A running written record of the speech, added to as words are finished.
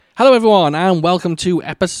Hello, everyone, and welcome to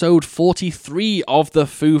episode 43 of the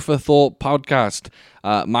Food for Thought podcast.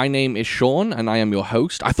 My name is Sean, and I am your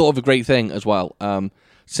host. I thought of a great thing as well.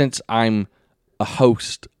 Since I'm a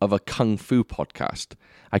host of a Kung Fu podcast,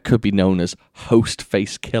 I could be known as Host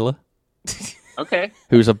Face Killer. Okay.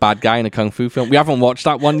 Who's a bad guy in a Kung Fu film. We haven't watched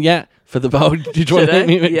that one yet for the boat. Did you want to hit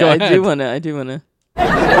me? Yeah, I do want to.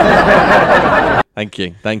 Thank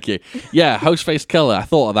you. Yeah, Host Face Killer. I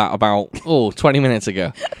thought of that about 20 minutes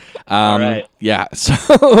ago. All right. Yeah,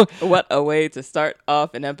 so What a way to start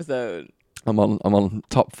off an episode. I'm on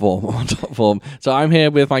top form. So I'm here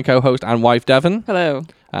with my co-host and wife Devon, Hello.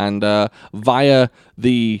 and via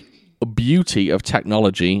the beauty of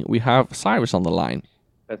technology, we have Cyrus on the line.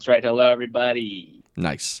 That's right. Hello, everybody.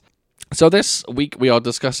 Nice. So this week we are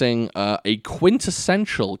discussing a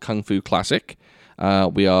quintessential Kung Fu classic.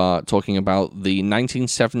 We are talking about the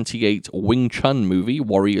 1978 Wing Chun movie,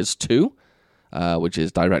 Warriors 2, which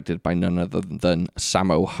is directed by none other than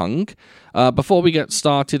Sammo Hung. Before we get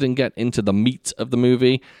started and get into the meat of the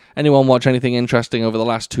movie, anyone watch anything interesting over the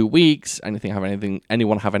last 2 weeks?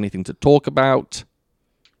 Anyone have anything to talk about?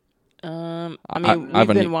 We've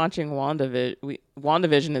been watching WandaVision.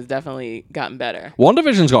 WandaVision has definitely gotten better.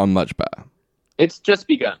 WandaVision's gotten much better. It's just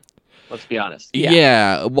begun. Let's be honest.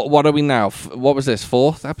 Yeah. What are we now? What was this?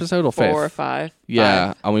 4th episode or 5th? 4 or 5. Yeah,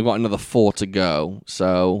 5. and we've got another 4 to go.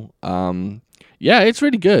 So, yeah, it's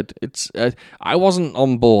really good. It's I wasn't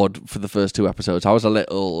on board for the first 2 episodes. I was a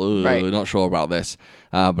little not sure about this,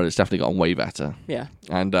 but it's definitely gotten way better. Yeah.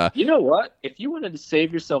 And You know what? If you wanted to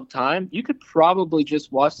save yourself time, you could probably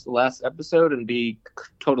just watch the last episode and be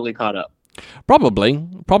totally caught up. probably,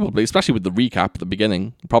 especially with the recap at the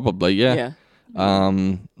beginning. Probably, yeah. Yeah.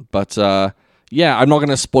 But yeah, I'm not going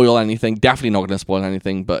to spoil anything. Definitely not going to spoil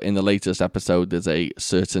anything. But in the latest episode, there's a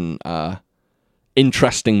certain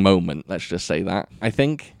interesting moment. Let's just say that. I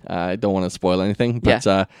think I don't want to spoil anything,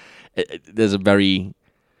 but there's a very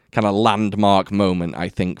kind of landmark moment, I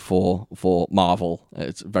think, for Marvel.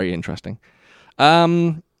 It's very interesting.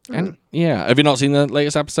 And yeah, have you not seen the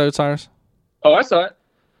latest episode, Cyrus? Oh, I saw it.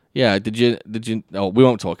 Yeah, did you? Oh, we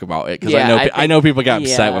won't talk about it because Yeah, I know people get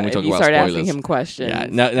upset when we talk you about start spoilers. asking him questions. Yeah,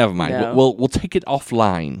 never mind. No. We'll take it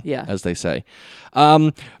offline, Yeah. as they say.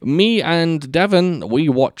 Me and Devon, we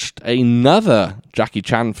watched another Jackie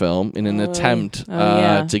Chan film in an attempt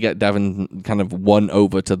yeah. to get Devon kind of won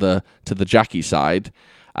over to the Jackie side.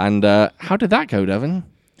 And how did that go, Devon?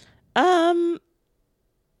 What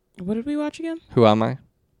did we watch again? Who Am I?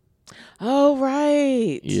 Oh,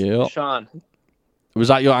 right. Yeah. Sean. Was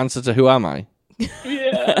that your answer to Who Am I?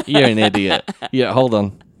 Yeah. You're an idiot. Yeah, hold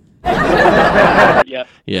on. Yep.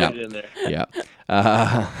 Yeah. Put it in there. Yeah.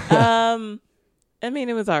 I mean,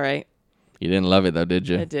 it was all right. You didn't love it, though, did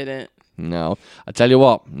you? I didn't. No. I tell you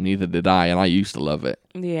what, neither did I, and I used to love it.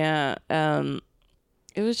 Yeah.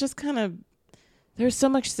 It was just kind of, there's so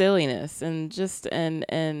much silliness and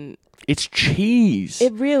It's cheese.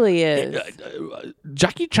 it really is.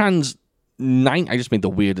 Jackie Chan's I just made the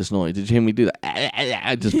weirdest noise. Did you hear me do that?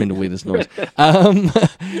 I just made the weirdest noise.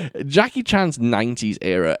 Jackie Chan's 90s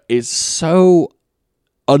era is so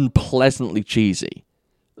unpleasantly cheesy.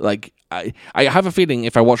 Like, I have a feeling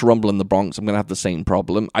if I watch Rumble in the Bronx, I'm going to have the same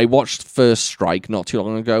problem. I watched First Strike not too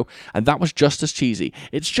long ago, and that was just as cheesy.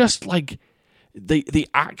 It's just like the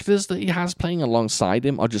actors that he has playing alongside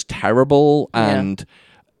him are just terrible, and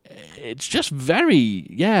it's just very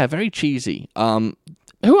cheesy.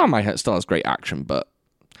 Who Am I still has great action, but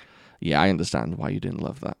yeah, I understand why you didn't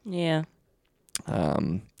love that. Yeah.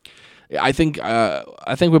 I think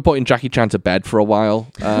we're putting Jackie Chan to bed for a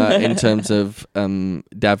while in terms of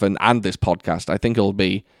Devon and this podcast. I think it'll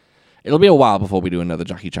be a while before we do another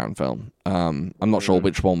Jackie Chan film. I'm not sure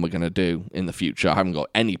which one we're gonna do in the future. I haven't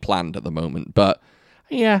got any planned at the moment, but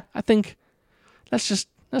yeah, I think let's just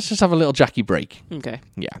have a little Jackie break. Okay.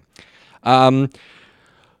 Yeah.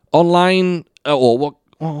 Online or what?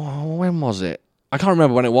 When was it? I can't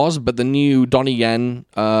remember when it was, but the new Donnie Yen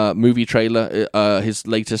movie trailer, his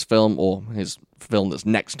latest film, or his film that's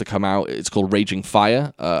next to come out, it's called Raging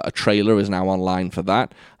Fire. A trailer is now online for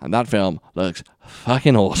that, and that film looks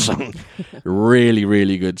fucking awesome. Really,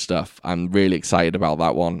 really good stuff. I'm really excited about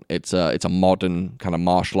that one. It's a modern kind of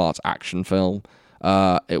martial arts action film.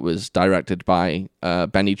 It was directed by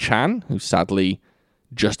Benny Chan, who sadly,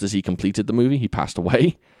 just as he completed the movie, he passed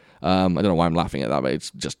away. I don't know why I'm laughing at that, but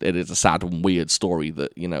it is a sad and weird story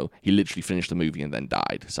that, he literally finished the movie and then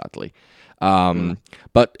died, sadly.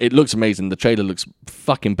 But it looks amazing. The trailer looks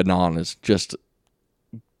fucking bananas. Just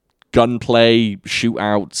gunplay,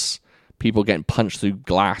 shootouts, people getting punched through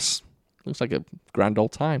glass. Looks like a grand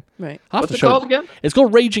old time. Right. I'll have What's to it show called again? It's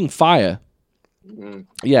called Raging Fire.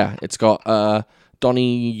 Yeah, it's got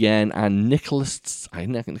Donnie Yen and Nicholas. I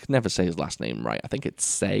can never say his last name right. I think it's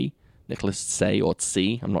Say. Nicholas Say or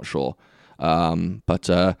Tse. I'm not sure. But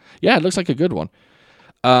yeah, it looks like a good one.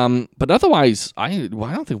 But otherwise, I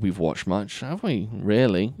don't think we've watched much, have we?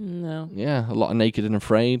 Really? No. Yeah, a lot of Naked and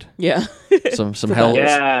Afraid. Yeah. Some Hell's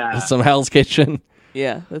Yeah. some Hell's Kitchen.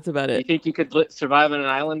 Yeah, that's about You it. think you could survive on an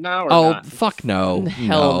island now? Or Oh not? fuck no!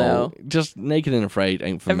 Hell no. Just Naked and Afraid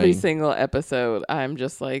ain't for Every me. single episode, I'm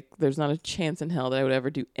just like, there's not a chance in hell that I would ever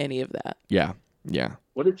do any of that. Yeah.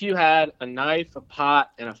 What if you had a knife, a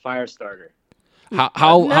pot, and a fire starter?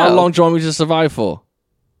 How No. long do you want me to survive for?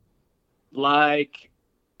 Like,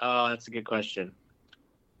 oh, that's a good question.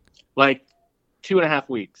 Like 2.5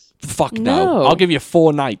 weeks. Fuck no! No. I'll give you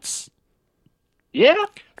 4 nights. Yeah.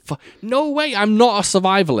 No way! I'm not a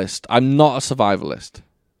survivalist.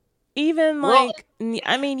 Even Well- like,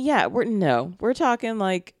 I mean, yeah, we're talking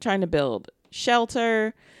like trying to build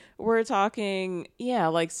shelter. We're talking, yeah,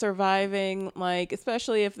 like surviving, like,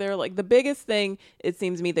 especially if they're like, the biggest thing, it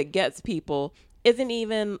seems to me, that gets people isn't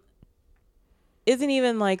even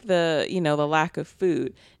like the, the lack of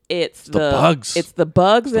food. It's the bugs. It's the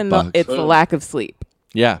bugs and bugs. it's the lack of sleep.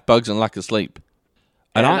 Yeah, bugs and lack of sleep.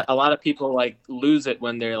 And a lot of people like lose it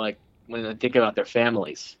when they're like when they think about their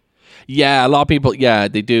families. Yeah, a lot of people, yeah,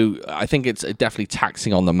 they do. I think it's definitely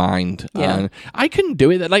taxing on the mind. Yeah. And I couldn't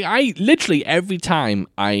do it. Like, I literally, every time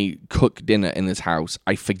I cook dinner in this house,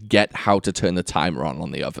 I forget how to turn the timer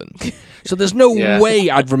on the oven. So there's no Yeah. way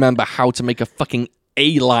I'd remember how to make a fucking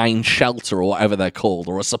A-line shelter or whatever they're called,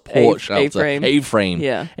 or a support shelter. A-frame. A-frame.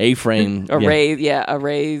 Yeah. A-frame. A yeah.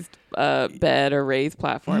 raised bed or raised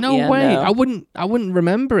platform. No Yeah, way. no. I wouldn't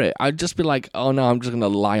remember it. I'd just be like, oh no, I'm just gonna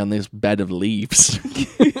lie on this bed of leaves.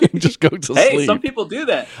 and just go to Hey, sleep. some people do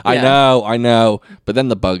that. Yeah. I know. But then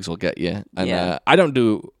the bugs will get you. And Yeah. I don't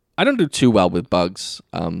do too well with bugs.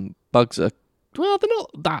 Bugs are, well, they're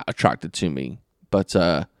not that attracted to me. But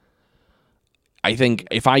I think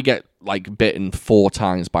if I get like bitten 4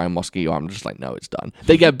 times by a mosquito, I'm just like, no, it's done.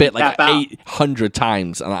 They get bit like Tap out. 800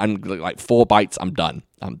 times, and I'm like 4 bites, I'm done.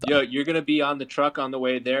 Yo, you're gonna be on the truck on the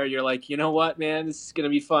way there. You're like, you know what, man, this is gonna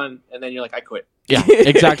be fun. And then you're like, I quit. Yeah,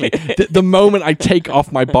 exactly. the moment I take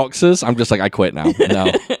off my boxers, I'm just like, I quit now.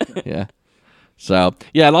 No, yeah. So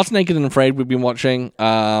yeah, lots of Naked and Afraid we've been watching.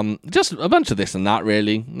 Just a bunch of this and that,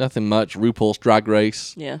 really. Nothing much. RuPaul's Drag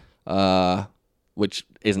Race. Yeah. Which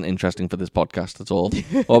isn't interesting for this podcast at all.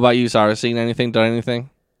 What about you, Sarah? Seen anything? Done anything?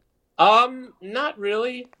 Not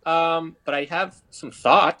really. But I have some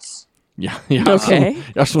thoughts. Yeah. Okay. You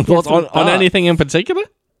have some thoughts on thoughts. anything in particular?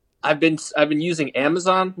 I've been using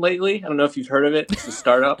Amazon lately. I don't know if you've heard of it. It's a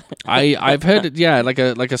startup. I've heard it. Yeah, like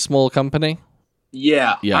a small company.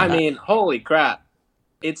 Yeah. Yeah. I mean, holy crap.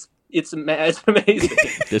 It's amazing.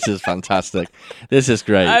 This is fantastic. This is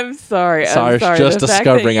great. I'm sorry. Cyrus I'm sorry. just The fact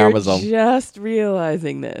discovering that you're Amazon. Just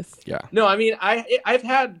realizing this. Yeah. No, I mean, I've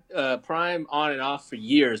had Prime on and off for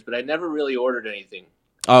years, but I never really ordered anything.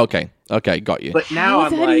 Oh, okay. Got you. But now How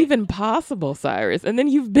is I'm that like, even possible, Cyrus? And then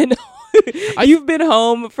you've been you've been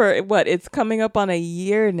home for what? It's coming up on a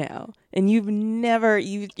year now, and you've never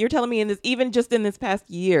you're telling me even just in this past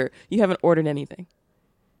year you haven't ordered anything.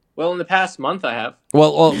 well, in the past month I have.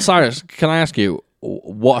 Well, Cyrus, can I ask you,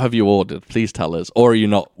 what have you ordered? Please tell us. Or are you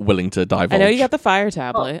not willing to divulge? I know you got the Fire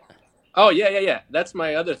tablet. Oh yeah. That's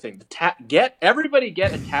my other thing. Everybody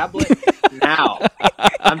get a tablet now.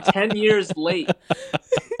 I'm 10 years late.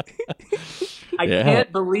 I Yeah.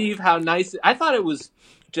 can't believe how nice. I thought it was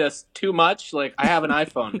just too much. Like, I have an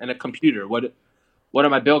iPhone and a computer. What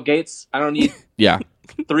am I, Bill Gates? I don't need Yeah.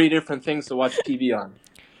 3 different things to watch TV on.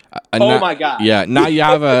 And Oh my God. Yeah. Now you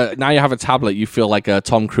have a tablet. You feel like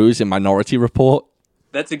Tom Cruise in Minority Report.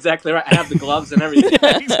 That's exactly right. I have the gloves and everything.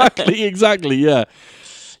 Exactly. Yeah.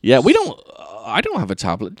 Yeah. We don't. I don't have a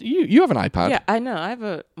tablet. You have an iPad. Yeah, I know. I have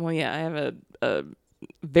a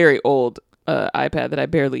very old iPad that I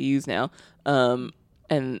barely use now.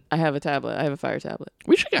 And I have a tablet. I have a Fire tablet.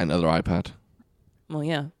 We should get another iPad. Well,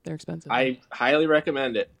 yeah, they're expensive. I highly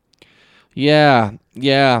recommend it. Yeah.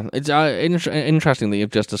 It's interesting that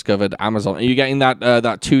you've just discovered Amazon. Are you getting that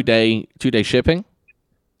 2-day shipping?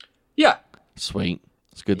 Yeah. Sweet.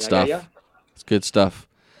 It's good Yeah, stuff. yeah. It's good stuff.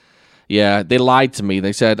 Yeah, they lied to me.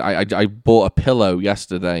 They said I bought a pillow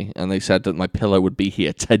yesterday, and they said that my pillow would be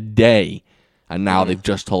here today, and now they've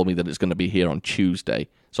just told me that it's going to be here on Tuesday.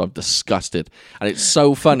 So I'm disgusted. And it's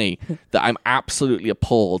so funny that I'm absolutely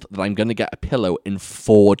appalled that I'm going to get a pillow in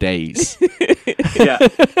 4 days. Yeah.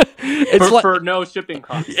 It's For no shipping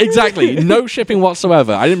costs. Exactly. No shipping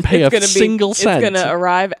whatsoever. I didn't pay a single cent. It's going to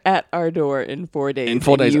arrive at our door in 4 days. In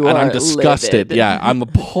 4 days. And I'm disgusted. Yeah, I'm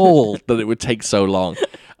appalled that it would take so long.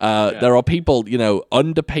 There are people,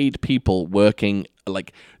 underpaid people working,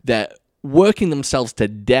 they're working themselves to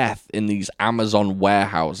death in these Amazon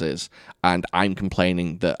warehouses, and I'm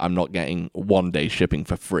complaining that I'm not getting 1 day shipping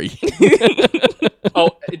for free.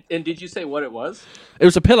 Oh, and did you say what it was? It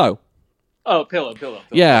was a pillow. Oh, pillow.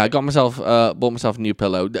 Yeah, I got myself bought myself a new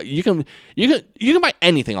pillow. You can buy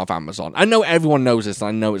anything off Amazon. I know everyone knows this, and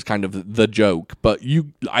I know it's kind of the joke, but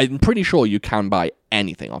I'm pretty sure you can buy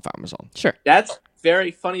anything off Amazon. Sure. That's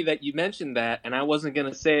very funny that you mentioned that, and I wasn't going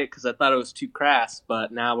to say it because I thought it was too crass,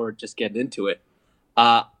 but now we're just getting into it.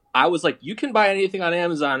 I was like, you can buy anything on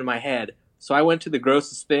Amazon in my head, so I went to the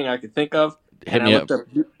grossest thing I could think of, and I looked up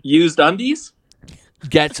used undies.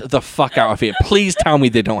 Get the fuck out of here. Please tell me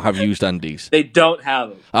they don't have used undies. They don't have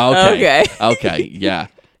them. Okay. Yeah.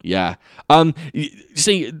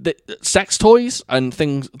 See, the sex toys and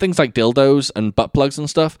things like dildos and butt plugs and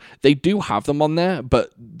stuff, they do have them on there,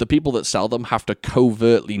 but the people that sell them have to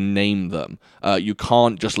covertly name them. You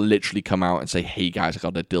can't just literally come out and say, hey guys, I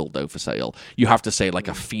got a dildo for sale. You have to say like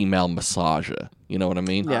a female massager. You know what I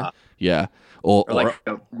mean? Yeah. Yeah. Or like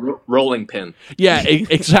a rolling pin. Yeah,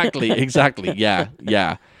 exactly.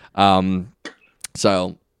 Yeah.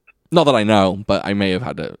 So, not that I know, but I may have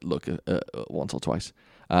had to look once or twice.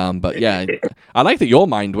 But yeah, I like that your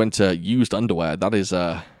mind went to used underwear. That is,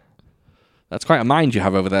 that's quite a mind you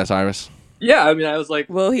have over there, Cyrus. Yeah, I mean, I was like,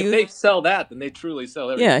 well, if they sell that, then they truly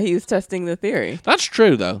sell everything. Yeah, he was testing the theory. That's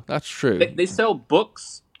true, though. That's true. They sell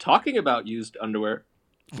books talking about used underwear.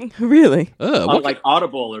 Really? On like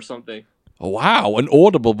Audible or something. Wow, an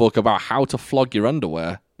Audible book about how to flog your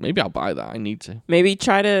underwear. Maybe I'll buy that. I need to. Maybe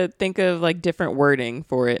try to think of like different wording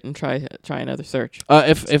for it and try another search.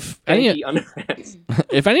 If any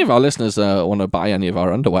of our listeners want to buy any of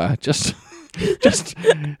our underwear, just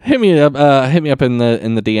hit me up in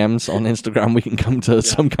the DMs on Instagram. We can come to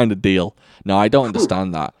some kind of deal. No, I don't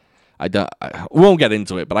understand that. We won't get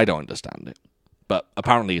into it, but I don't understand it. But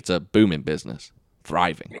apparently, it's a booming business,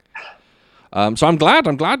 thriving. So I'm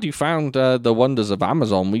glad you found the wonders of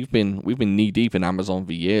Amazon. We've been knee deep in Amazon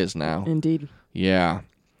for years now. Indeed. Yeah,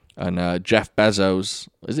 and Jeff Bezos,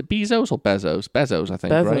 is it Bezos or Bezos? Bezos, I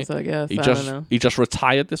think. Bezos, right? I guess. I don't know. He just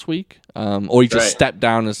retired this week, or he just stepped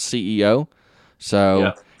down as CEO.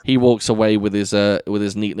 So he walks away with his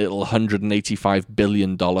neat little $185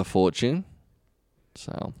 billion fortune.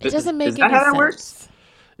 So it doesn't make any sense. Is that how that works?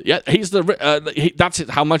 Yeah, he's that's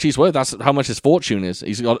how much he's worth. That's how much his fortune is.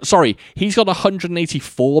 He's got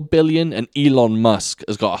 184 billion, and Elon Musk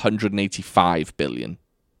has got 185 billion.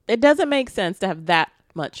 It doesn't make sense to have that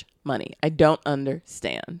much money. I don't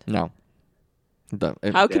understand. No.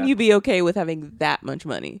 How can you be okay with having that much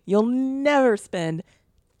money? You'll never spend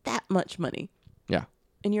that much money. Yeah.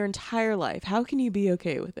 In your entire life. How can you be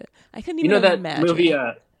okay with it? I couldn't even imagine.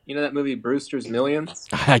 You know that movie Brewster's Millions?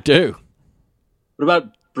 I do. What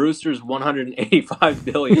about Brewster's 185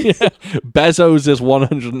 billion? Yeah. Bezos is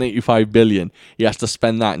 185 billion. He has to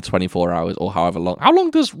spend that in 24 hours or however long. How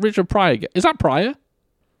long does Richard Pryor get? Is that Pryor?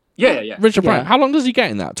 Yeah. Richard Pryor. How long does he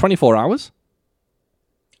get in that? 24 hours?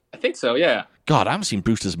 I think so, yeah. God, I haven't seen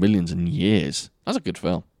Brewster's Millions in years. That's a good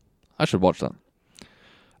film. I should watch that.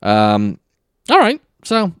 All right.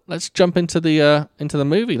 So let's jump into the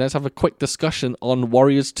movie. Let's have a quick discussion on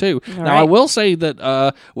Warriors 2. Now, I will say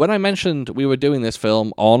that when I mentioned we were doing this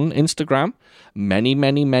film on Instagram,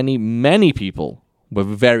 many people were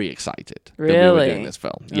very excited that we were doing this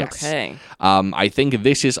film. Yes. Okay. I think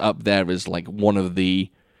this is up there as like one of the...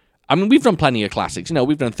 I mean, we've done plenty of classics.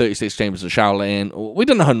 We've done 36 Chambers of Shaolin. We've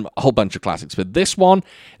done a whole bunch of classics. But this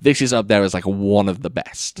is up there as like one of the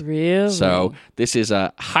best. Really? So this is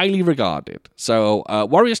highly regarded. So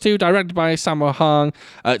Warriors 2, directed by Sammo Hung,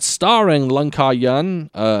 starring Lung Ka-yun,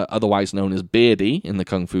 otherwise known as Beardy in the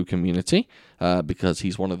Kung Fu community, because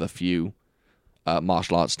he's one of the few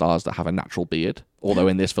martial arts stars that have a natural beard. Although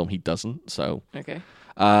in this film he doesn't. So okay.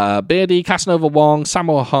 Beardy, Casanova Wong,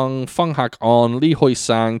 Sammo Hung, Fung Hak-on, Lee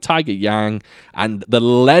Hoi-sang, Tiger Yang, and the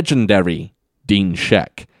legendary Dean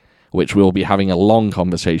Shek, which we'll be having a long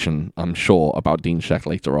conversation, I'm sure, about Dean Shek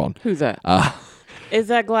later on. Who's that? Is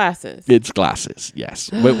that Glasses? It's Glasses,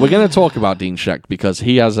 yes. We're going to talk about Dean Shek because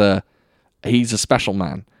he's a special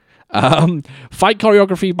man. Fight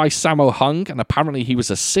choreography by Sammo Hung, and apparently he was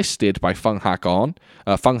assisted by Fung Hak On.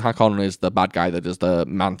 Fung Hak On is the bad guy that does the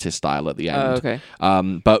mantis style at the end. Okay.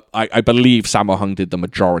 But I believe Sammo Hung did the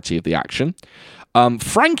majority of the action.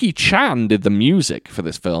 Frankie Chan did the music for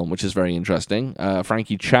this film, which is very interesting.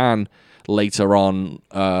 Frankie Chan later on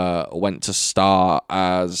went to star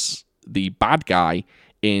as the bad guy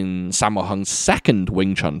in Sammo Hung's second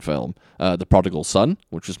Wing Chun film, The Prodigal Son,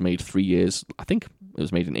 which was made 3 years, I think it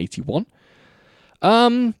was made in 81.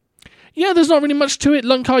 Yeah, there's not really much to it.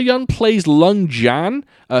 Lung Kar-yun plays Lung Jan,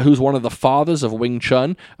 who's one of the fathers of Wing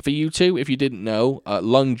Chun. For you two, if you didn't know,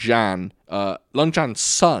 Lung Jan's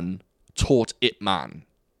son taught Ip Man.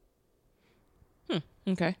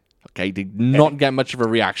 Okay. Okay, did not get much of a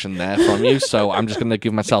reaction there from you, so I'm just going to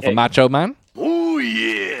give myself a macho man. Oh,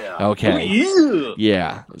 yeah. Okay. Oh,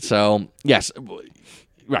 Yeah. So, yes.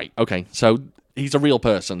 Right. Okay. So, he's a real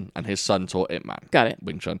person, and his son taught Ip Man. Got it.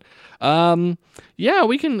 Wing Chun. Yeah,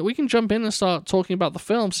 we can jump in and start talking about the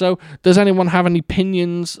film. So, does anyone have any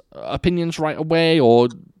opinions right away, or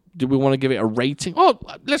do we want to give it a rating? Oh,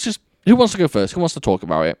 who wants to go first? Who wants to talk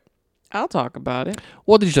about it? I'll talk about it.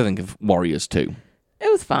 What did you think of Warriors 2?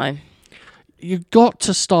 It was fine. You've got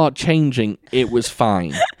to start changing. It was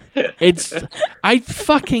fine. I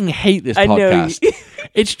fucking hate this I know podcast.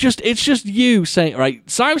 It's just you saying, right,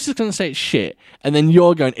 Cyrus is going to say it's shit, and then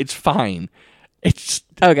you're going, it's fine. It's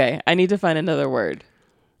Okay, I need to find another word.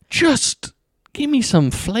 just give me some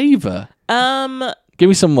flavor. Um, Give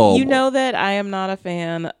me some more. you know that I am not a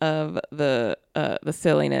fan of the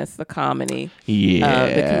silliness, the comedy, Yeah.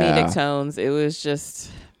 the comedic tones. It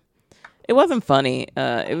wasn't funny.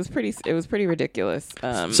 It was pretty ridiculous.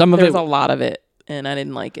 Some of there was it- a lot of it, and I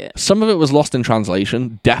didn't like it. Some of it was lost in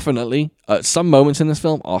translation, definitely. Some moments in this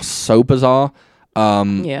film are so bizarre.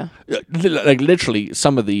 Yeah. Like literally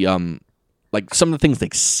some of the things they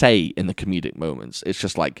say in the comedic moments, it's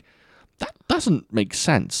just like that doesn't make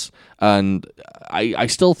sense, and I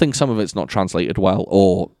still think some of it's not translated well,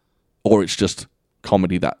 or it's just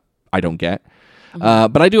comedy that I don't get.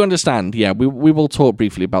 But I do understand. Yeah, we will talk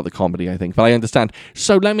briefly about the comedy, I think, but I understand.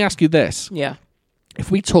 So let me ask you this: Yeah.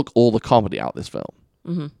 if we took all the comedy out of this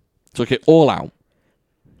film, took it all out,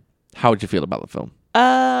 how would you feel about the film?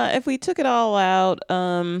 If we took it all out,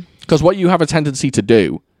 Because what you have a tendency to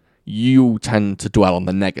do, you tend to dwell on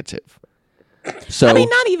the negative. So I mean,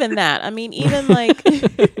 not even that. I mean, even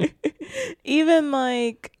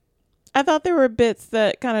like, I thought there were bits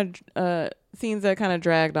that kind of, scenes that kind of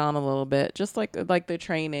dragged on a little bit, just like the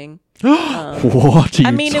training. what are you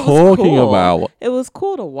I mean, it was talking cool. about? It was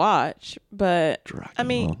cool to watch, but Dragging I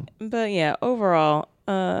mean, on. but yeah, overall,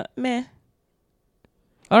 meh.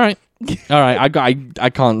 All right. I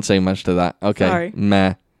can't say much to that. Okay. Sorry.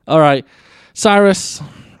 Meh. All right. Cyrus,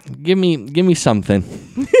 give me something.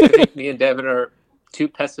 I think me and Devin are too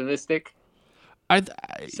pessimistic, I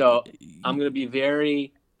so I'm gonna be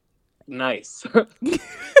very nice.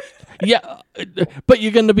 yeah, but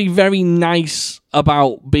you're going to be very nice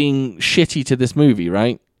about being shitty to this movie,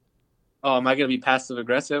 right? Oh, am I gonna be passive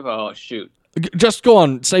aggressive? Oh shoot! Just go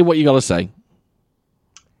on, say what you got to say.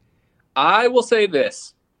 I will say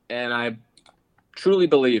this, and I truly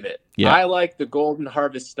believe it. Yeah. I like the Golden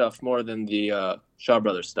Harvest stuff more than the Shaw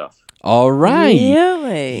Brothers stuff. All right.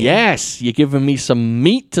 Really? Yes, you're giving me some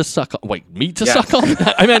meat to suck on. Wait, meat to Yes. suck on?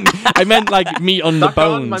 I meant like meat on Suck the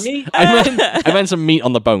on bones. my meat? I meant some meat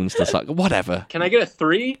on the bones to suck. Whatever. Can I get a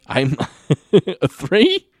 3? I'm a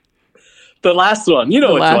 3. The last one. You know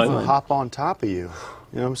The which last one. one. Hop on top of you. You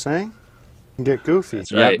know what I'm saying? And get goofy.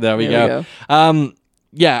 That's right. Yep, there we There we go.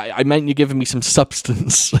 Yeah, I meant you're giving me some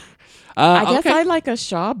substance. I guess okay. I like a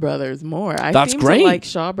Shaw Brothers more. I That's seem great. to like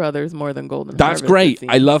Shaw Brothers more than Golden That's Harvest, great. it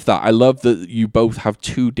seems. I love that. I love that you both have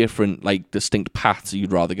two different, like, distinct paths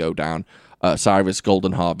you'd rather go down. Cyrus,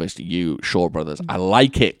 Golden Harvest, you, Shaw Brothers. I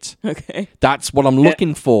like it. Okay. That's what I'm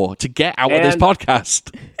looking for to get out of this and-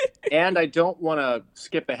 podcast. And I don't want to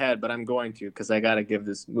skip ahead, but I'm going to because I got to give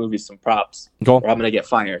this movie some props, Go or I'm going to get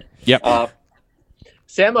fired. Yep.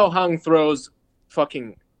 Sammo Hung throws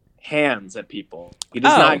fucking hands at people. He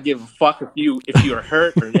does Oh. not give a fuck if you're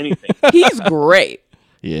hurt or anything. He's great.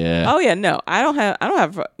 Yeah. Oh yeah, no. I don't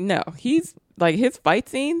have no. He's like his fight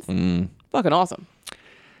scenes fucking awesome.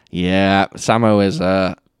 Yeah. Sammo's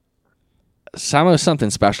something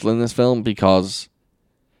special in this film because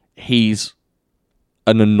he's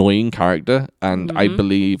an annoying character, and I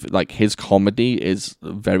believe like his comedy is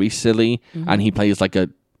very silly, and he plays like a.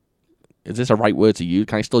 Is this a right word to use?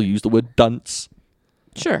 Can I still use the word dunce?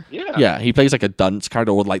 Sure. Yeah. Yeah, he plays like a dunce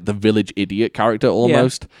character or like the village idiot character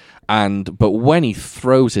almost. But when he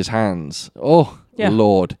throws his hands, oh Yeah.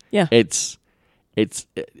 Lord, Yeah. it's It's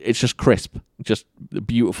just crisp, just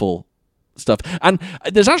beautiful stuff. And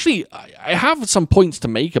there's actually, I have some points to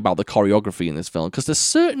make about the choreography in this film, because there's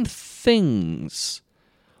certain things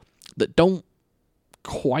that don't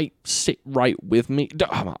quite sit right with me.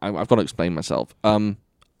 I've got to explain myself.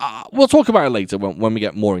 We'll talk about it later when we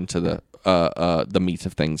get more into the meat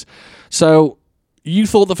of things. So, you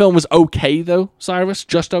thought the film was okay, though, Cyrus?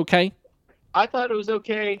 Just okay? I thought it was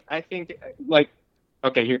okay. I think,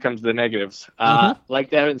 okay, here comes the negatives.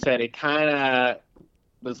 Like Devin said, it kind of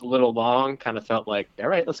was a little long. Kind of felt like, all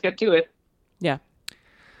right, let's get to it. Yeah.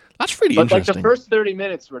 That's really But interesting. the first 30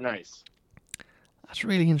 minutes were nice. That's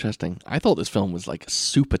really interesting. I thought this film was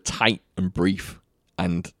super tight and brief,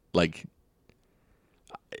 and I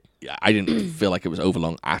didn't feel like it was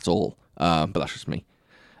overlong at all. But that's just me.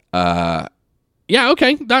 Yeah,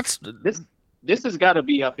 okay. That's This has got to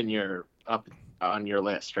be up on your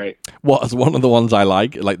list, right? It's one of the ones I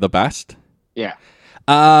like the best. Yeah.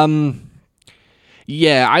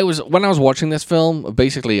 Yeah, when I was watching this film,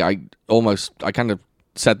 basically I kind of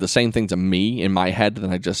said the same thing to me in my head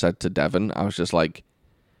than I just said to Devin. I was just like,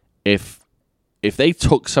 if they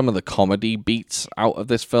took some of the comedy beats out of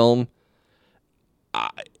this film,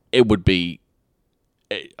 it would be.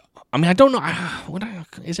 I mean, I don't know.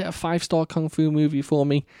 Is it a 5-star kung fu movie for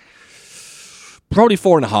me? Probably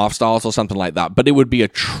 4.5 stars or something like that. But it would be a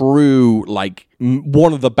true,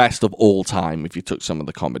 one of the best of all time if you took some of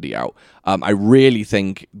the comedy out. I really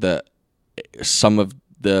think that some of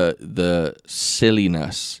the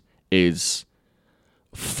silliness is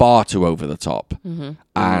far too over the top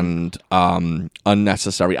and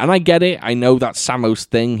unnecessary. And I get it. I know that's Sammo's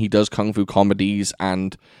thing. He does kung fu comedies,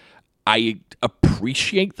 and I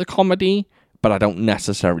appreciate the comedy, but I don't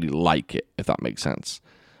necessarily like it, if that makes sense.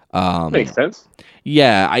 Makes sense.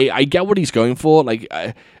 Yeah, I get what he's going for.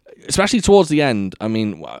 Especially towards the end. I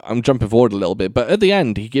mean, I'm jumping forward a little bit, but at the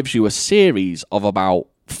end, he gives you a series of about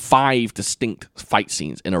 5 distinct fight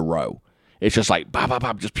scenes in a row. It's just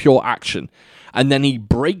just pure action. And then he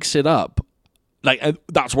breaks it up.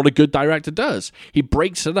 That's what a good director does. He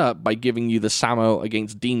breaks it up by giving you the Sammo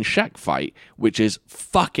against Dean Shek fight, which is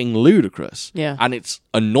fucking ludicrous. Yeah. And it's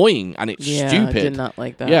annoying, and it's stupid. I did not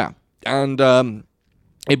like that. Yeah. And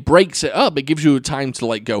it breaks it up. It gives you time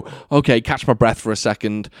to go, okay, catch my breath for a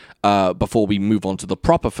second before we move on to the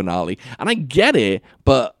proper finale. And I get it,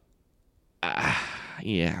 but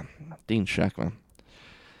yeah, Dean Shek, man.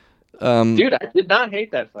 Dude, I did not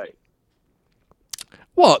hate that fight.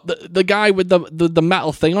 What, the guy with the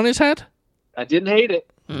metal thing on his head? I didn't hate it.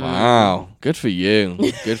 Wow, good for you.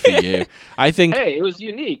 Good for you. I think Hey, it was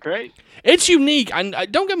unique, right? it's unique, and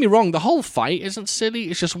don't get me wrong, the whole fight isn't silly.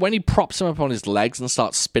 It's just when he props him up on his legs and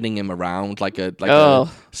starts spinning him around like a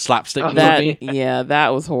slapstick movie. That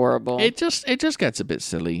was horrible. It just gets a bit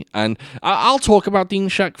silly. And I'll talk about Dean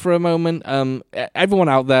Shek for a moment. Everyone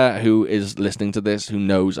out there who is listening to this, who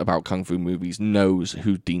knows about kung fu movies, knows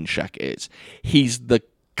who Dean Shek is. He's the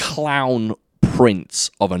clown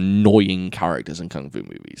prince of annoying characters in kung fu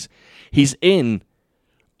movies. He's in...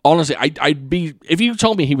 Honestly, I'd be... If you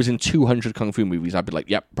told me he was in 200 kung fu movies, I'd be like,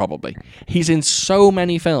 yep, probably. He's in so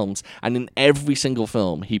many films, and in every single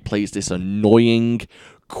film, he plays this annoying,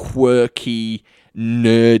 quirky,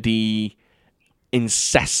 nerdy,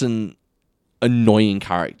 incessant, annoying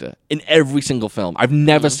character. In every single film. I've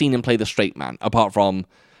never seen him play the straight man, apart from...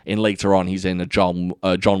 later on, he's in a John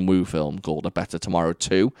Woo film called A Better Tomorrow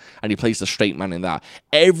 2, and he plays the straight man in that.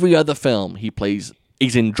 Every other film, he's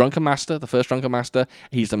in Drunken Master, the first Drunken Master.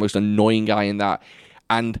 He's the most annoying guy in that.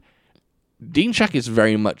 And Dean Shek is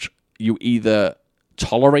very much, you either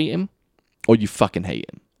tolerate him or you fucking hate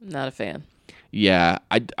him. Not a fan. Yeah,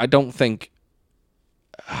 I don't think...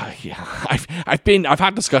 I've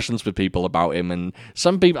had discussions with people about him, and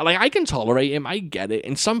some people, I can tolerate him, I get it.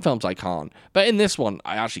 In some films I can't, but in this one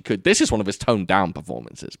I actually could. This is one of his toned down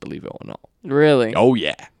performances, believe it or not. Really? Oh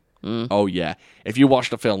yeah. Oh yeah. If you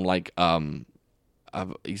watched a film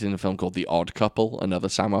he's in a film called The Odd Couple, another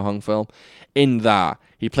Sammo Hung film. In that,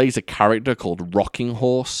 he plays a character called Rocking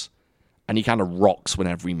Horse, and he kind of rocks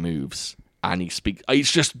whenever he moves, and he speaks.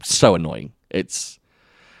 It's just so annoying.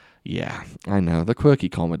 Yeah, I know. The quirky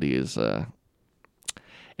comedy is...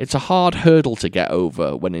 it's a hard hurdle to get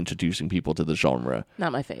over when introducing people to the genre.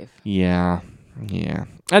 Not my fave. Yeah.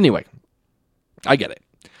 Anyway, I get it.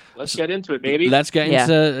 Let's get into it, baby. Let's get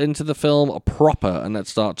into the film proper, and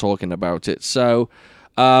let's start talking about it. So,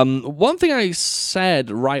 one thing I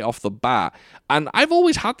said right off the bat, and I've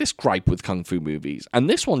always had this gripe with kung fu movies, and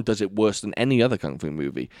this one does it worse than any other kung fu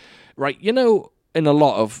movie. Right, in a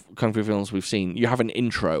lot of kung fu films we've seen, you have an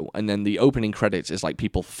intro, and then the opening credits is like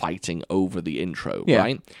people fighting over the intro,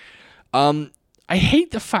 right? I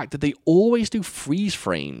hate the fact that they always do freeze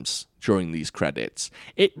frames during these credits.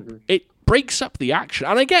 It breaks up the action.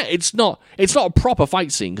 And I get it's not a proper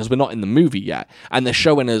fight scene because we're not in the movie yet. And they're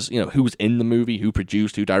showing us, who's in the movie, who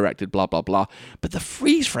produced, who directed, blah, blah, blah. But the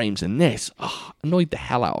freeze frames in this annoyed the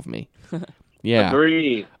hell out of me. Yeah.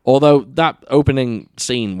 Agreed. Although that opening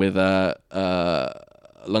scene with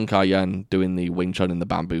Lung Ka-Yun doing the Wing Chun in the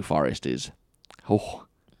bamboo forest is,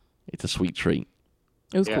 it's a sweet treat.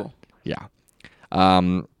 It was cool. Yeah.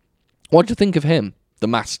 What do you think of him, the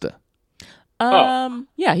master?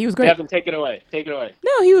 Yeah, he was great. Devin, take it away. Take it away.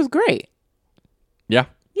 No, he was great. Yeah.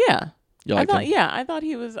 Yeah. You like him? Yeah, I thought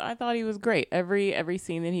he was great. Every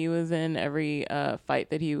scene that he was in, every fight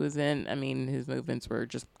that he was in, I mean, his movements were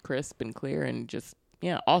just crisp and clear and just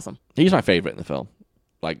awesome. He's my favorite in the film.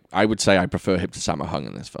 Like, I would say I prefer him to Sammo Hung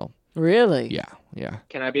in this film. Really? Yeah.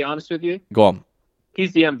 Can I be honest with you? Go on.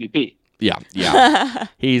 He's the MVP. Yeah.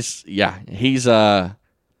 he's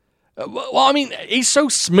well, I mean, he's so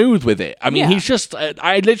smooth with it. I mean, he's just,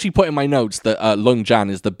 I literally put in my notes that Lung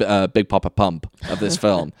Jan is the Big Papa Pump of this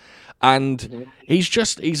film. And he's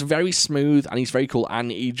very smooth and he's very cool. And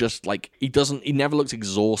he just, he never looks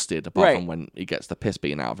exhausted apart from when he gets the piss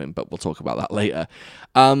beaten out of him. But we'll talk about that later.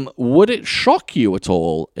 Would it shock you at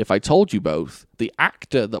all if I told you both the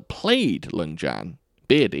actor that played Lung Jan,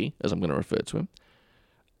 Beardy, as I'm going to refer to him,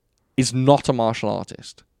 is not a martial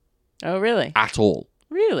artist? Oh, really? At all.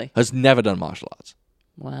 Really? Has never done martial arts.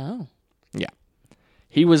 Wow. Yeah.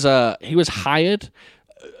 He was hired.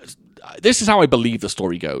 This is how I believe the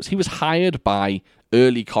story goes. He was hired by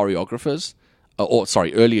early choreographers,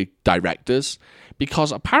 early directors,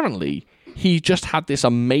 because apparently he just had this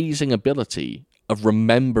amazing ability of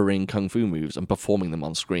remembering kung fu moves and performing them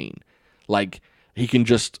on screen. Like, he can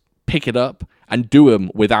just pick it up and do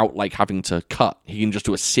them without having to cut. He can just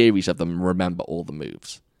do a series of them and remember all the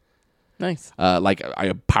moves. Nice. I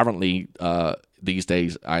apparently these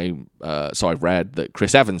days I've read that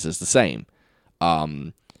Chris Evans is the same.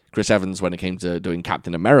 Chris Evans, when it came to doing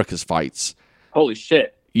Captain America's fights, holy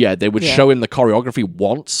shit! Yeah, they would show him the choreography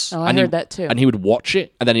once. Oh, I heard that too. And he would watch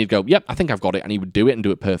it, and then he'd go, "Yep, I think I've got it," and he would do it and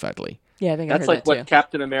do it perfectly. Yeah, I think that's I heard that what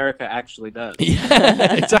Captain America actually does.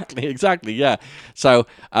 Yeah, exactly. Yeah. So,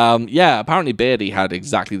 apparently Beardy had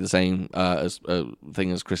exactly the same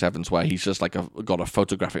thing as Chris Evans, where he's just got a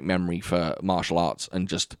photographic memory for martial arts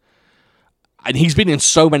and he's been in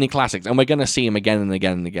so many classics, and we're going to see him again and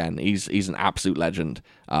again and again. He's an absolute legend.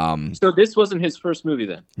 So this wasn't his first movie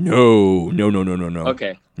then? No.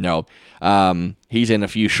 Okay. No. He's in a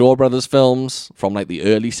few Shaw Brothers films from the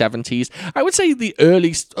early 70s. I would say the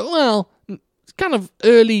kind of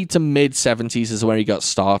early to mid 70s is where he got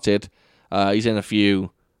started. He's in a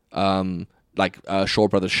few Shaw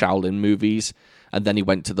Brothers Shaolin movies, and then he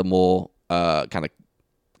went to the more kind of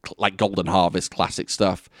Golden Harvest classic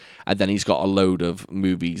stuff, and then he's got a load of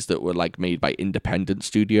movies that were made by independent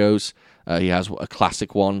studios. He has a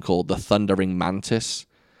classic one called The Thundering Mantis,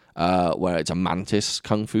 where it's a mantis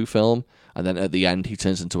kung fu film, and then at the end he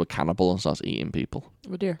turns into a cannibal and starts eating people.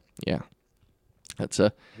 Oh dear. Yeah, that's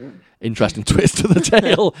a interesting twist to the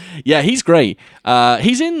tale. Yeah, he's great.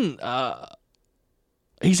 He's in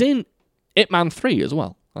Ip Man 3 as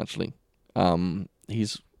well. Actually,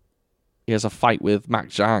 he has a fight with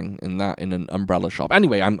Max Zhang in an umbrella shop.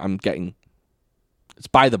 Anyway, I'm getting, it's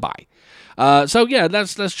by the by. So yeah,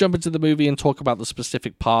 let's jump into the movie and talk about the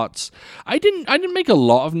specific parts. I didn't make a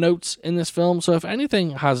lot of notes in this film, so if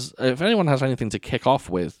anyone has anything to kick off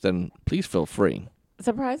with, then please feel free.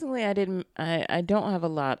 Surprisingly, I don't have a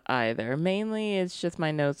lot either. Mainly, it's just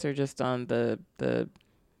my notes are just on the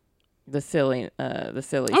silly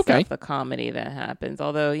stuff, the comedy that happens.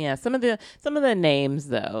 Although, yeah, some of the names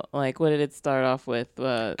though, what did it start off with?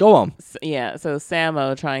 Go on. Yeah, so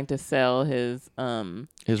Sammo trying to sell his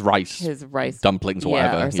rice dumplings or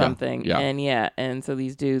whatever or something, and so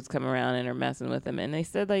these dudes come around and are messing with him, and they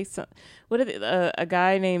said a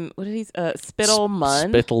guy named Spittle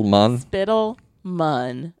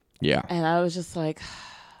Mun. Yeah, and I was just like.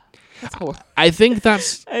 I think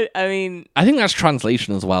that's. I mean, I think that's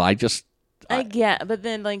translation as well. But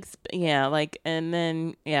then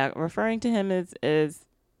referring to him as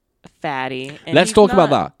fatty. And let's talk about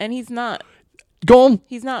that. And he's not. Go on.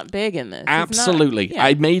 He's not big in this. Absolutely,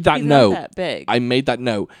 I made that note. Not that big. I made that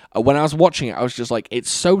note when I was watching it. I was just like, it's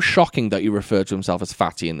so shocking that he referred to himself as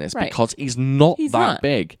fatty in this because he's not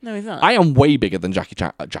big. No, he's not. I am way bigger than Jackie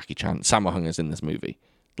Chan. Sammo Hung is in this movie.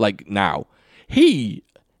 Now, he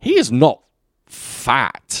is not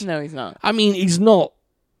fat. No, he's not. I mean, he's not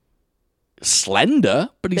slender,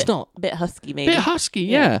 but he's not. Bit husky, maybe. Bit husky,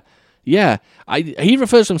 yeah. Yeah, he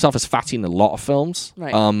refers to himself as fatty in a lot of films.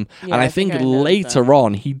 Right. And I think I noticed later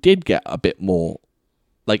on he did get a bit more,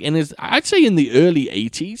 like I'd say in the early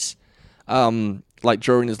 80s, like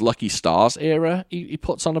during his Lucky Stars era, he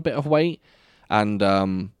puts on a bit of weight.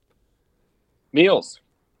 And Meals.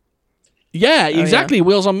 yeah, exactly. yeah.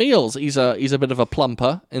 Wheels on Meals. He's a bit of a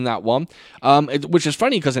plumper in that one, which is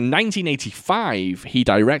funny because in 1985 he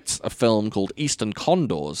directs a film called Eastern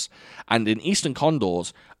Condors, and in Eastern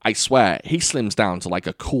Condors, I swear he slims down to like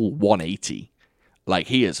a cool 180. Like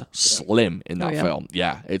he is slim in that film.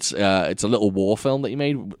 Yeah, it's a little war film that he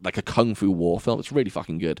made, like a kung fu war film. It's really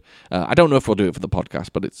fucking good. I don't know if we'll do it for the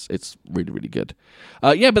podcast, but it's really really good.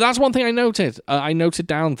 Yeah, but that's one thing I noted. I noted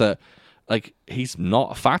down that. Like, he's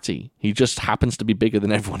not a fatty. He just happens to be bigger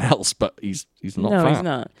than everyone else, but he's not fat. No, he's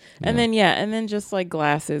not. And then just like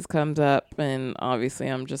Glasses comes up, and obviously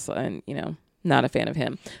I'm just not a fan of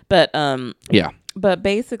him. But Yeah. But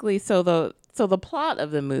basically, so the plot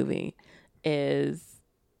of the movie is,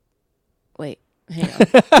 wait, hang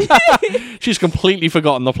on. She's completely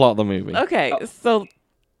forgotten the plot of the movie. Okay, so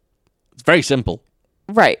It's very simple.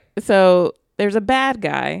 right, so there's a bad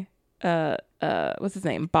guy. What's his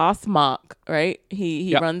name? Boss Mock, right?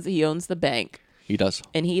 He owns the bank, He does.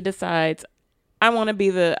 and he decides, I want to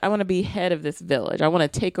be head of this village. I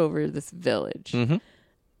want to take over this village. Mm-hmm.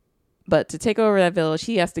 But to take over that village,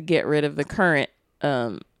 he has to get rid of the current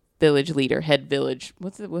village leader, head village.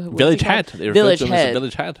 What's Village he called? head. They refer Village to him as head. a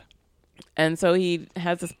village head. And so he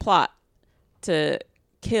has this plot to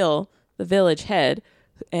kill the village head.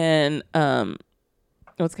 And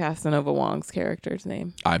what's Casanova Wong's character's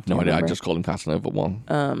name? I have no Can't idea. I remember. just called him Casanova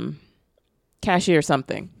Wong. Cashier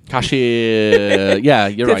something. Cashier. Yeah,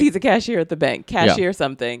 you're Because right. he's a cashier at the bank. Cashier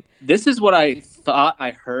something. This is what I thought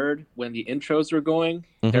I heard when the intros were going.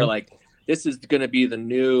 Mhm. They're like, this is going to be the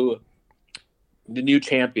new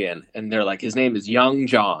champion. And they're like, his name is Young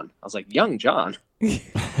John. I was like, Young John?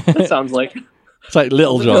 That sounds like It's like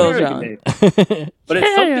Little Little John. John. name. But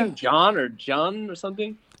it's something John or John or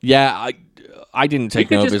something. Yeah, I didn't You take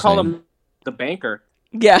could note of just his call name. him the banker.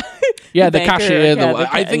 Yeah. Yeah, the banker, cashier.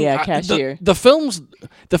 I think cashier. the film's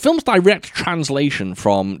direct translation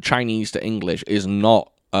from Chinese to English is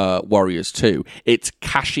not Warriors 2. It's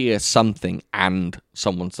cashier something and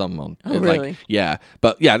someone. Oh, It's really? Like, yeah,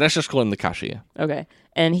 but yeah, let's just call him the cashier. Okay.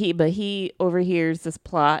 And he overhears this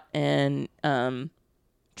plot and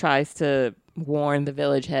tries to warn the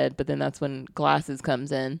village head, but then that's when Glasses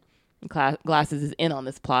comes in. Glasses is in on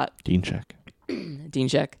this plot. Dean check. Dean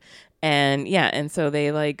Check. And so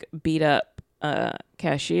they like beat up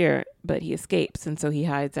Cashier, but he escapes, and so he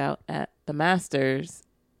hides out at the master's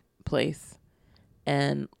place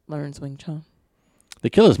and learns Wing Chun. They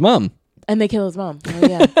kill his mum. And they kill his mom. Oh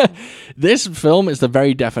yeah. This film is the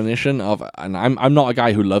very definition of, and I'm not a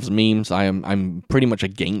guy who loves memes. I'm pretty much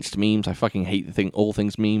against memes. I fucking hate all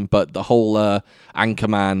things meme. But the whole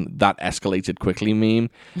Anchorman that escalated quickly meme,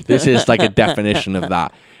 this is like a definition of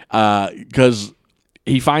that. Because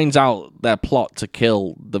he finds out their plot to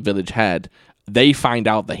kill the village head. They find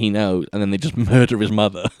out that he knows, and then they just murder his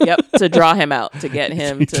mother. Yep, to draw him out, to get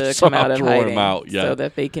him to Just come out of draw him hiding, out, yeah. so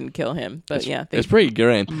that they can kill him. But they It's pretty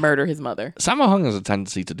great. murder his mother. Sammo Hung has a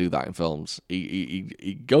tendency to do that in films.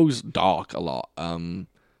 He goes dark a lot.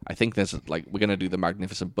 I think there's we're gonna do The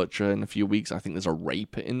Magnificent Butcher in a few weeks. I think there's a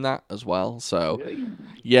rape in that as well. So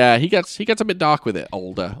yeah, he gets a bit dark with it.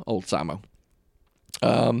 Old Sammo.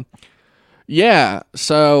 Yeah.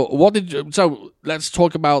 So let's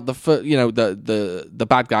talk about the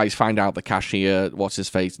bad guys find out the cashier, what's his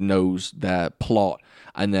face, knows their plot,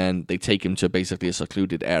 and then they take him to basically a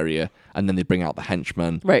secluded area, and then they bring out the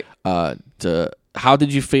henchman. Right. How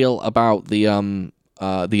did you feel about the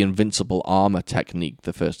invincible armor technique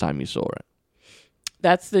the first time you saw it?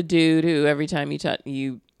 That's the dude who every time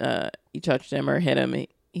you touched him or hit him,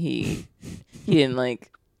 he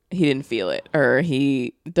didn't feel it, or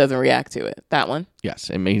he doesn't react to it. That one. Yes,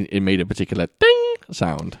 it made a particular ding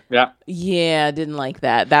sound. Yeah. Yeah, I didn't like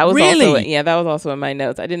that. That was Really? that was also in my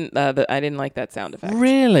notes. I didn't like that sound effect.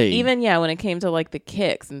 Really? Even when it came to like the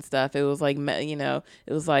kicks and stuff, it was like it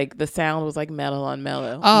was like the sound was like metal on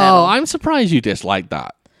metal. Oh, I'm surprised you disliked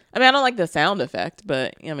that. I mean, I don't like the sound effect,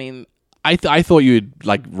 but I mean, I thought you'd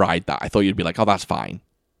ride that. I thought you'd be like, oh, that's fine.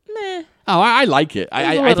 meh. Oh, I like it.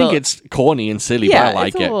 I think little- it's corny and silly, Yeah, but I like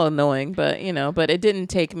it's a it. little annoying, but but it didn't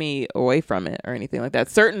take me away from it or anything like that.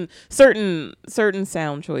 Certain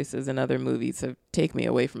sound choices in other movies have take me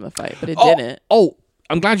away from the fight, but it didn't. Oh,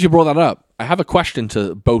 I'm glad you brought that up. I have a question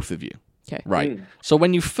to both of you. Okay. Right. So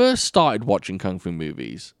when you first started watching kung fu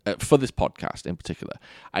movies, for this podcast in particular,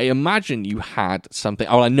 I imagine you had something.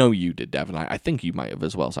 Oh, I know you did, Devin. I think you might have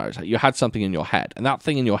as well, Cyrus. You had something in your head. And that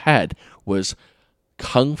thing in your head was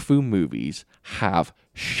kung fu movies have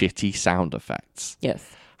shitty sound effects.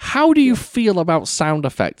 Yes. How do you feel about sound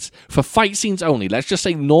effects for fight scenes only? Let's just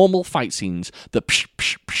say normal fight scenes, the psh,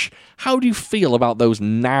 psh, psh. How do you feel about those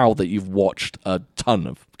now that you've watched a ton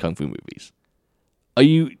of kung fu movies? Are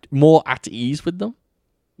you more at ease with them?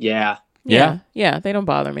 Yeah. Yeah? Yeah, they don't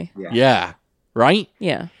bother me. Yeah. Right?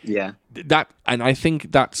 Yeah. Yeah. And I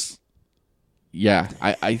think that's, yeah,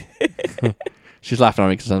 I she's laughing at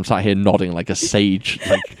me because I'm sat here nodding like a sage,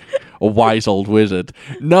 like a wise old wizard.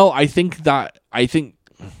 No, I think that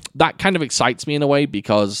kind of excites me in a way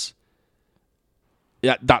because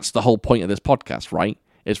that's the whole point of this podcast, right?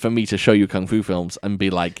 It's for me to show you kung fu films and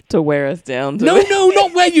be like, To wear us down. no,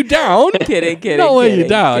 not wear you down. Kidding. Not wear you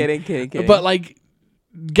down. Kidding. But like,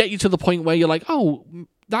 get you to the point where you're like, oh,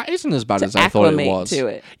 that isn't as bad as I thought it acclimate was. to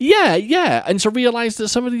it. Yeah, and to realize that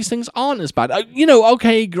some of these things aren't as bad.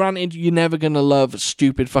 Okay, granted, you're never gonna love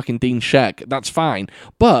stupid fucking Dean Sheck. That's fine.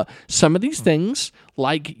 But some of these things,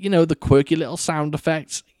 like the quirky little sound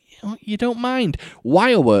effects, you don't mind.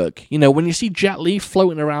 Wire work. When you see Jet Li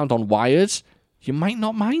floating around on wires, you might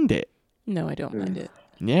not mind it. No, I don't mind it.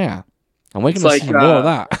 Yeah, and we're gonna see more of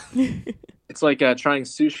that. It's like trying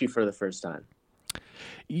sushi for the first time.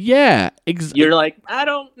 Yeah, You're like, I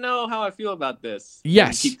don't know how I feel about this.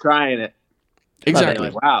 Yes. You keep trying it. exactly.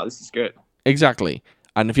 Like, wow, this is good. Exactly.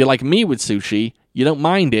 And if you're like me with sushi, you don't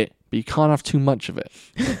mind it, but you can't have too much of it.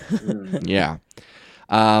 Yeah.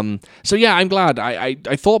 So yeah, I'm glad. I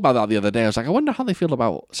thought about that the other day. I was like, I wonder how they feel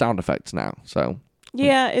about sound effects now. So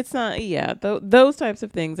Yeah, it's not. Yeah, those types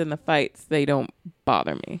of things in the fights, they don't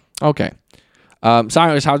bother me. okay.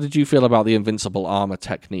 Cyrus, how did you feel about the invincible armor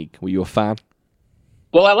technique? Were you a fan?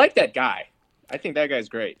 Well, I like that guy. I think that guy's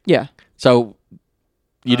great. Yeah. So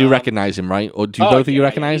you do recognize him, right? Or do both of you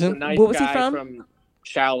recognize he's him? A nice What was he guy from?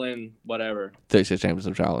 Shaolin, whatever. 36 Chambers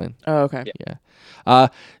of Shaolin. Oh, okay. Yeah.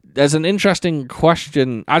 There's an interesting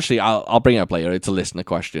question. Actually, I'll bring it up later. It's a listener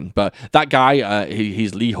question. But that guy,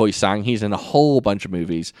 he's Lee Hoi Sang. He's in a whole bunch of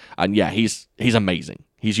movies, and yeah, he's amazing.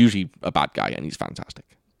 He's usually a bad guy, and he's fantastic.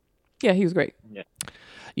 Yeah, he was great.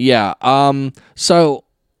 Yeah. So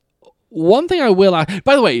one thing I will add,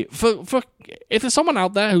 by the way, for if there's someone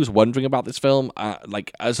out there who's wondering about this film,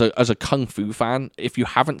 like as a kung fu fan, if you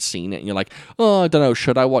haven't seen it and you're like, oh, I don't know,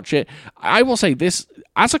 should I watch it? I will say this: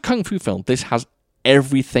 as a kung fu film, this has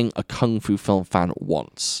everything a kung fu film fan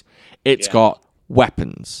wants. It's got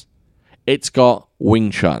weapons, it's got Wing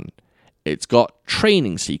Chun, it's got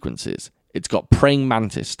training sequences, it's got praying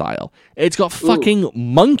mantis style, it's got fucking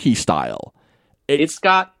monkey style. It's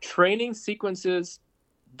got training sequences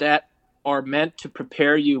that are meant to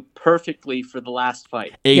prepare you perfectly for the last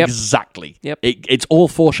fight. Exactly. Yep. It's all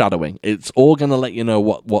foreshadowing. It's all gonna let you know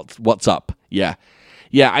what's up. Yeah.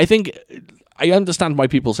 I think I understand why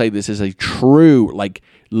people say this is a true like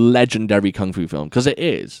legendary kung fu film because it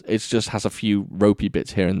is. It just has a few ropey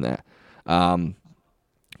bits here and there.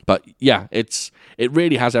 But yeah, it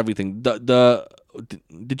really has everything.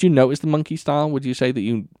 Did you notice the monkey style? Would you say that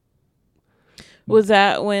you? Was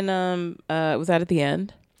that when was that at the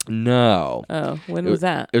end? No. Oh, when was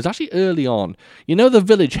that? It was actually early on. You know the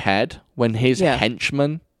village head when his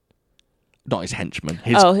henchman, not his henchman,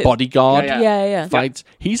 his bodyguard Yeah. fights.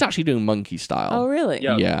 He's actually doing monkey style. Oh, really?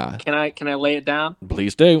 Yo, Yeah. Can I lay it down?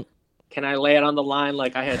 Please do. Can I lay it on the line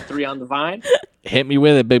like I had 3 on the vine? Hit me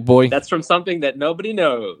with it, big boy. That's from something that nobody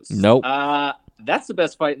knows. Nope. That's the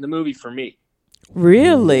best fight in the movie for me.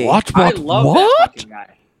 Really? What? I love that fucking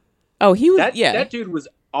guy. Oh, he was. That dude was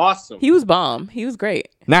awesome. He was bomb. He was great.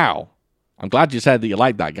 Now, I'm glad you said that you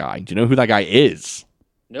like that guy. Do you know who that guy is?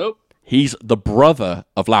 Nope. He's the brother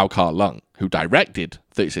of Lau Kar Lung, who directed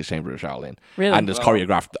 36 Chambers of Shaolin Really? and has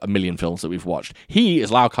choreographed a million films that we've watched. He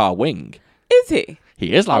is Lau Kar Wing. Is he?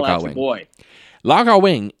 He is Lau I'll Kar ask your Wing. boy. Lau Kar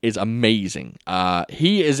Wing is amazing.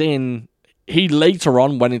 He later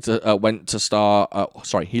on went on to star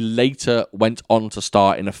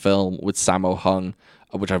in a film with Sammo Hung,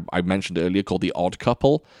 which I mentioned earlier, called The Odd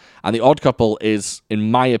Couple. And The Odd Couple is,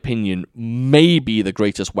 in my opinion, maybe the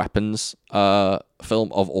greatest weapons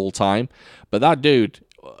film of all time. But that dude,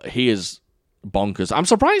 he is bonkers. I'm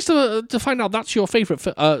surprised to find out that's your favorite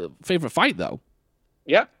fight, though.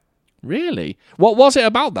 Yeah. Really? What was it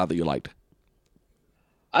about that you liked?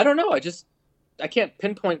 I don't know. I can't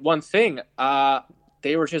pinpoint one thing.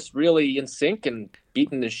 They were just really in sync and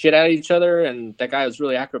beating the shit out of each other, and that guy was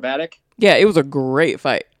really acrobatic. Yeah, it was a great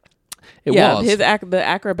fight. It was. the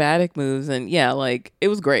acrobatic moves, and it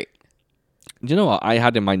was great. you know what I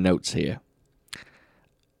had in my notes here?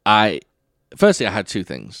 Firstly, I had two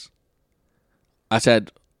things. I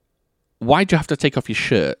said, why'd you have to take off your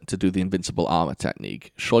shirt to do the invincible armor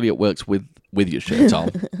technique? Surely it works with your shirt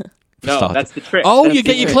on. No, that's the trick. Oh, That's you the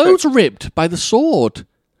get your trick. clothes ripped by the sword.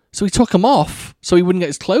 So he took them off so he wouldn't get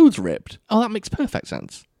his clothes ripped. Oh, that makes perfect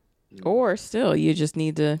sense. Or still, you just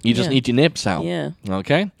need to. You just need your nips out. Yeah.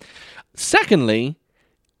 Okay. Secondly,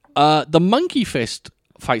 the monkey fist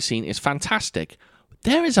fight scene is fantastic.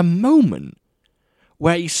 There is a moment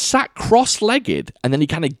where he's sat cross-legged and then he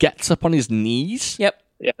kind of gets up on his knees. Yep.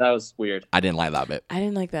 Yeah, that was weird. I didn't like that bit. I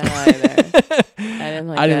didn't like that either. I didn't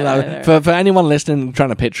like that either. For anyone listening trying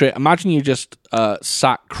to picture it, imagine you just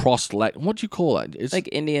sat cross-legged. What do you call it? It's Like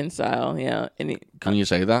Indian style, yeah. Can you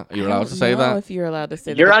say that? Are you I allowed don't to say know that? if you're allowed to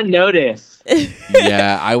say You're that. on notice.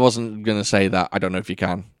 Yeah, I wasn't gonna say that. I don't know if you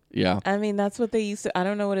can. Yeah. I mean, that's what they used to. I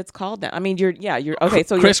don't know what it's called now. I mean, you're okay.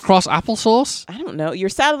 So Crisscross applesauce. I don't know. You're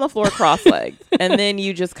sat on the floor cross-legged, and then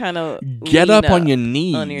you just kind of Get up on your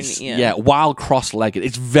knees. On your knee, while cross-legged.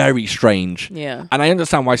 It's very strange. Yeah. And I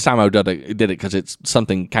understand why Samo did it because it's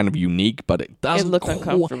something kind of unique, but it doesn't. looks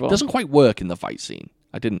uncomfortable. Doesn't quite work in the fight scene.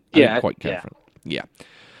 I didn't quite care for it. Yeah.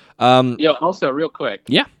 Yo, also, real quick.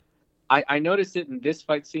 Yeah. I noticed it in this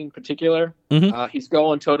fight scene in particular. Mhm. He's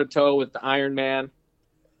going toe-to-toe with the Iron Man.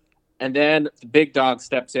 And then the big dog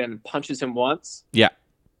steps in and punches him once. Yeah.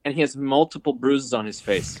 And he has multiple bruises on his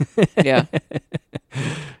face. Yeah.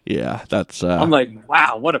 Yeah. That's. I'm like,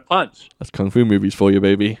 wow, what a punch. That's kung fu movies for you,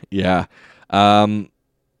 baby. Yeah.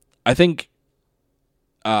 I think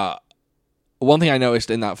one thing I noticed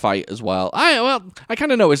in that fight as well. I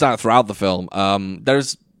kind of noticed that throughout the film.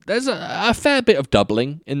 There's a fair bit of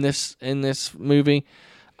doubling in this movie,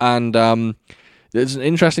 and there's an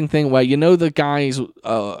interesting thing where the guys,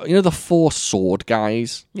 the four sword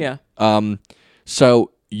guys. Yeah.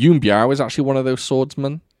 So Yun Biao is actually one of those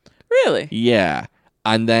swordsmen. Really? Yeah.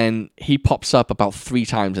 And then he pops up about 3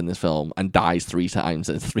 times in this film and dies 3 times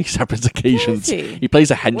at 3 separate occasions. Does he? He plays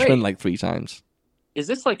a henchman Wait. like 3 times. Is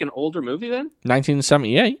this like an older movie then?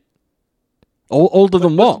 1978. Older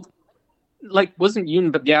than what? Like, wasn't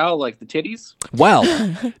Yun Biao like the titties? Well,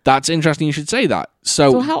 that's interesting you should say that.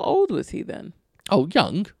 So how old was he then? Oh,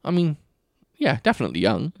 young. I mean, yeah, definitely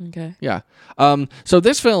young. Okay. Yeah. So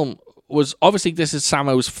this film was obviously this is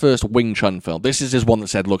Samo's first Wing Chun film. This is his one that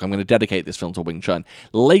said, "Look, I'm going to dedicate this film to Wing Chun."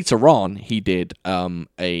 Later on, he did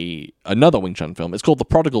another Wing Chun film. It's called The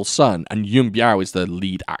Prodigal Son, and Yun Biao is the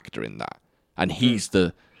lead actor in that, and he's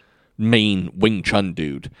the main Wing Chun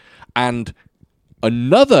dude. And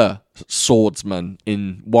another swordsman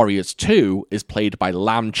in Warriors 2 is played by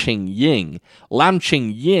Lam Ching Ying. Lam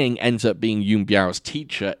Ching Ying ends up being Yun Biao's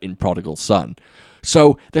teacher in Prodigal Son.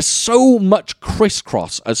 So there's so much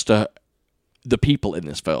crisscross as to the people in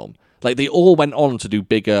this film. Like, they all went on to do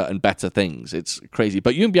bigger and better things. It's crazy.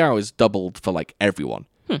 But Yun Biao is doubled for, like, everyone.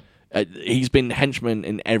 He's been henchman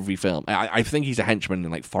in every film. I think he's a henchman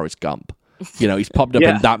in, like, Forrest Gump. He's popped up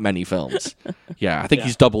in that many films. Yeah, I think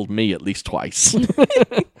he's doubled me at least twice.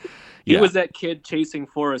 He was that kid chasing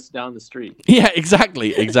Forrest down the street. Yeah,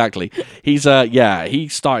 exactly. He's he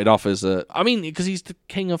started off as because he's the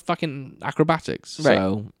king of fucking acrobatics.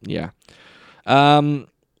 So, yeah.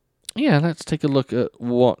 Let's take a look at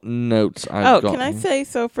what notes I've got. Oh, can I say,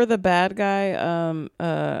 so for the bad guy,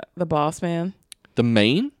 the boss man? The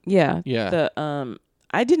main? Yeah. Yeah.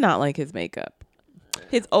 I did not like his makeup.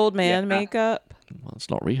 His old man makeup. Well, it's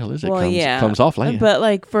not real, is it? Well, Comes off later. But,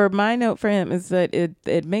 like, for my note for him is that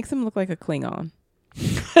it makes him look like a Klingon.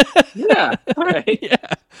 Yeah, all right.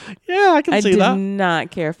 Yeah, I can see that. I did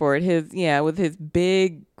not care for it. With his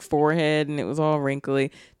big forehead and it was all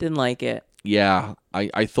wrinkly. Didn't like it. Yeah,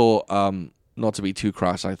 I thought, not to be too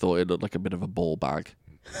crass, I thought it looked like a bit of a ball bag.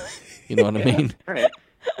 You know what I mean? All right.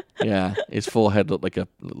 Yeah, his forehead looked like a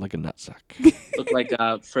nutsack. Looked like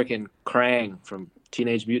a freaking Krang from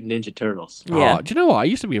Teenage Mutant Ninja Turtles. Yeah. Oh, do you know what? I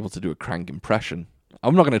used to be able to do a Krang impression.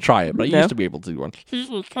 I'm not going to try it, but I No? used to be able to do one.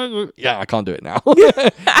 Yeah, I can't do it now.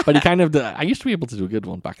 But I used to be able to do a good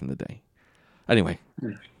one back in the day. Anyway,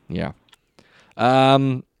 yeah.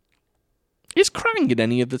 Is Krang in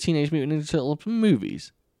any of the Teenage Mutant Ninja Turtles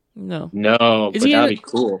movies? No. No, Is but he in that'd it?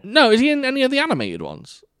 be cool. No, is he in any of the animated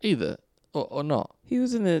ones either, or not? He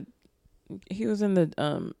was in the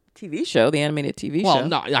TV show, the animated TV Well, show.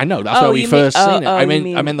 no, I know that's Oh, where we you first mean- seen it. oh, I you mean,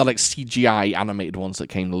 mean- the like CGI animated ones that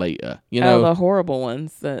came later. You Oh, know, the horrible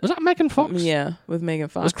ones that was that Megan Fox? Yeah, with Megan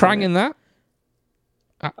Fox. Was Krang in that?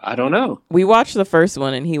 I don't know. We watched the first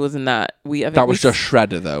one and he was in that. I think That was we just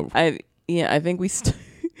Shredder, though. I think we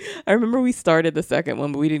I remember we started the second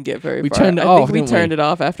one, but we didn't get very We far. turned it I off, think we didn't turned we? it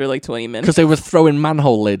off after like 20 minutes. Because they were throwing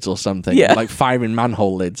manhole lids or something. Yeah. Like firing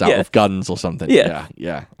manhole lids out Yes. of guns or something. Yeah.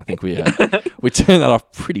 Yeah. I think we turned that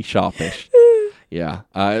off pretty sharpish. Yeah.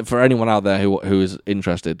 For anyone out there who is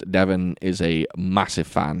interested, Devin is a massive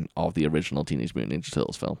fan of the original Teenage Mutant Ninja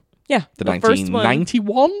Turtles film. Yeah. The first one,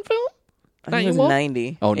 1991 film? I think it was 91?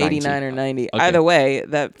 90. Oh, 90. 89 or 90. Okay. Either way,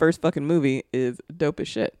 that first fucking movie is dope as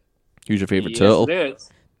shit. Who's your favorite Yes, turtle? it is.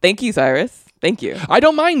 Thank you, Cyrus. Thank you. I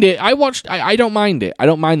don't mind it. I don't mind it. I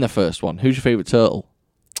don't mind the first one. Who's your favorite turtle?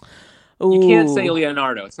 You can't Ooh. say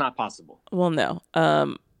Leonardo. It's not possible. Well, no.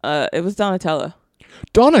 It was Donatello.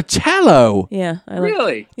 Donatello. Yeah. I like.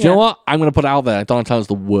 Really? Do you know what? I'm going to put it out there. Donatello's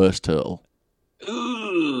the worst turtle.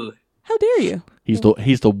 Ooh. How dare you? He's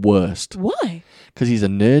the worst. Why? Because he's a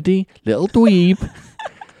nerdy little dweeb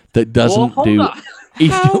that doesn't hold do. on.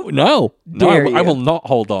 No, dare I you. will not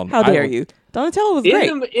hold on. How I dare will- you? Donatello was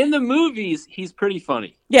great. In the movies, he's pretty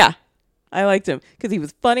funny. Yeah, I liked him because he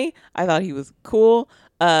was funny. I thought he was cool.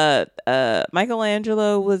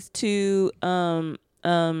 Michelangelo was too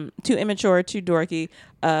immature, too dorky.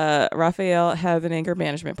 Raphael has an anger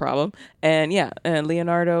management problem, and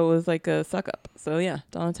Leonardo was like a suck up. So yeah,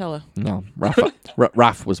 Donatello. No,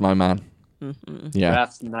 Raph was my man. Yeah,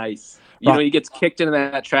 That's nice. You know, he gets kicked into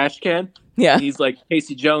that trash can. Yeah, And he's like,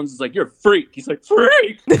 Casey Jones is like, you're a freak. He's like,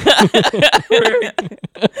 freak. Freak.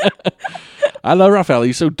 I love Raphael.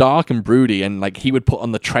 He's so dark and broody, and like he would put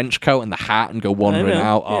on the trench coat and the hat and go wandering know,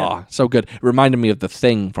 out. yeah. Oh, so good. It reminded me of the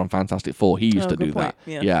Thing from Fantastic Four. He used to good do point.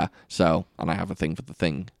 that. Yeah. So, and I have a thing for the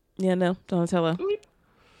Thing. yeah, no, Donatello.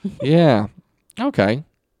 Yeah. Okay.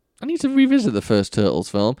 I need to revisit the first Turtles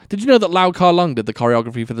film. Did you know that Lau Kar Lung did the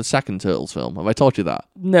choreography for the second Turtles film? Have I told you that?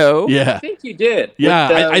 No. I Yeah. think you did. Yeah,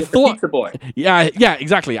 with, I with the thought- Pizza Boy. Yeah,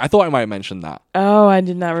 exactly. I thought I might have mentioned that. Oh, I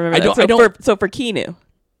did not remember. I that. don't- So for Keanu.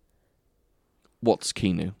 What's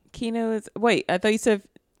Keanu? Keanu is. Wait, I thought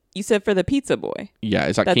you said for the Pizza Boy. Yeah,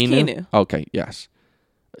 is that That's Keanu? Keanu. Okay, yes.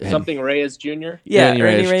 Something Reyes Jr. Yeah, Ernie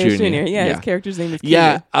Ernie Reyes Reyes Jr. Jr. Yeah, Yeah. his character's name is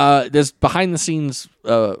Keanu. Yeah, there's behind the scenes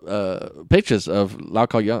pictures of Lau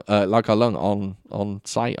Kar Lung on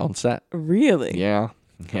site, on set. Really? Yeah.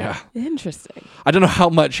 Interesting. I don't know how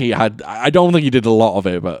much he had. I don't think he did a lot of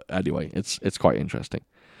it, but anyway, it's quite interesting.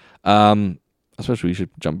 I suppose we should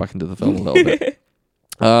jump back into the film a little bit.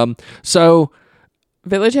 So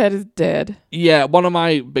Village Head is dead. yeah, one of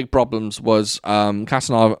my big problems was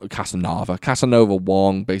Casanova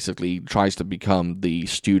Wong basically tries to become the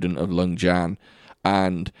student of Lung Jan.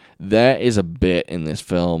 And there is a bit in this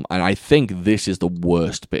film, and I think this is the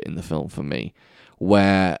worst bit in the film for me,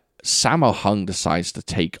 where Sammo Hung decides to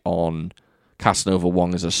take on Casanova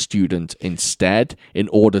Wong as a student instead in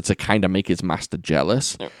order to kind of make his master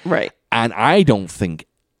jealous. Right. And I don't think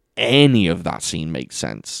any of that scene makes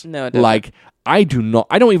sense. No, it doesn't. Like, I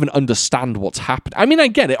don't even understand what's happened. I mean, I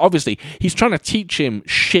get it. Obviously, he's trying to teach him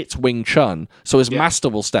shit Wing Chun, so his master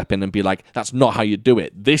will step in and be like, that's not how you do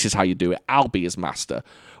it. This is how you do it. I'll be his master.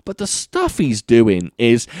 But the stuff he's doing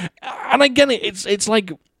is, and I get it, it's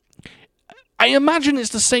like, I imagine it's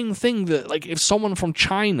the same thing that, like, if someone from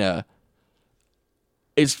China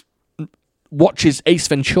watches Ace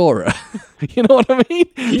Ventura, you know what I mean?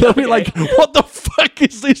 They'll be like, what the fuck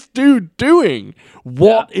is this dude doing?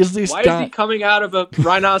 What is this Why guy? is he coming out of a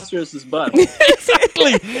rhinoceros's butt?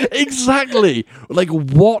 Exactly. Like,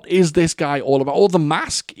 what is this guy all about? Or the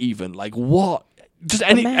mask, even. Like, what? Just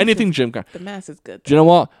mask anything Jim Carrey. The mask is good. Do you know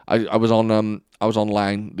what? I was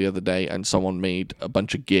online the other day and someone made a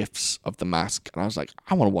bunch of gifs of the mask, and I was like,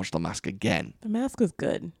 I want to watch the mask again. The mask is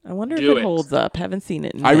good. I wonder Do if it. it holds up. Haven't seen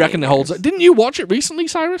it. In I reckon it many holds years. up. Didn't you watch it recently,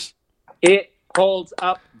 Cyrus? It holds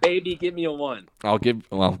up, baby. Give me a 1. Well,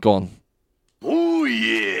 go on. Oh,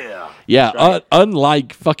 yeah. Yeah, Right.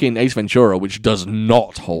 unlike fucking Ace Ventura, which does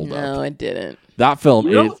not hold up. No, it didn't. That film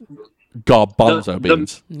You know, is garbanzo the-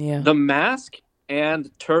 beans. Yeah. The Mask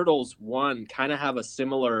and Turtles 1 kind of have a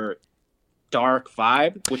similar dark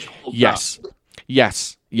vibe, which holds up.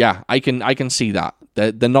 Yes, yeah, I can see that.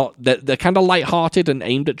 They're kind of lighthearted and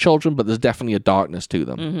aimed at children, but there's definitely a darkness to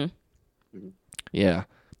them. Mm-hmm. Yeah.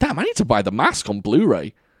 Damn, I need to buy the mask on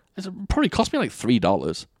Blu-ray. It probably cost me like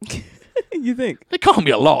 $3. You think? It can't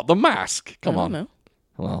be a lot. The mask. Come I on. don't know.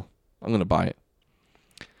 Well, I'm gonna buy it.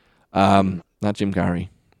 Not Jim Carrey.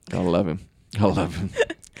 Gotta love him.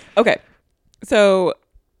 Okay. So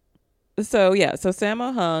yeah. So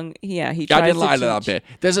Sammo Hung. Yeah. He. Tries I didn't to like that teach-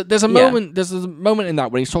 bit. There's a moment. There's a moment in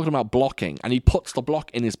that when he's talking about blocking, and he puts the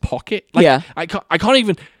block in his pocket. Like, Yeah. I can't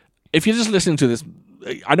even. If you're just listening to this,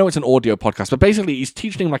 I know it's an audio podcast, but basically he's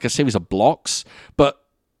teaching him like a series of blocks. But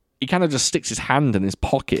he kind of just sticks his hand in his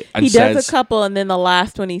pocket and He says, does a couple, and then the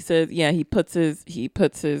last one he says, he puts his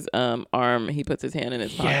hand in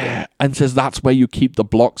his pocket. yeah, and says that's where you keep the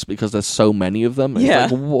blocks because there's so many of them. And Yeah.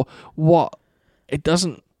 it's like, what? It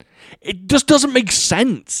just doesn't make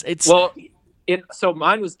sense. It's Well, so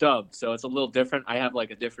mine was dubbed, so it's a little different. I have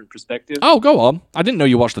like a different perspective. oh, go on. I didn't know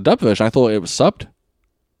you watched the dub version. I thought it was subbed.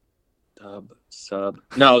 Sub.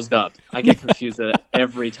 No, it was dubbed. I get confused with it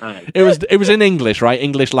every time. It was in English, right?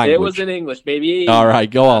 English language. It was in English, baby. All right,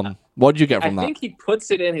 go on. What did you get I from that? think he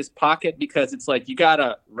puts it in his pocket because it's like you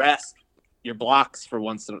gotta rest your blocks for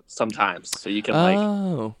sometimes, so you can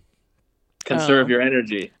Oh, conserve your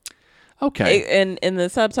energy. okay. And in the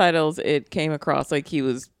subtitles, it came across like he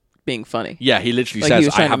was being funny. Yeah, he literally Like he says,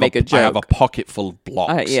 was trying to make a I have a joke." pocket full of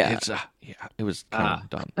blocks. Yeah. It's, it was kind of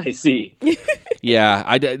dumb. I see. Yeah,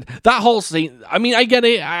 I did that whole scene. I mean, I get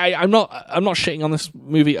it. I'm not shitting on this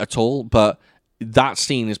movie at all, but that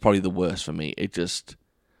scene is probably the worst for me. It just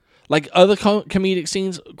like other comedic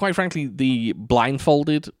scenes. Quite frankly, the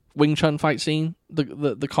blindfolded Wing Chun fight scene,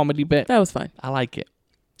 the comedy bit, That was fine. I like it.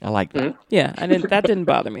 I like that. Yeah, that didn't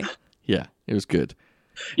bother me. Yeah, it was good.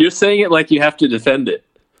 You're saying it like you have to defend it.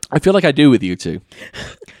 I feel like I do with you two.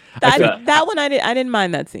 That one I didn't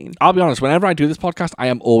mind that scene. I'll be honest. Whenever I do this podcast, I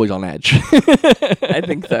am always on edge. I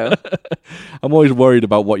think so. I'm always worried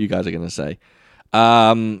about what you guys are going to say.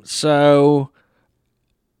 So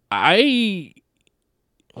I'm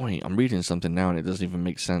reading something now and it doesn't even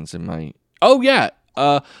make sense in my. Oh yeah,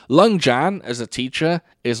 Lung Jan as a teacher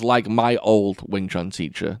is like my old Wing Chun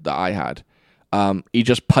teacher that I had. He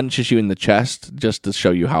just punches you in the chest just to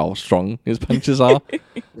show you how strong his punches are.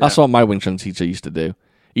 That's what my Wing Chun teacher used to do.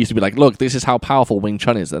 He used to be like, look, this is how powerful Wing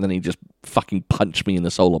Chun is. And then he just fucking punched me in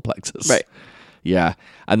the solar plexus. Right. Yeah.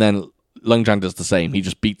 And then Lung Jan does the same. He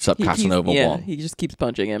just beats up Casanova one. He just keeps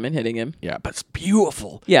punching him and hitting him. Yeah, but it's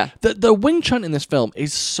beautiful. Yeah. The Wing Chun in this film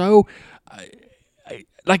is so...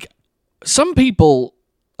 like, some people...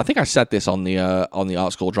 I think I said this on the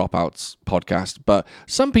Art School Dropouts podcast, but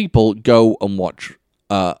some people go and watch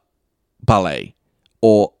ballet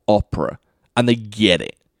or opera, and they get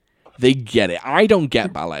it. They get it. I don't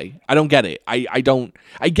get ballet. I don't get it. I don't.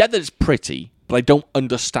 I get that it's pretty, but I don't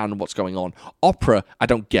understand what's going on. Opera, I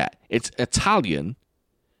don't get. It's Italian.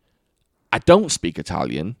 I don't speak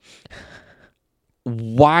Italian.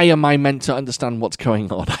 Why am I meant to understand what's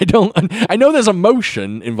going on? I don't. I know there's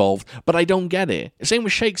emotion involved, but I don't get it. Same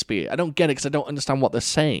with Shakespeare. I don't get it because I don't understand what they're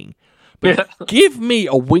saying. But give me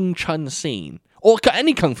a Wing Chun scene or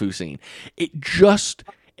any kung fu scene.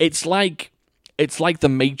 It's like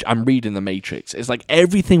I'm reading the Matrix. It's like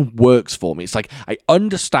everything works for me. It's like I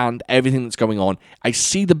understand everything that's going on. I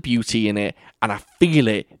see the beauty in it, and I feel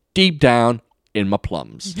it deep down in my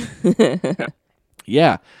plums.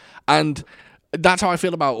 Yeah, and that's how I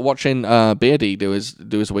feel about watching Beardy do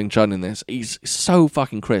his Wing Chun in this. He's so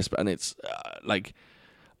fucking crisp, and it's like,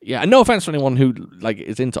 yeah. And no offense to anyone who like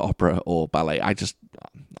is into opera or ballet. I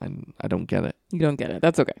don't get it. You don't get it.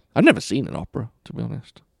 That's okay. I've never seen an opera, to be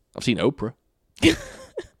honest. I've seen Oprah. Yeah.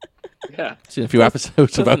 I've seen a few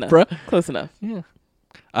episodes of Oprah. Close enough. Yeah.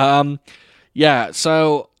 Yeah.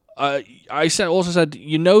 So I also said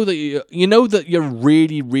you know that you're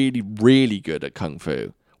really, really, really good at kung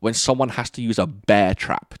fu when someone has to use a bear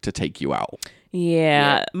trap to take you out.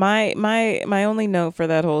 Yeah. My only note for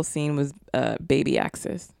that whole scene was baby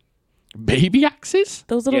axes. Baby axes?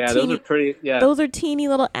 Those little Yeah, teeny, those are pretty. Yeah, those are teeny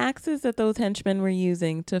little axes that those henchmen were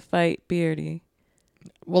using to fight Beardy.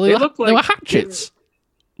 Well, They look they were like- hatchets.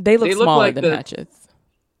 They look They look smaller like than the- hatchets.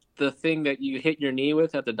 the thing that you hit your knee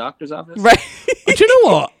with at the doctor's office. Right. Do you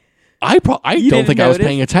know what? I don't didn't think I was notice?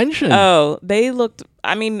 paying attention. Oh, they looked.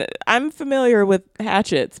 I mean, I'm familiar with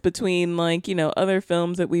hatchets between other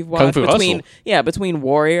films that we've watched. Fu between Hustle. between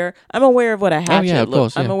Warrior. I'm aware of what a hatchet yeah, of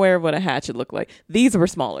course, I'm yeah. aware of what a hatchet looked like. These were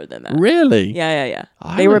smaller than that. Really? Yeah.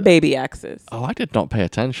 I They were would- baby axes. Oh, I did not pay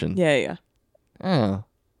attention. Yeah. Oh.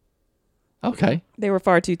 Okay. They were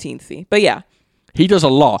far too teensy. But yeah, He does a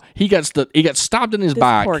lot. He gets stabbed in his this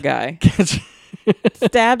back. poor guy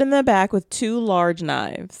stabbed in the back with 2 large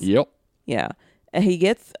knives. Yep. Yeah. And he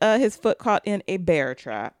gets his foot caught in a bear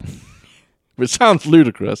trap. Which sounds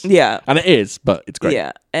ludicrous. Yeah. And it is, but it's great.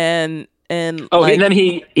 Yeah. And Oh, and then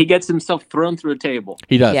he gets himself thrown through a table.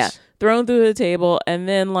 He does. yeah, thrown through the table, and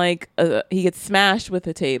then he gets smashed with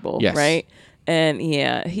the table. Yes. Right. And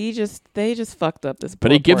yeah, they just fucked up this.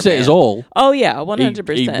 But he gives it his man. all. Oh yeah,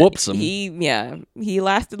 100%. He whoops him. He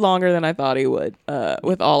lasted longer than I thought he would.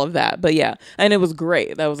 With all of that, but yeah, and it was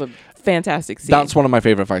great. That was a fantastic scene. That's one of my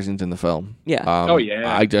favorite fight scenes in the film. Yeah. Oh,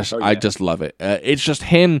 yeah. I just Oh, yeah. love it. It's just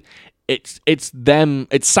him it's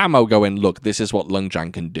Sammo going, look, this is what Lung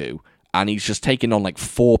Jan can do, and he's just taking on like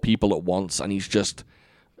 4 people at once, and he's just,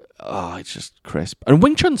 it's just crisp. And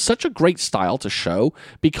Wing Chun's such a great style to show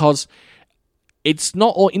because it's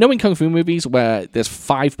not all, in kung fu movies where there's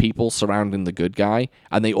 5 people surrounding the good guy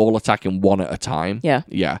and they all attack him one at a time. Yeah.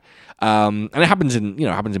 And it happens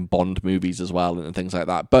in Bond movies as well and things like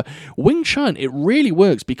that. But Wing Chun, it really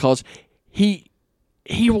works because he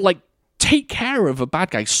will like take care of a bad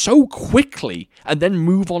guy so quickly and then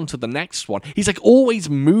move on to the next one. He's like always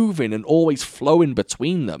moving and always flowing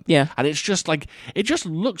between them. Yeah. And it's just like, it just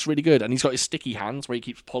looks really good. And he's got his sticky hands where he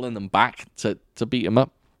keeps pulling them back to beat him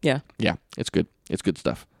up. Yeah. Yeah, it's good. It's good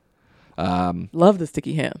stuff. Love the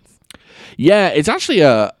sticky hands. Yeah, it's actually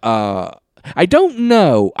I don't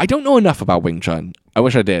know enough about Wing Chun. I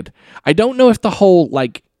wish I did. I don't know if the whole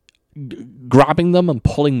like grabbing them and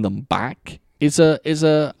pulling them back is a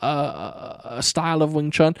style of Wing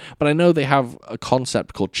Chun, but I know they have a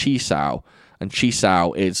concept called Chi Sao, and Chi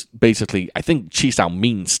Sao is basically, I think Chi Sao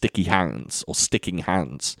means sticky hands or sticking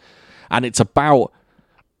hands, and it's about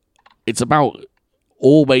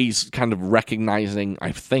always kind of recognizing,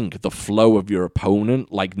 I think, the flow of your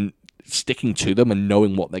opponent, like sticking to them and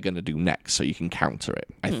knowing what they're going to do next so you can counter it,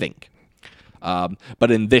 I think. But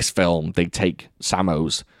in this film, they take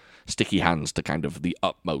Sammo's sticky hands to kind of the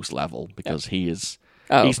utmost level because he's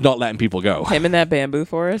not letting people go. Him in that bamboo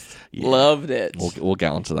forest. Yeah. Loved it. We'll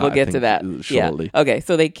get onto that. We'll get to that shortly. Yeah. Okay,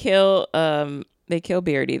 so they kill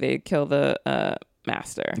Beardy. They kill the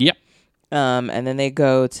master. Yep. And then they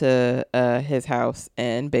go to his house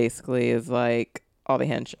and basically is like all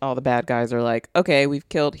the bad guys are like, okay, we've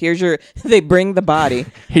killed. They bring the body.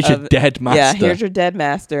 Here's your dead master. Yeah, here's your dead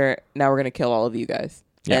master. Now we're gonna kill all of you guys.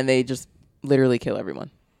 Yeah. And they just literally kill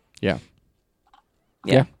everyone. Yeah.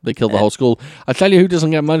 Yeah. Yeah, they killed the whole school. I tell you who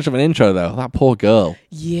doesn't get much of an intro, though. That poor girl.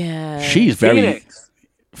 Yeah. She's very...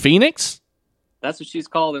 Phoenix? That's what she's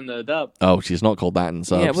called in the dub. Oh, she's not called that in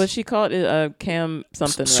subs. Yeah, what's she called? Cam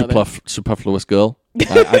something or other. Superfluous girl?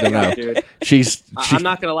 I don't know. Dude. I'm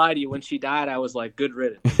not going to lie to you. When she died, I was like, good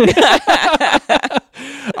riddance.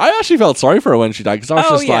 I actually felt sorry for her when she died because I was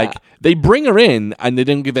just yeah. like, they bring her in and they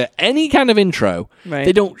don't give her any kind of intro. Right.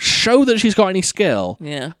 They don't show that she's got any skill.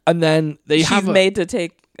 Yeah. And then She's made to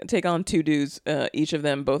take on 2 dudes, each of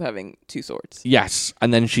them both having 2 swords. Yes.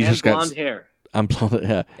 And then she and just gets... blonde hair. And blonde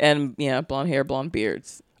hair. And, blonde hair, blonde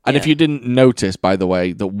beards. And if you didn't notice, by the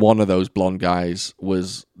way, that one of those blonde guys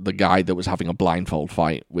was the guy that was having a blindfold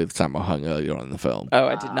fight with Sammo Hung earlier on in the film. Oh,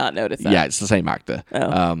 I did not notice that. Yeah, it's the same actor.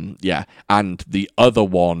 Oh. Yeah. And the other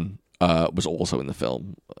one was also in the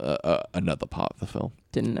film, another part of the film.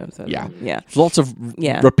 Didn't notice that. Yeah. Yeah. There's lots of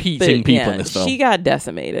repeating people in this film. She got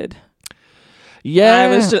decimated. Yeah.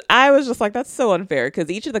 I was just like, that's so unfair because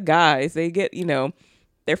each of the guys, they get,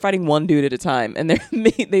 they're fighting one dude at a time, and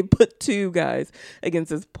they put 2 guys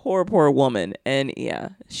against this poor woman, and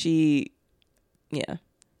she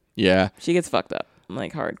gets fucked up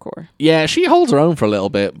like hardcore. Yeah, she holds her own for a little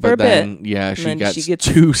bit, but then she gets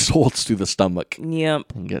 2 swords to the stomach.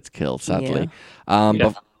 Yep, and gets killed sadly.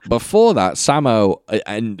 But before that, Sammo,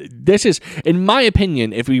 and this is, in my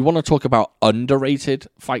opinion, if we want to talk about underrated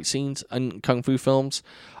fight scenes in kung fu films,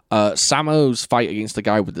 Sammo's fight against the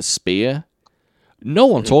guy with the spear. No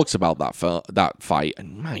one talks about that fight,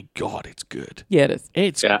 and my God, it's good. Yeah, it is.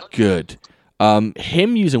 It's good.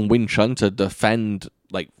 Him using Wing Chun to defend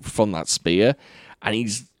like from that spear, and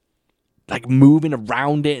he's like moving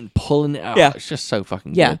around it and pulling it out. Yeah. It's just so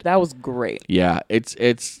fucking Yeah, good. that was great. Yeah, it's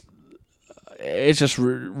just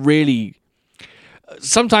really.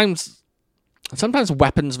 Sometimes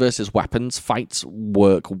weapons versus weapons fights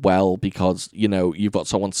work well because, you've got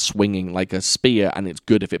someone swinging like a spear and it's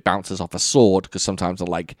good if it bounces off a sword because sometimes they're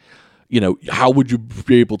like, how would you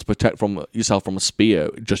be able to protect yourself from a spear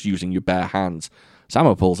just using your bare hands?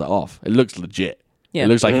 Sammo pulls it off. It looks legit. Yeah. It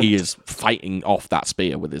looks like he is fighting off that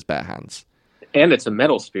spear with his bare hands. And it's a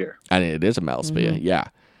metal spear. And it is a metal spear, yeah.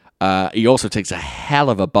 He also takes a hell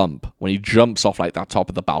of a bump when he jumps off like that top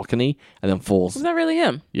of the balcony and then falls. Was that really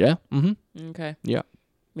him? Yeah. Mm-hmm. Okay. Yeah.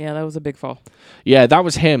 Yeah, that was a big fall. Yeah, that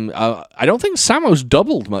was him. I don't think Sammo's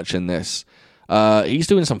doubled much in this. He's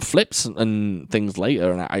doing some flips and things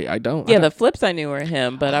later, and I don't. Yeah, the flips I knew were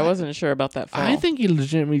him, but I wasn't sure about that fall. I think he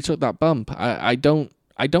legitimately took that bump. I don't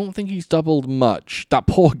think he's doubled much. That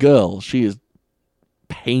poor girl, she is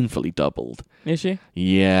painfully doubled. Is she?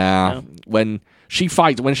 Yeah. No. When she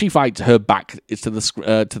fights, her back is to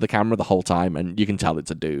the camera the whole time, and you can tell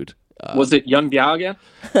it's a dude. Was it Young Biao again?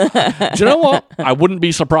 Do you know what? I wouldn't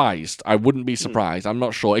be surprised. I'm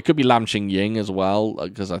not sure. It could be Lam Ching Ying as well,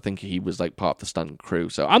 because I think he was like part of the stunt crew.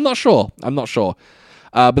 So I'm not sure.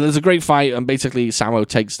 But there's a great fight, and basically Sammo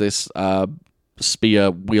takes this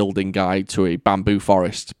spear-wielding guy to a bamboo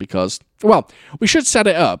forest because, well, we should set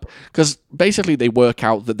it up, because basically they work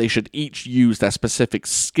out that they should each use their specific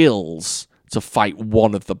skills to fight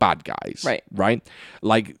one of the bad guys. Right?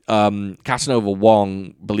 Like, Casanova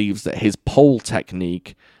Wong believes that his pole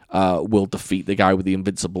technique will defeat the guy with the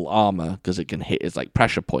invincible armor because it can hit his, like,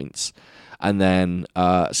 pressure points. And then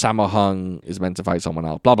Sammo Hung is meant to fight someone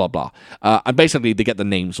else, blah, blah, blah. And basically, they get the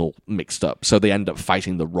names all mixed up, so they end up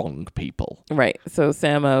fighting the wrong people. Right. So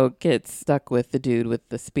Sammo gets stuck with the dude with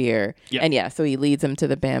the spear. Yeah. And so he leads him to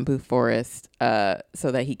the bamboo forest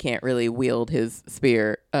so that he can't really wield his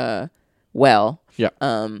spear well. Yeah.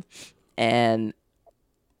 And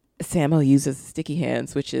Sammo uses sticky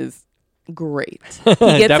hands, which is great. He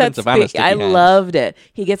gets that spear. I loved it.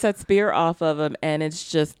 He gets that spear off of him, and it's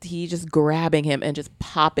just he just grabbing him and just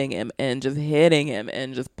popping him and just hitting him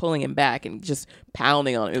and just pulling him back and just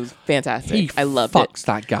pounding on him. It was fantastic. I loved it. He fucks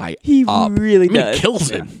that guy He up. really I mean, does. He kills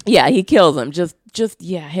him. Yeah, he kills him. Just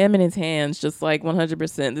him and his hands, just like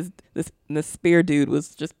 100%. This spear dude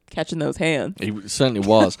was just catching those hands. He certainly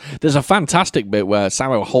was. There's a fantastic bit where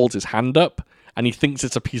Sammo holds his hand up, and he thinks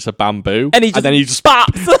it's a piece of bamboo, And then he just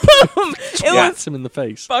pops. It was him in the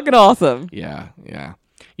face. fucking awesome. Yeah.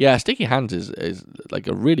 Sticky hands is like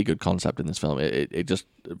a really good concept in this film. It just,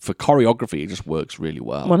 for choreography, it just works really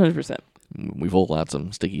well. 100%. We've all had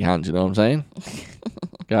some sticky hands, you know what I'm saying?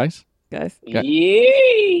 Guys? Guys.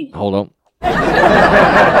 Yay! Hold on.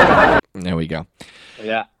 There we go.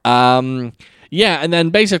 Yeah. Yeah, and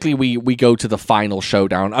then basically we go to the final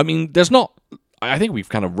showdown. I mean, I think we've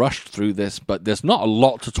kind of rushed through this, but there's not a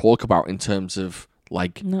lot to talk about in terms of,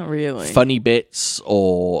 like, Not really. funny bits,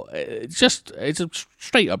 or it's a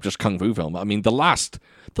straight up just kung fu film. I mean, the last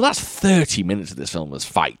 30 minutes of this film was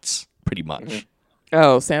fights, pretty much. Mm-hmm.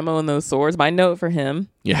 Oh, Sammo and those swords. My note for him.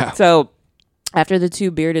 Yeah. So after the two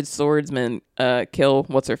bearded swordsmen kill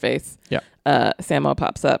what's-her-face, Yeah. Sammo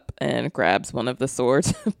pops up and grabs one of the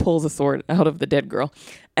swords, pulls a sword out of the dead girl,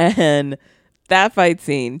 and that fight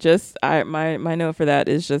scene, my note for that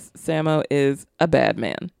is just Sammo is a bad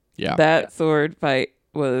man. Yeah. That sword fight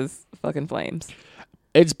was fucking flames.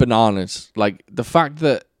 It's bananas. Like, the fact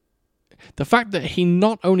that he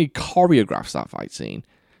not only choreographs that fight scene,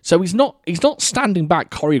 so he's not standing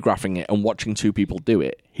back choreographing it and watching two people do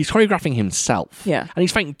it. He's choreographing himself. Yeah. And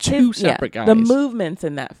he's fighting two separate guys. The movements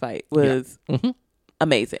in that fight was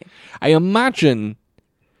amazing. I imagine...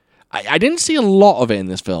 I didn't see a lot of it in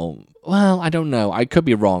this film. Well, I don't know. I could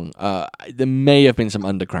be wrong. There may have been some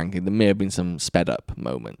undercranking. There may have been some sped up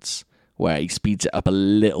moments where he speeds it up a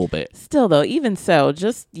little bit. Still, though, even so,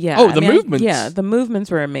 just, Oh, the movements. the movements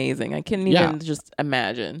were amazing. I couldn't even just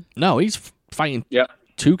imagine. No, he's fighting Yeah.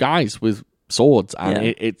 two guys with swords, and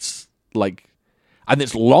it's like... And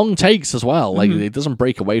it's long takes as well. Like, it doesn't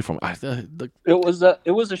break away from it.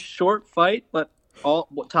 It was a short fight, but all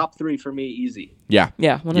top three for me easy. Yeah.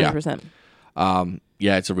 Yeah, 100%.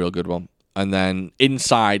 Yeah, it's a real good one. And then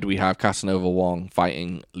inside we have Casanova Wong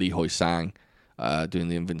fighting Li Hoi Sang, doing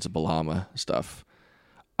the invincible armor stuff,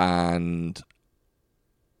 and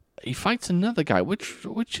he fights another guy,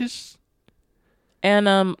 which is And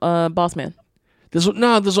Boss Man.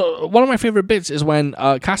 one of my favorite bits is when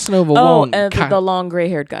Casanova Oh, Wong, the long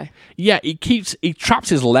gray-haired guy. yeah, he traps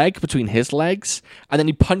his leg between his legs, and then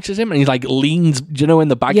he punches him, and he like leans. Do you know when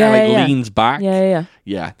the bad guy leans back? Yeah.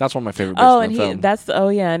 That's one of my favorite bits. Oh, in and the film.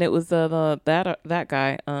 and it was that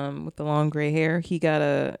guy with the long gray hair. He got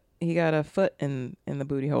a foot in the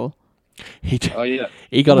booty hole. He Yeah.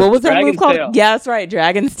 got What was that move Dragon's called? tail. Yeah, that's right,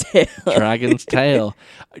 Dragon's Tail. Dragon's tail.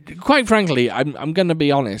 Quite frankly, I'm going to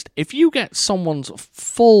be honest. If you get someone's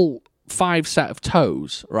full 5 set of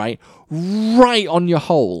toes, right on your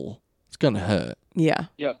hole, it's going to hurt. Yeah.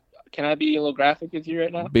 Yeah. Can I be a little graphic with you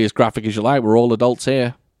right now? Be as graphic as you like. We're all adults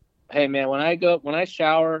here. Hey man, when I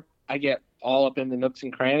shower, I get all up in the nooks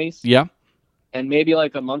and crannies. Yeah. And maybe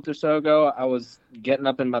like a month or so ago, I was getting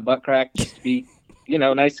up in my butt crack just to be,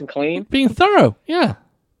 nice and clean. Being thorough. Yeah.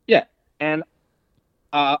 Yeah. And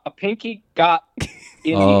a pinky got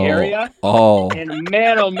in the area. Oh. And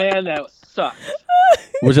man, oh man, that sucked.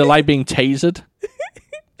 Was it like being tasered?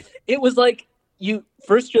 It was like it's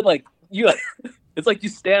like you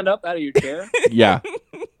stand up out of your chair Yeah.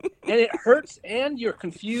 and it hurts and you're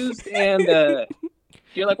confused and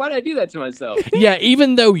you're like, why did I do that to myself? Yeah,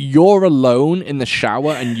 even though you're alone in the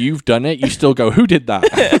shower and you've done it, you still go, who did that?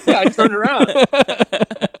 Yeah, I turned around.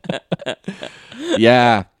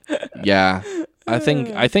 Yeah. I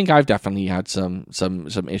think I've definitely had some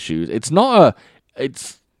issues. It's not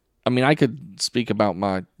I mean, I could speak about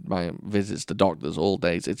my visits to doctors all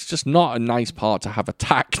days. It's just not a nice part to have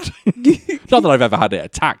attacked. Not that I've ever had it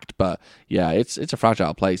attacked, but yeah, it's a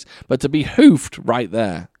fragile place. But to be hoofed right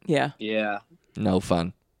there, Yeah. Yeah. no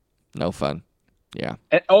fun. No fun. Yeah.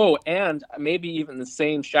 And maybe even the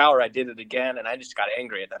same shower, I did it again, and I just got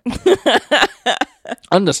angry at that.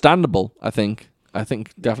 Understandable, I think.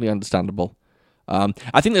 Definitely understandable. I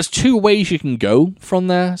think there's two ways you can go from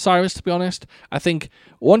there, Cyrus, to be honest. I think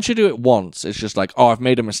once you do it once, it's just like, oh, I've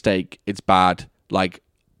made a mistake. It's bad. Like,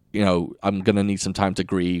 you know, I'm going to need some time to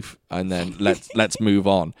grieve, and then let's move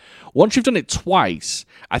on. Once you've done it twice,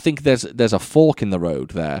 I think there's a fork in the road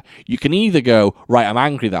there. You can either go, right, I'm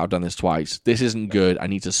angry that I've done this twice. This isn't good. I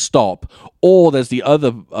need to stop. Or there's the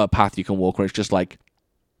other path you can walk where it's just like,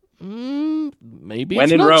 maybe When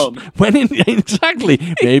it's in not, Rome. Exactly.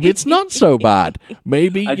 Maybe it's not so bad.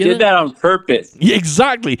 Maybe I did that on purpose. Yeah,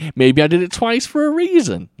 exactly. Maybe I did it twice for a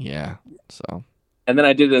reason. Yeah. So. And then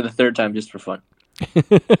I did it a third time just for fun.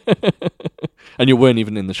 And you weren't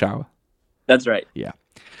even in the shower. That's right. Yeah.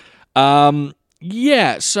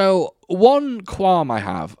 Yeah. So one qualm I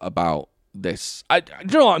have about this, you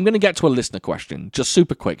know what? I'm going to get to a listener question just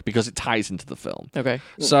super quick because it ties into the film. Okay.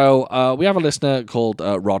 So we have a listener called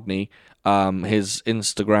Rodney. His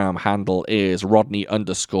Instagram handle is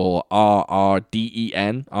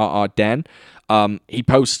Rodney_RRDEN. He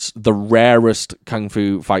posts the rarest kung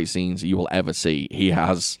fu fight scenes you will ever see. He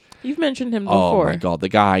has. You've mentioned him before. Oh my god,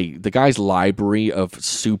 the guy's library of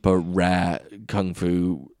super rare kung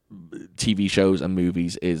fu TV shows and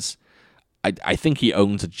movies is. I think he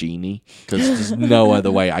owns a genie because there's no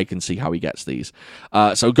other way I can see how he gets these.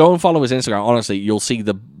 So go and follow his Instagram. Honestly, you'll see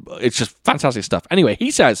it's just fantastic stuff. Anyway, he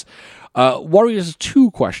says, Warriors 2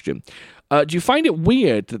 question. Do you find it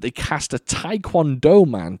weird that they cast a Taekwondo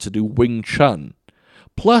man to do Wing Chun?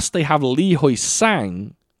 Plus, they have Lee Hoi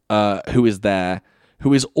Sang, who is there,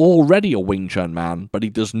 who is already a Wing Chun man, but he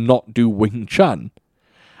does not do Wing Chun.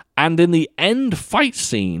 And in the end fight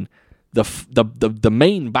scene, the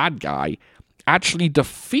main bad guy actually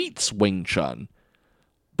defeats Wing Chun,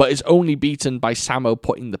 but is only beaten by Sammo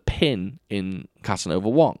putting the pin in Casanova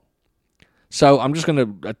Wong. So I'm just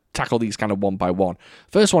going to tackle these kind of one by one.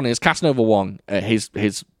 First one is Casanova Wong. His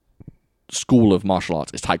school of martial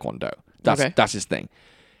arts is Taekwondo. That's his thing.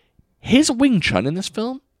 His Wing Chun in this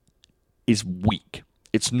film is weak.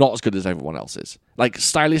 It's not as good as everyone else's. Like,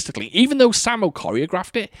 stylistically, even though Sammo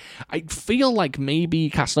choreographed it, I feel like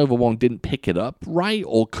maybe Casanova Wong didn't pick it up right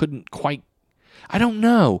or couldn't quite... I don't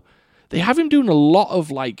know. They have him doing a lot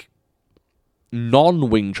of, like,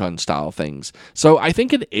 non-Wing Chun style things. So I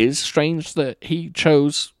think it is strange that he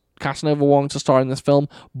chose Casanova Wong to star in this film,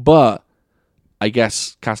 but I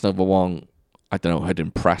guess Casanova Wong, I don't know, had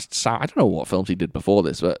impressed Sam. I don't know what films he did before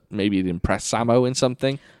this, but maybe it impressed Sammo in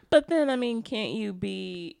something. But then, I mean, can't you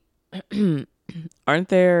be... Aren't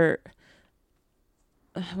there...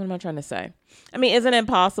 What am I trying to say? I mean, isn't it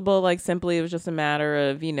possible, like, simply it was just a matter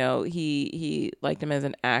of, you know, he liked him as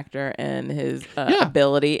an actor and his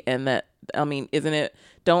ability, and that, I mean, isn't it...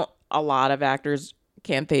 Don't a lot of actors,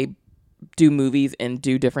 can't they do movies and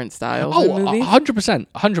do different styles in movies?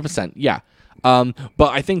 100%, yeah. But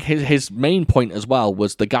I think his main point as well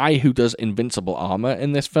was the guy who does invincible armor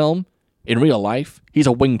in this film, in real life, he's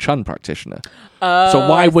a Wing Chun practitioner. So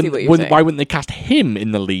why wouldn't they cast him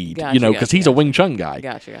in the lead? Gotcha, because he's a Wing Chun guy.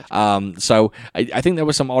 Gotcha. So I think there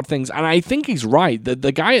were some odd things, and I think he's right.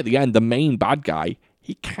 The guy at the end, the main bad guy,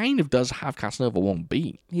 he kind of does have Casanova Wong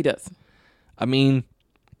beat. He does. I mean,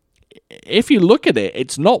 if you look at it,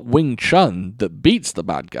 it's not Wing Chun that beats the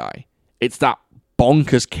bad guy. It's that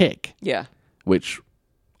bonkers kick. Yeah. Which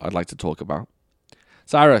I'd like to talk about.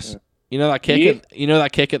 Cyrus, you know that kick? You know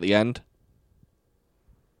that kick at the end?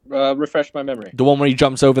 Refresh my memory. The one where he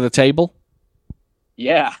jumps over the table?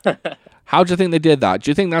 Yeah. How do you think they did that?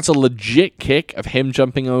 Do you think that's a legit kick of him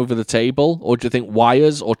jumping over the table? Or do you think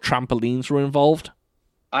wires or trampolines were involved?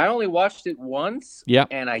 I only watched it once. Yeah.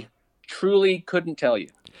 And I truly couldn't tell you.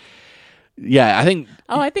 Yeah, I think...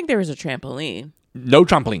 Oh, I think there was a trampoline. No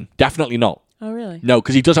trampoline. Definitely not. Oh, really? No,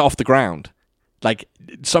 because he does it off the ground. Like,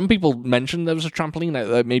 some people mentioned there was a trampoline.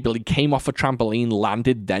 That maybe he came off a trampoline,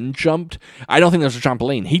 landed, then jumped. I don't think there's a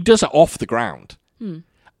trampoline. He does it off the ground.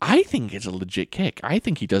 I think it's a legit kick. I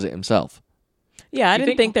think he does it himself. Yeah, I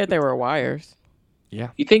didn't think that there were wires. Yeah.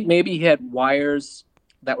 You think maybe he had wires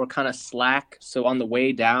that were kind of slack, so on the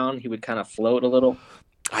way down he would kind of float a little?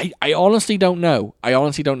 I honestly don't know.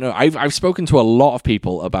 I've spoken to a lot of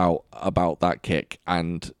people about that kick,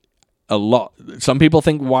 and a lot. Some people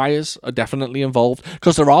think wires are definitely involved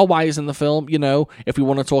because there are wires in the film. You know, if we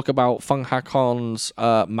want to talk about Fung Hakon's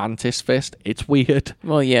mantis fist, it's weird.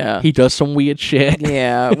 Well, yeah. He does some weird shit.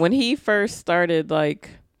 Yeah, when he first started like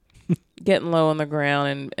getting low on the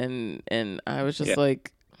ground and I was just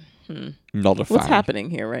like, Not a fan. what's happening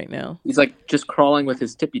here right now? He's like just crawling with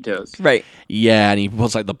his tippy toes. Right. Yeah, and he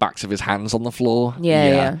puts like the backs of his hands on the floor.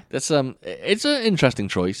 Yeah. That's it's an interesting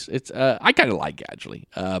choice. It's I kind of like it actually.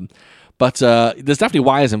 But there's definitely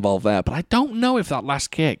wires involved there. But I don't know if that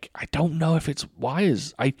last kick. I don't know if it's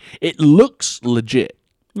wires. It looks legit.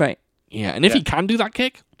 Right. Yeah, and if he can do that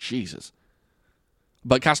kick, Jesus.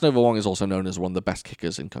 But Casanova Wong is also known as one of the best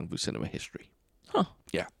kickers in Kung Fu cinema history. Huh.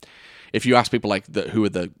 Yeah. If you ask people like who are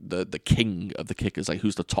the king of the kickers, like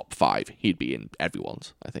who's the top 5, he'd be in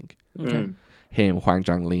everyone's, I think. Okay. Him, Huang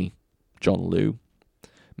Zhangli, John Liu,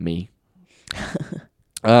 me.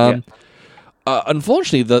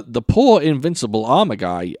 Unfortunately, the poor invincible armor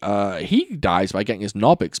guy, he dies by getting his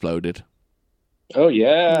knob exploded. Oh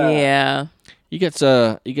yeah. Yeah. He gets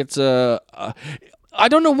I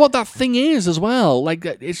don't know what that thing is as well. Like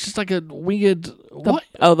it's just like a weird what?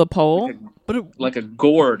 Oh, the pole? But Like a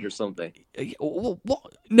gourd or something. what?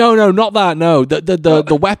 No, not that. No,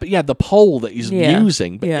 the weapon. Yeah, the pole that he's Yeah.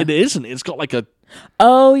 using, but Yeah. it isn't. It's got like a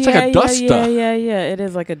Oh, It's yeah, like a duster. yeah. It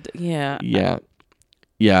is like a yeah. yeah.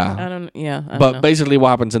 I don't know. But basically, what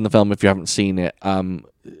happens in the film, if you haven't seen it,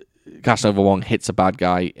 Casanova Wong hits a bad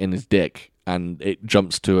guy in his dick, and it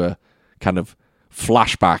jumps to a kind of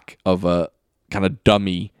flashback of a kind of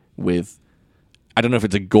dummy with, I don't know if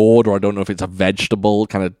it's a gourd or I don't know if it's a vegetable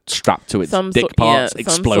kind of strapped to its dick parts,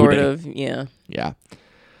 exploding. Some sort of, yeah. Yeah.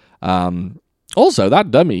 Also,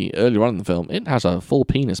 that dummy earlier on in the film, it has a full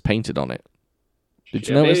penis painted on it. Did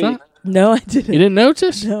you notice that? No, I didn't. You didn't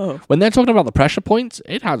notice? No. When they're talking about the pressure points,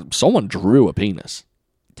 it has someone drew a penis.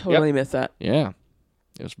 Totally missed that. Yeah,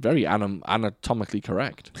 it was very anatomically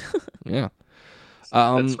correct. Yeah.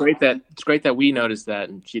 It's great that we noticed that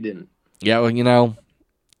and she didn't. Yeah. Well, you know.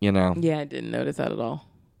 Yeah, I didn't notice that at all.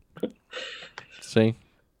 See,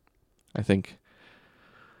 I think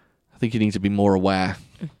you need to be more aware.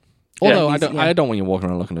 Although I don't want you walking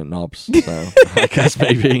around looking at knobs, so I guess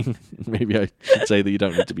maybe I should say that you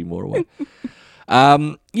don't need to be more aware.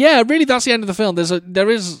 Yeah, really, that's the end of the film. The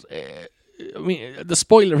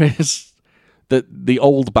spoiler is that the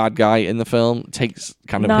old bad guy in the film takes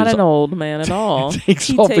kind of Not his, an old man at all. takes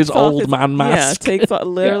He off his old man mask. Yeah, takes off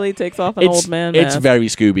an old man mask. It's very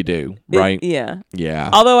Scooby Doo, right? Yeah.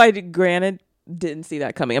 Although I granted didn't see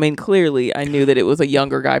that coming. I mean, clearly I knew that it was a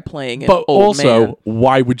younger guy playing an but old also, man.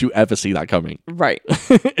 why would you ever see that coming? Right.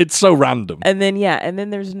 It's so random. And then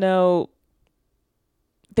there's no.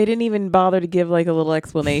 They didn't even bother to give like a little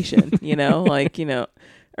explanation,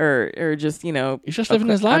 or just He's just living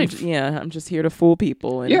his life. I'm just here to fool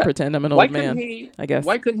people and pretend I'm an old man. I guess.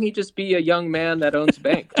 Why couldn't he just be a young man that owns a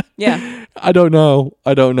bank? Yeah. I don't know.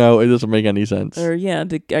 It doesn't make any sense. Or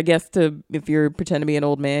I guess if you're pretend to be an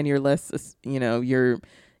old man, you're less, you're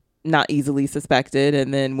not easily suspected,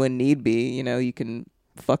 and then when need be, you can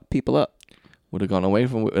fuck people up. Would have gone away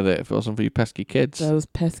from with it if it wasn't for you pesky kids. Those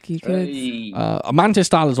pesky kids. Hey. A Mantis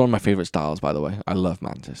style is one of my favorite styles, by the way. I love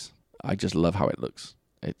Mantis. I just love how it looks.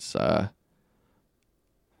 It's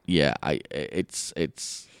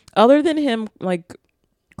it's Other than him like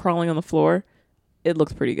crawling on the floor, it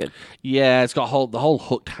looks pretty good. Yeah, it's got the whole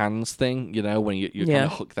hooked hands thing, when you kind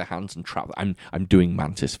of hook their hands and trap them. I'm doing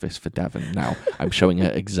Mantis fist for Devon now. I'm showing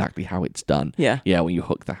her exactly how it's done. Yeah. Yeah, when you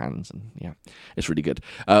hook the hands, and it's really good.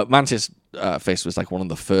 Mantis fist was like one of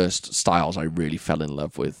the first styles I really fell in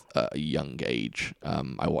love with at a young age.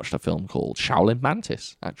 I watched a film called Shaolin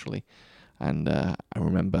Mantis, actually. And I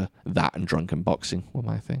remember that and drunken boxing were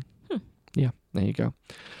my thing. Yeah, there you go.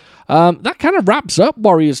 That kind of wraps up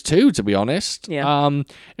Warriors 2, to be honest. Yeah.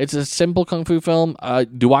 It's a simple kung fu film.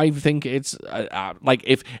 Do I think it's like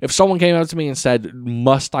if someone came up to me and said,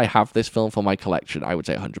 "Must I have this film for my collection?" I would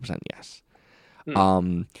say 100% yes.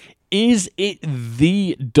 Is it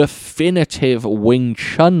the definitive Wing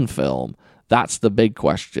Chun film? That's the big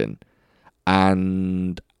question,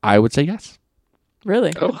 and I would say yes.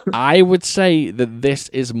 Really? Oh. I would say that this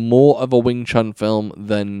is more of a Wing Chun film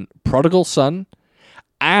than Prodigal Son,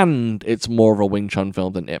 and it's more of a Wing Chun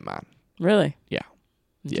film than Ip Man. Really? Yeah.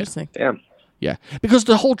 Interesting. Damn. Yeah, because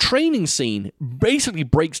the whole training scene basically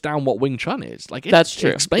breaks down what Wing Chun is. Like That's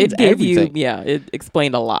true. It explains It gave everything. it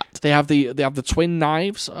explained a lot. They have the twin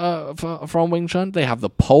knives from Wing Chun. They have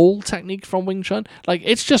the pole technique from Wing Chun. Like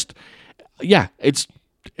it's just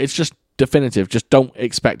definitive. Just don't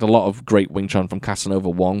expect a lot of great Wing Chun from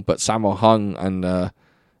Casanova Wong, but Sammo Hung and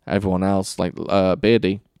everyone else like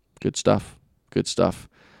Beardy, Good stuff. Good stuff.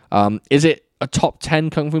 Is it a top 10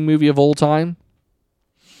 kung fu movie of all time?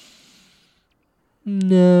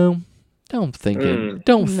 No. Don't think it.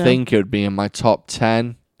 Don't think it would be in my top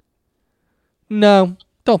 10. No,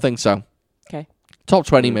 don't think so. Okay. Top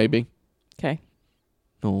 20 maybe. Okay.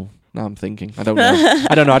 Oh, now I'm thinking. I don't know.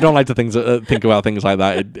 I don't know. I don't like to think about things like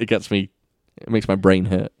that. It gets me. It makes my brain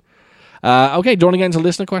hurt. Okay, do you want to get into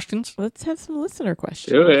listener questions? Let's have some listener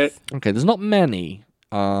questions. Do it. Okay, there's not many,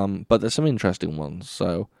 but there's some interesting ones.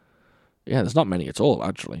 So, yeah, there's not many at all,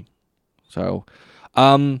 actually. So,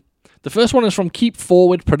 the first one is from Keep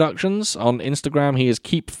Forward Productions on Instagram. He is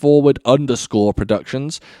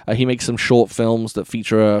keepforward_productions. He makes some short films that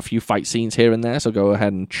feature a few fight scenes here and there, so go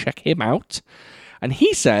ahead and check him out. And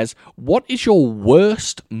he says, what is your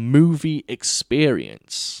worst movie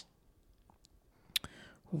experience?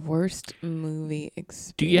 Worst movie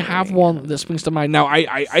experience. Do you have one that springs to mind? Now,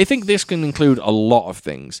 I think this can include a lot of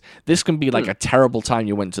things. This can be like a terrible time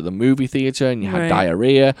you went to the movie theater and you had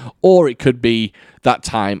diarrhea, or it could be that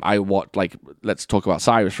time I watched, like, let's talk about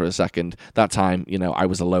Cyrus for a second. That time, I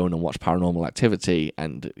was alone and watched Paranormal Activity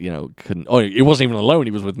and, couldn't, he wasn't even alone,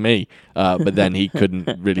 he was with me, but then he couldn't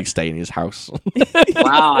really stay in his house.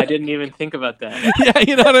 Wow, I didn't even think about that. Yeah,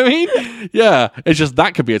 you know what I mean? Yeah, it's just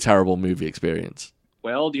that could be a terrible movie experience.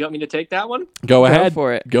 Well, do you want me to take that one? Go ahead.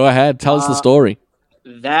 for it. Go ahead. Tell us the story.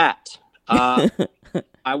 I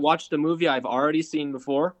watched a movie I've already seen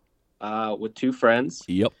before with two friends.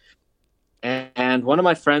 Yep. And one of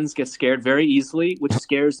my friends gets scared very easily, which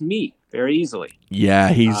scares me very easily. Yeah,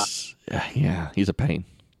 he's a pain.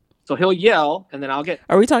 So he'll yell, and then I'll get.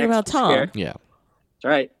 Are we talking about extra Tom? scared. Yeah. That's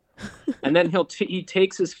right. And then he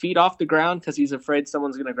takes his feet off the ground because he's afraid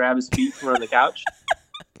someone's going to grab his feet from on the couch.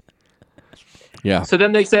 Yeah. So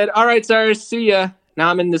then they said, "All right, Cyrus, see ya." Now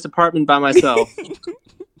I'm in this apartment by myself,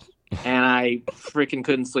 and I freaking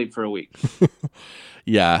couldn't sleep for a week.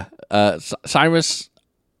 Yeah. Cyrus,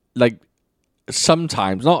 like,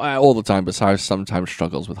 sometimes, not all the time, but Cyrus sometimes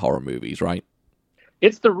struggles with horror movies, right?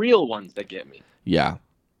 It's the real ones that get me. Yeah.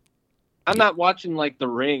 I'm not watching like The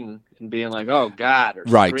Ring and being like, "Oh God," or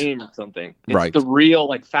Right. Scream or something. It's Right. the real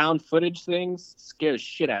like found footage things scare the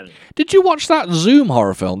shit out of me. Did you watch that Zoom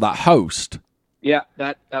horror film, that Host? Yeah,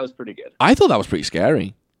 that was pretty good. I thought that was pretty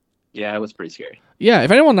scary. Yeah, it was pretty scary. Yeah, if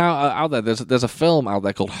anyone now out there, there's a film out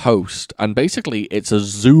there called Host, and basically it's a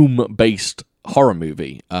Zoom-based horror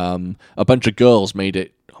movie. A bunch of girls made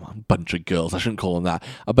it. A bunch of girls, I shouldn't call them that.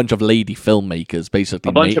 A bunch of lady filmmakers basically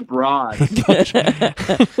A bunch of broads.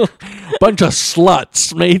 bunch of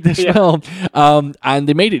sluts made this film. And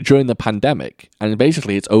they made it during the pandemic, and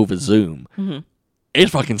basically it's over Zoom. Mm-hmm.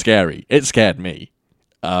 It's fucking scary. It scared me.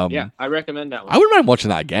 Yeah, I recommend that one. I wouldn't mind watching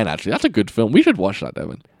that again, actually. That's a good film. We should watch that,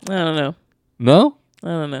 Devin. I don't know. No? I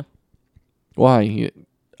don't know. Why?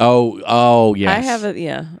 Oh, yes. I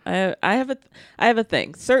have a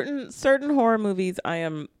thing. Certain horror movies I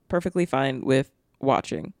am perfectly fine with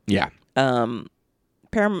watching. Yeah. Paranormal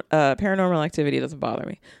Activity doesn't bother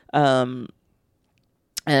me.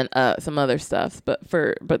 And some other stuff,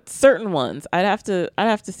 but certain ones I'd have to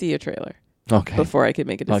see a trailer. Okay. Before I could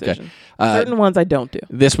make a decision. Okay. Certain ones I don't do.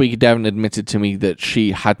 This week, Devin admitted to me that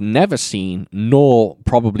she had never seen, nor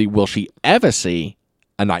probably will she ever see,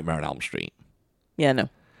 A Nightmare on Elm Street. Yeah, no.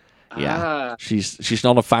 Yeah. She's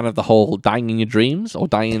not a fan of the whole dying in your dreams or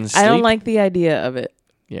dying in sleep. I don't like the idea of it.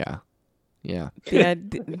 Yeah. Yeah.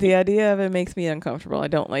 The idea of it makes me uncomfortable. I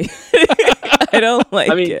don't like I don't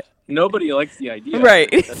like it. Nobody likes the idea. Right.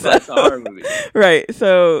 That's why it's a horror movie. Right.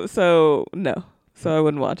 So no. So I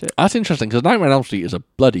wouldn't watch it. That's interesting because Nightmare on Elm Street is a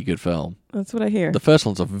bloody good film. That's what I hear. The first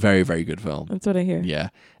one's a very, very good film. That's what I hear. Yeah.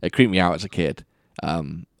 It creeped me out as a kid.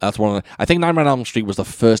 That's one of I think Nightmare on Elm Street was the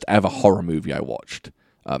first ever horror movie I watched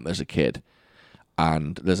as a kid.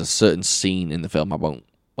 And there's a certain scene in the film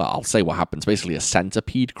I'll say what happens. Basically, a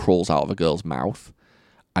centipede crawls out of a girl's mouth,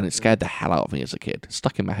 and it scared the hell out of me as a kid. It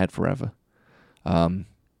stuck in my head forever.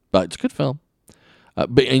 But it's a good film.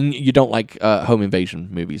 And you don't like home invasion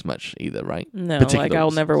movies much either, right? No, Particular like I'll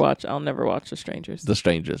ones. never watch The Strangers. The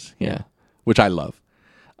Strangers, yeah. Which I love.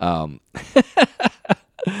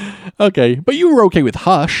 Okay, but you were okay with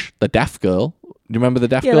Hush, the deaf girl. Do you remember the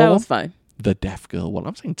deaf girl that one? was fine. The deaf girl one.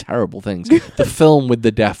 I'm saying terrible things. The film with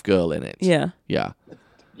the deaf girl in it. Yeah. Yeah.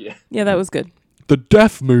 Yeah, that was good. The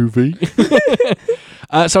deaf movie.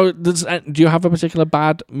 So, do you have a particular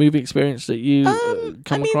bad movie experience that you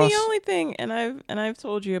come across? The only thing, and I've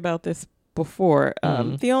told you about this before.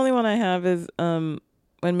 The only one I have is when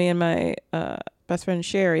me and my best friend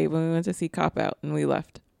Sherry, when we went to see Cop Out, and we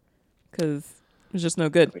left because it was just no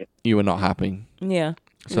good. You were not happy. Yeah,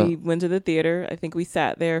 So- we went to the theater. I think we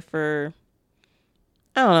sat there for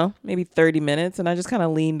I don't know, maybe 30 minutes. And I just kind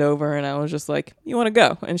of leaned over and I was just like, you want to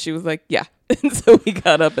go? And she was like, yeah. And so we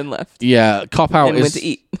got up and left. Yeah, Cop Out And is went to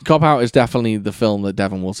eat. Cop Out is definitely the film that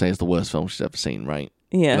Devin will say is the worst film she's ever seen, right?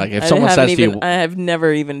 Yeah. Like, if someone says to you- I have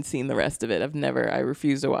never even seen the rest of it. I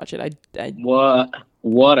refuse to watch it. I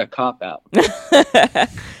What a cop out.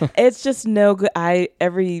 it's just no good.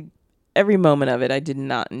 Every moment of it I did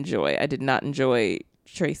not enjoy. I did not enjoy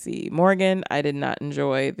Tracy Morgan. I did not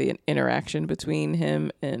enjoy the interaction between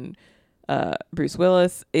him and Bruce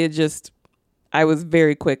Willis. I was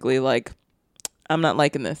very quickly like, I'm not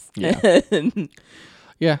liking this. Yeah.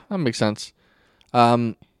 Yeah, that makes sense.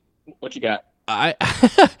 What you got? I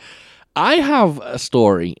I have a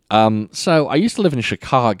story. So I used to live in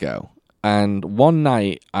Chicago, and one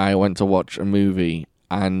night I went to watch a movie,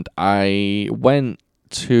 and I went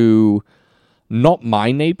to not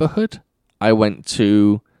my neighborhood. I went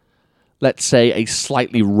to, let's say, a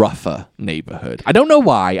slightly rougher neighborhood. I don't know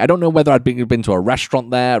why. I don't know whether I'd been to a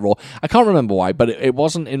restaurant there, or I can't remember why. But it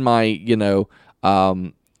wasn't in my,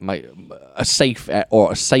 a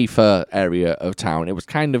safer area of town. It was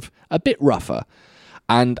kind of a bit rougher.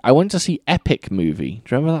 And I went to see Epic Movie.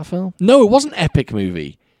 Do you remember that film? No, it wasn't Epic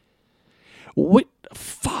Movie. What?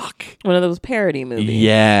 Fuck. One of those parody movies.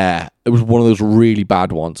 Yeah, it was one of those really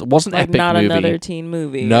bad ones. It wasn't Like Epic not Movie. another teen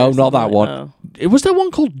movie. No, or not that something. one. Oh, It was there one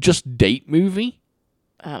called Just Date Movie.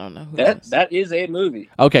 I don't know. Who knows? That is a movie.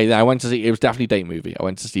 Okay, then I went to see. It was definitely Date Movie. I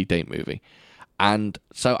went to see Date Movie, and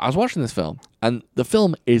so I was watching this film, and the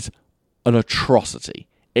film is an atrocity.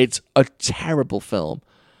 It's a terrible film,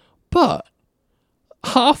 but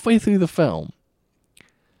halfway through the film,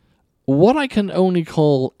 what I can only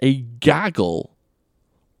call a gaggle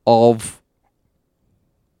of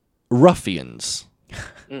ruffians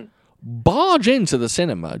barge into the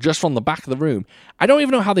cinema just from the back of the room. I don't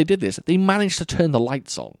even know how they did this. They managed to turn the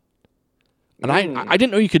lights on. And I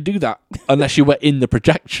didn't know you could do that unless you were in the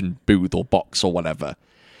projection booth or box or whatever.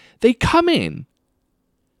 They come in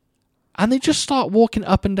and they just start walking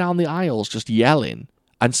up and down the aisles just yelling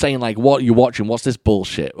and saying, like, what are you watching? What's this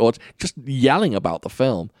bullshit? Or just yelling about the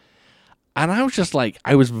film. And I was just like,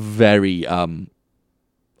 I was very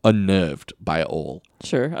unnerved by it all.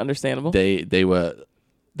 Sure, understandable. They were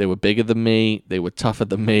bigger than me. They were tougher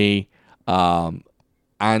than me,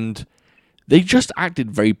 and they just acted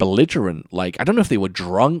very belligerent. Like, I don't know if they were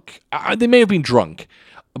drunk. They may have been drunk,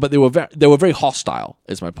 but they were very hostile.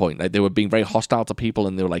 Is my point. Like, they were being very hostile to people,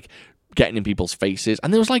 and they were like getting in people's faces.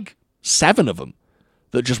 And there was like 7 of them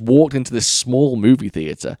that just walked into this small movie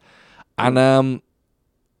theater, and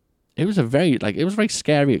it was a very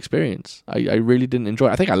scary experience. I really didn't enjoy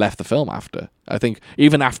it. I think I left the film after. I think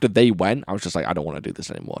even after they went, I was just like, I don't want to do this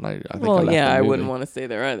anymore. And I think I left the I movie. wouldn't want to stay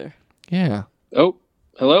there either. Yeah. Oh,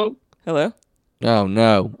 hello? Hello? Oh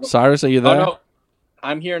no, Cyrus, are you Oh, there? no.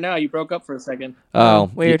 I'm here now. You broke up for a second. Oh,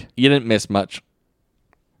 weird. You didn't miss much.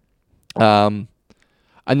 And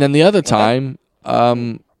then the other time,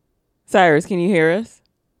 Cyrus, can you hear us?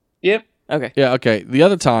 Yep. Okay. yeah, okay. The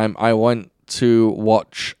other time I went to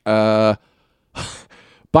watch by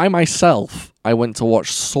myself. I went to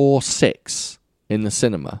watch Saw 6 in the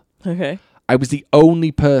cinema. Okay. I was the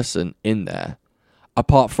only person in there,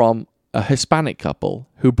 apart from a Hispanic couple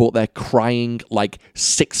who brought their crying, like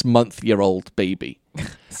 6-month-year-old baby.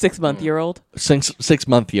 6-month-year-old?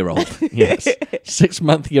 6-month-year-old, yes.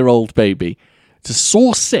 6-month-year-old baby to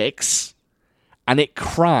Saw 6, and it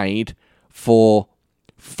cried for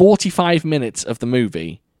 45 minutes of the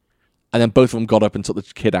movie, and then both of them got up and took the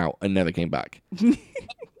kid out and never came back.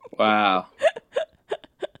 Wow.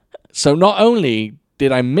 So not only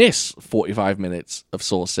did I miss 45 minutes of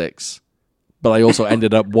Saw 6, but I also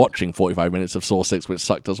ended up watching 45 minutes of Saw 6, which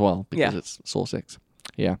sucked as well, because it's Saw 6.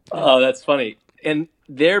 Yeah. Oh, that's funny. And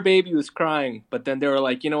their baby was crying, but then they were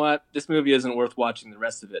like, you know what? This movie isn't worth watching the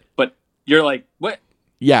rest of it. But you're like, what?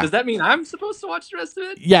 Yeah. Does that mean I'm supposed to watch the rest of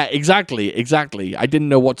it? Yeah, exactly. I didn't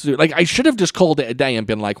know what to do. Like, I should have just called it a day and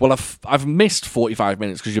been like, well, I've missed 45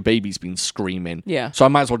 minutes because your baby's been screaming. Yeah. So I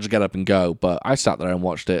might as well just get up and go. But I sat there and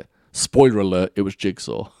watched it. Spoiler alert, it was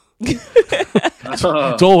Jigsaw.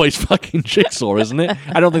 It's always fucking Jigsaw, isn't it?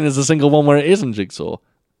 I don't think there's a single one where it isn't Jigsaw.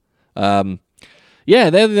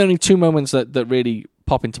 Yeah, they're the only 2 moments that really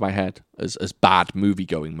pop into my head as bad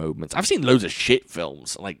movie-going moments. I've seen loads of shit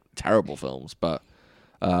films, like terrible films, but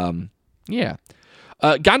yeah.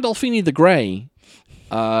 Gandolfini the Grey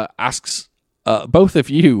asks both of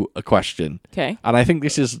you a question. Okay. And I think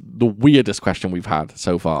this is the weirdest question we've had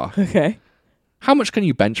so far. Okay. How much can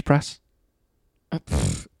you bench press?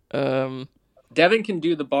 Devin can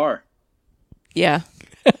do the bar. Yeah.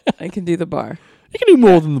 I can do the bar. You can do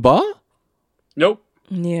more than the bar. Nope.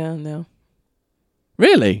 Yeah, no.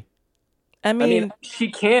 Really? I I mean, mean, she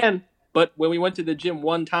can, but when we went to the gym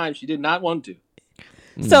one time, she did not want to.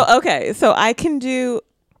 so okay, so I can do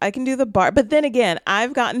the bar, but then again,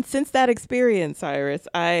 I've gotten since that experience, Cyrus,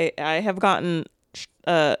 I have gotten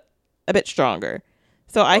a bit stronger.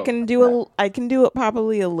 So I can do it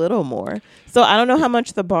probably a little more. So I don't know how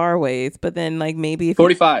much the bar weighs, but then like maybe if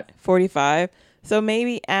 45. 45. So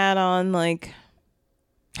maybe add on like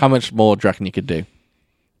How much more do you reckon you could do?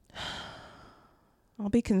 I'll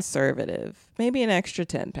be conservative. Maybe an extra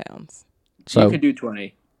 10 pounds. So You could do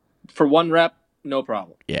 20. For one rep, no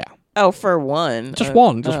problem. yeah, Oh, for one. just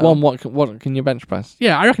one. What can you bench press?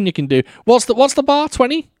 Yeah, I reckon you can do. What's the bar?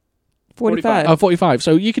 20? 45. Oh, 45.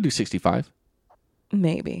 So you could do 65.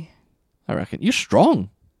 Maybe. I reckon you're strong.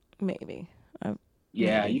 Maybe.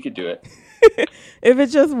 Yeah, you could do it. If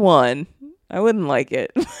it's just one, I wouldn't like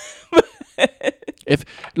it.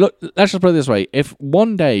 Look, let's just put it this way: if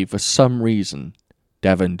one day for some reason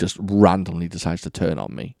Devon just randomly decides to turn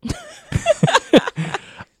on me,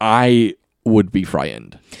 I would be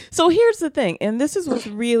frightened. So here's the thing, and this is what's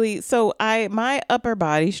really my upper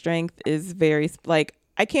body strength is very like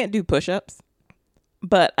I can't do push-ups,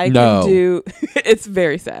 but I No. can do. It's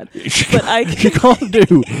very sad, but I She can. can't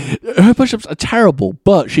do. Her push-ups are terrible,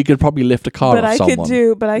 but she could probably lift a car But off I someone. could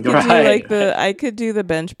do. But I could do Right. like I could do the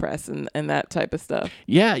bench press and that type of stuff.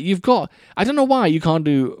 Yeah, you've got. I don't know why you can't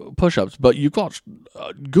do push-ups, but you've got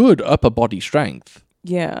good upper body strength.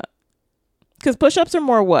 Yeah, because push-ups are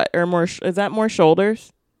more what or more. Is that more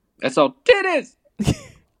shoulders? That's all it is.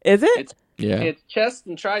 Is it? It's Yeah. It's chest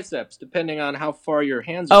and triceps, depending on how far your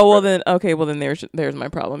hands are. Oh well, spread. then okay. Well then there's my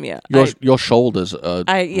problem. Yeah. Your shoulders are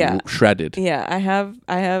yeah. shredded. Yeah, I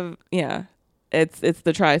have yeah. It's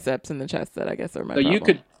the triceps and the chest that I guess are my So problem. you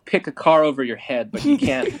could pick a car over your head, but you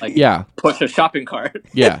can't like Yeah. push a shopping cart.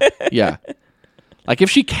 Yeah, yeah. Like if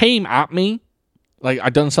she came at me, like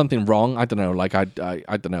I'd done something wrong. I don't know. Like I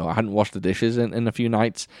don't know. I hadn't washed the dishes in a few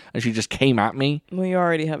nights, and she just came at me. Well, you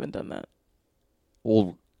already haven't done that.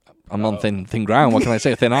 Well, I'm on thin ground. What can I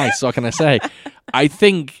say? Thin ice. What can I say? I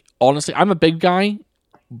think honestly, I'm a big guy,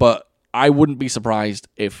 but I wouldn't be surprised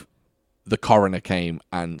if the coroner came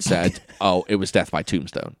and said, "Oh, it was death by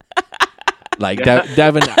tombstone." Like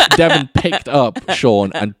Devon picked up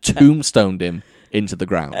Sean and tombstoned him into the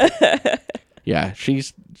ground. Yeah,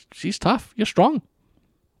 she's tough. You're strong.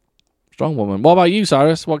 Strong woman. What about you,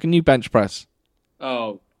 Cyrus? What can you bench press?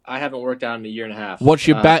 Oh, I haven't worked out in a year and a half. What's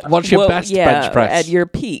your best bench press? At your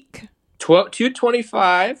peak.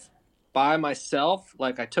 225 by myself.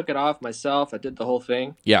 Like I took it off myself. I did the whole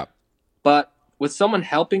thing. Yeah. But with someone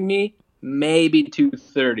helping me, maybe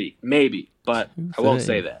 230. Maybe. But I won't 230.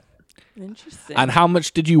 say that. Interesting. And how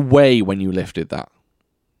much did you weigh when you lifted that?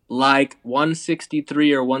 Like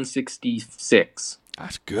 163 or 166.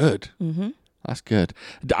 That's good. Mm-hmm. That's good.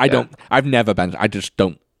 I've never bench. I just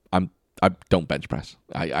don't. I don't bench press.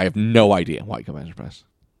 I have no idea what I can bench press.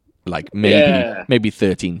 Like maybe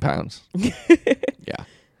 13 pounds. Yeah.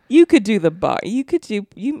 You could do the bar. You could do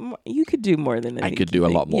more than I could do a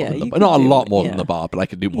lot more than the you bar. could Not a do- lot more yeah. than the bar, but I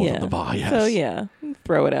could do more than the bar. Yes. So yeah,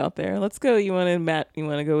 throw it out there. Let's go. You want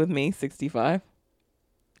to go with me? 65. Or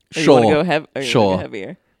Sure. You want to go Sure.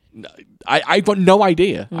 heavier. I've got no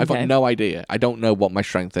idea. I've got Okay. no idea. I don't know what my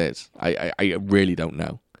strength is. I really don't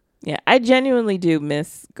know. Yeah, I genuinely do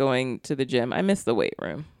miss going to the gym. I miss the weight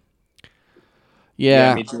room.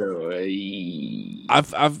 Yeah. Me too.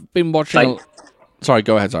 I've been watching. Like- Sorry,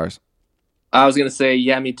 go ahead, Cyrus. I was gonna say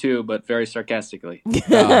yeah, me too, but very sarcastically.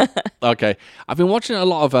 Okay, I've been watching a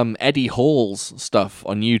lot of Eddie Hall's stuff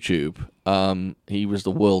on YouTube. He was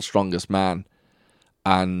the world's strongest man,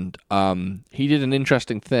 and he did an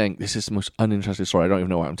interesting thing. This is the most uninteresting story. I don't even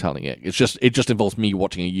know why I'm telling it. It just involves me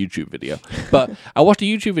watching a YouTube video. But I watched a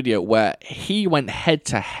YouTube video where he went head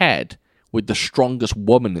to head with the strongest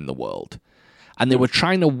woman in the world, and they were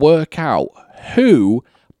trying to work out who,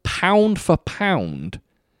 pound for pound,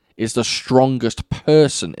 is the strongest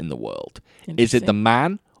person in the world. Is it the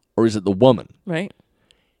man or is it the woman? Right?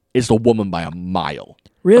 It's the woman by a mile.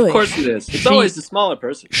 Really? Of course it is. It's She- always the smaller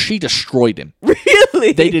person. She destroyed him.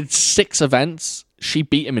 Really? They did 6 events. She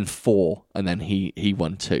beat him in 4, and then he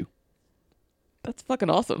won 2. That's fucking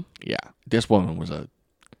awesome. Yeah, this woman was a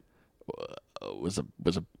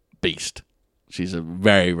beast. She's a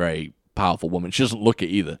very, very powerful woman. She doesn't look it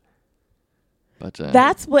either. But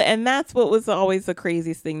That's what was always the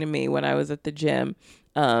craziest thing to me when I was at the gym.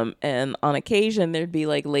 And on occasion there'd be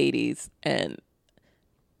like ladies and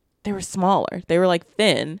they were smaller. They were like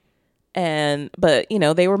thin but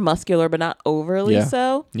they were muscular but not overly Yeah.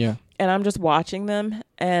 so. yeah, and I'm just watching them,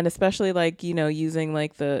 and especially like, you know, using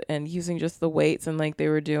just the weights, and like they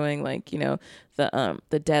were doing like, you know, the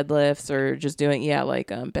deadlifts, or just doing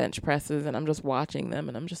bench presses, and I'm just watching them,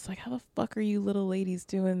 and I'm just like, how the fuck are you little ladies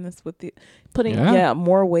doing this with the putting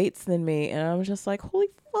more weights than me? And I was just like, holy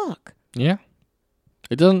fuck. Yeah.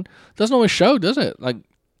 It doesn't always show, does it? Like,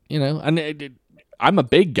 you know, and I'm a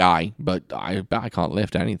big guy, but I bet I can't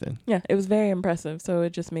lift anything. Yeah, it was very impressive. So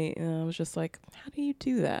it just made, I was just like, how do you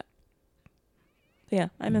do that? Yeah,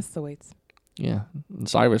 I miss the weights. Yeah. And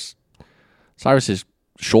Cyrus is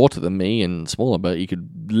shorter than me and smaller, but he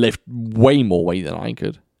could lift way more weight than I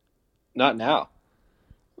could. Not now.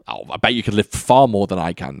 Oh, I bet you could lift far more than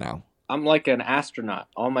I can now. I'm like an astronaut.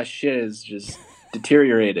 All my shit is just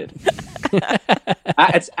deteriorated.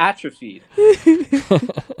 It's atrophied.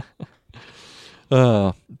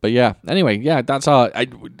 But yeah, anyway, yeah, that's our.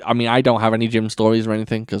 I mean, I don't have any gym stories or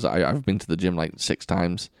anything because I've been to the gym like 6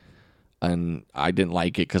 times, and I didn't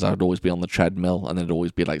like it because I'd always be on the treadmill, and there'd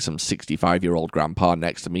always be like some 65-year-old grandpa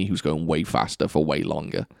next to me who's going way faster for way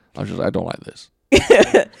longer. I don't like this.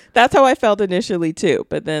 That's how I felt initially too,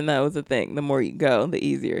 but then that was the thing. The more you go, the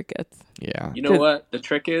easier it gets. Yeah. You know what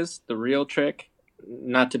the real trick,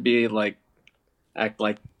 not to be like act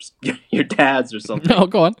like your dad's or something. No,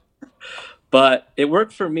 go on. But it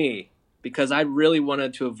worked for me because I really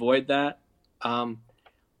wanted to avoid that.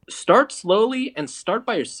 Start slowly and start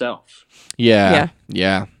by yourself. Yeah.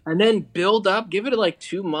 And then build up. Give it like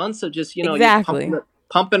 2 months of just, you know, exactly.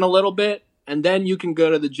 pumping a little bit. And then you can go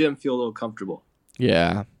to the gym, feel a little comfortable.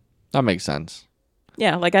 Yeah, that makes sense.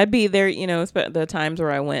 Yeah, like I'd be there, you know, the times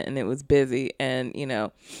where I went and it was busy, and, you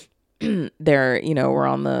know, they're, you know, we're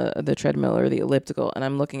on the treadmill or the elliptical, and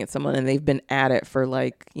I'm looking at someone and they've been at it for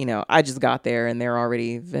like, you know, I just got there and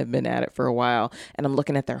they've been at it for a while, and I'm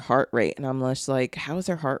looking at their heart rate and I'm just like, how is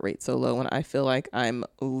their heart rate so low when I feel like I'm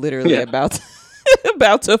literally about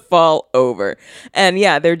to fall over? And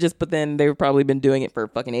yeah, but then they've probably been doing it for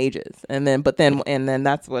fucking ages. And then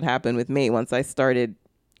that's what happened with me. Once I started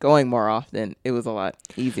going more often, it was a lot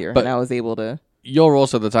easier, and I was able to. You're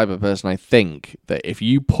also the type of person, I think, that if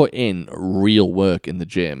you put in real work in the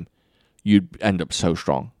gym, you'd end up so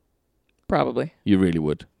strong. Probably. You really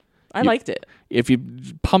would. I liked it. If you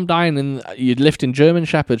pumped iron and you'd lift in German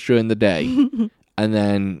Shepherds during the day, and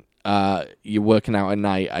then you're working out at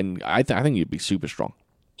night, and I think you'd be super strong.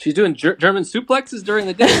 She's doing German suplexes during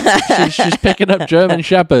the day. she's picking up German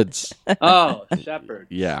Shepherds. Oh, Shepherd.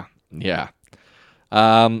 Yeah.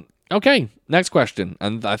 Okay, next question,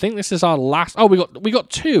 and I think this is our last. Oh, we got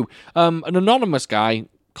 2. An anonymous guy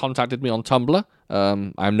contacted me on Tumblr.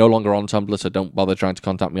 I'm no longer on Tumblr, so don't bother trying to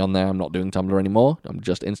contact me on there. I'm not doing Tumblr anymore. I'm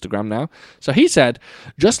just Instagram now. So he said,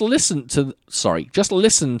 just listen to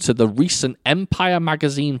the recent Empire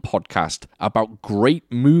Magazine podcast about great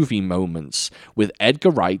movie moments with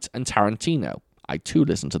Edgar Wright and Tarantino. I too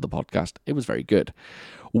listened to the podcast. It was very good.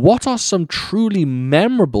 What are some truly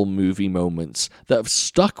memorable movie moments that have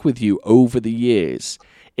stuck with you over the years?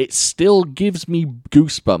 It still gives me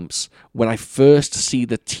goosebumps when I first see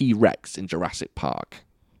the T-Rex in Jurassic Park.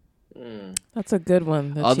 That's a good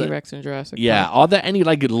one, the T-Rex in Jurassic Park. Yeah, are there any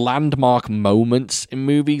like landmark moments in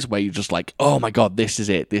movies where you're just like, oh my god, this is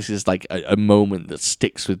it. This is like a moment that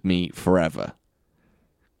sticks with me forever?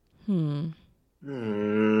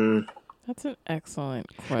 That's an excellent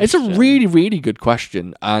question. It's a really, really good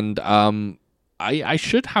question, and I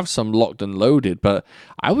should have some locked and loaded, but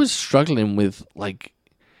I was struggling with like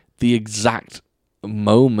the exact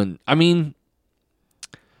moment. I mean,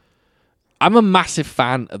 I'm a massive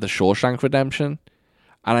fan of The Shawshank Redemption,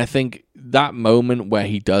 and I think that moment where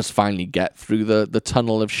he does finally get through the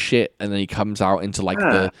tunnel of shit, and then he comes out into like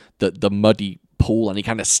the muddy pool, and he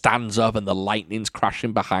kind of stands up and the lightning's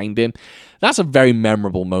crashing behind him. That's a very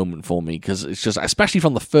memorable moment for me, because it's just, especially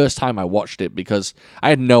from the first time I watched it, because I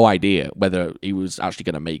had no idea whether he was actually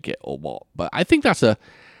going to make it or what. But I think it's a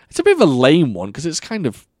bit of a lame one, because it's kind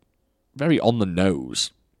of very on the nose.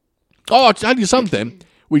 Oh, I'll tell you something.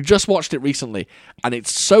 We just watched it recently, and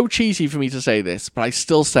it's so cheesy for me to say this, but I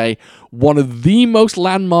still say one of the most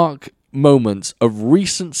landmark moments of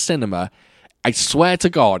recent cinema, I swear to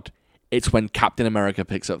God, it's when Captain America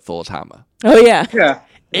picks up Thor's hammer. Oh, yeah. Yeah.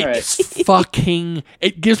 It's fucking...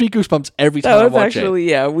 It gives me goosebumps every time I watch it.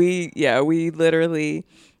 We literally...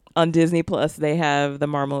 On Disney Plus, they have the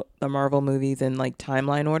Marvel movies in, like,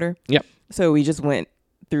 timeline order. Yep. So we just went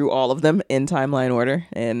through all of them in timeline order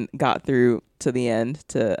and got through to the end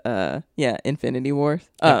to, Infinity War.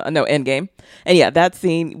 Endgame. And, yeah, that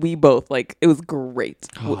scene, we both, like, it was great.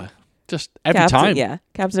 Oh, just every time. Yeah.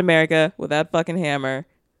 Captain America with that fucking hammer.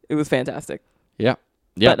 It was fantastic. Yeah.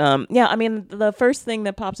 Yeah. But yeah, I mean, the first thing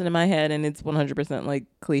that pops into my head, and it's 100% like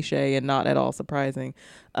cliche and not at all surprising,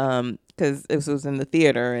 because this was in the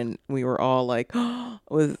theater and we were all like,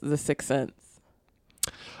 was The Sixth Sense.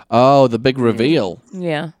 Oh, the big reveal.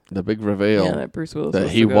 Yeah. The big reveal. Yeah, that Bruce Willis that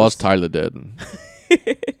was he the was ghost. Tyler Durden.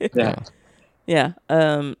 Yeah. Yeah.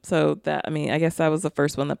 So that, I mean, I guess that was the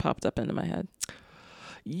first one that popped up into my head.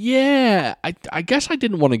 Yeah, I guess I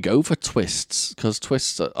didn't want to go for twists because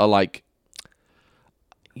twists are like,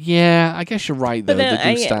 yeah, I guess you're right though. They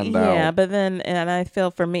do stand out. Yeah, but then, and I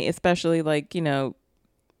feel for me, especially like, you know,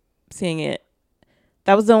 seeing it,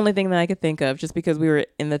 that was the only thing that I could think of, just because we were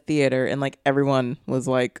in the theater and like everyone was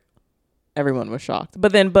shocked.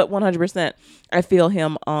 But 100%, I feel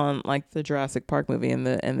him on like the Jurassic Park movie and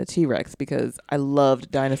the T-Rex, because I loved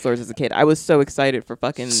dinosaurs as a kid. I was so excited for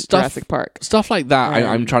fucking Jurassic Park. Stuff like that.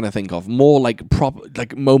 I'm trying to think of more like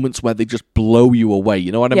like moments where they just blow you away.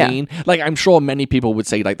 You know what I mean? Like I'm sure many people would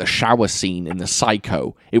say like the shower scene in the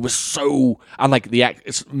Psycho. It was so, and like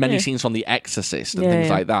many scenes from The Exorcist and things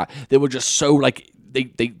like that. They were just so like. They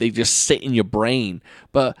just sit in your brain.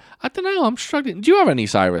 But I don't know, I'm struggling. Do you have any,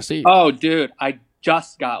 Cyrus? Oh, dude, I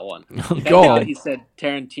just got one. Go on. He said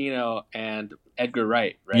Tarantino and Edgar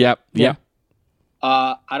Wright, right? Yep.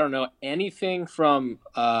 I don't know anything from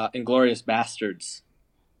Inglourious Bastards.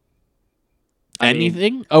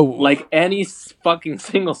 Anything? Like any fucking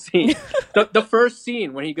single scene. the first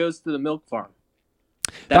scene when he goes to the milk farm.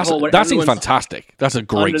 That seems fantastic. That's a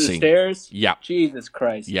great under scene. The stairs. Yeah. Jesus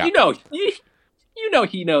Christ. Yeah. You know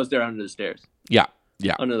he knows they're under the stairs. Yeah.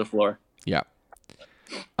 Under the floor. Yeah.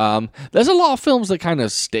 There's a lot of films that kind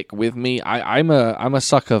of stick with me. I'm a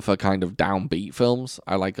sucker for kind of downbeat films.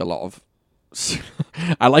 I like a lot of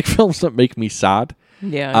I like films that make me sad.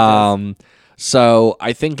 Yeah. So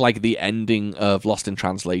I think like the ending of Lost in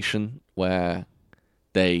Translation, where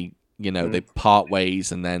they they part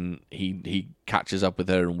ways and then he catches up with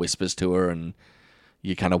her and whispers to her, and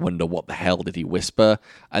you kind of wonder what the hell did he whisper.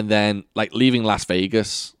 And then like Leaving Las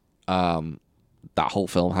Vegas, that whole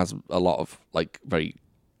film has a lot of like very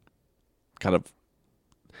kind of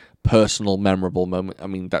personal, memorable moment. I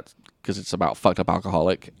mean, that's because it's about fucked up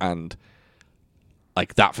alcoholic, and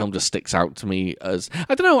like that film just sticks out to me as,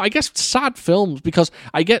 I don't know, I guess sad films, because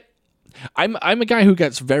I'm a guy who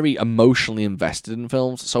gets very emotionally invested in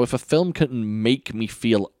films. So if a film can make me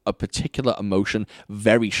feel a particular emotion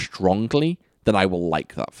very strongly, then I will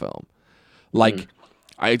like that film. Like,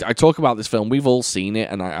 I talk about this film. We've all seen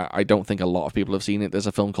it, and I don't think a lot of people have seen it. There's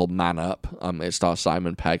a film called Man Up. It stars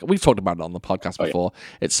Simon Pegg. We've talked about it on the podcast before.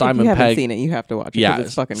 It's Simon Pegg. If you haven't seen it, you have to watch it. Yeah,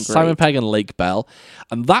 it's fucking great. Simon Pegg and Lake Bell.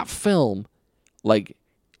 And that film, like,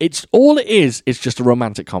 it's all it is just a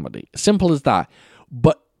romantic comedy. Simple as that.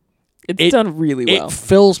 But it's done really well. It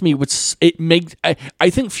fills me with. It makes. I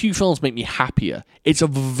think few films make me happier. It's a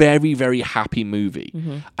very, very happy movie.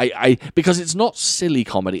 Because it's not silly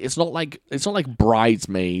comedy. It's not like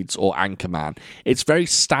Bridesmaids or Anchorman. It's very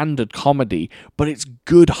standard comedy, but it's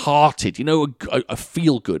good-hearted. You know, a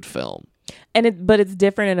feel-good film. But it's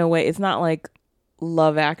different in a way. It's not like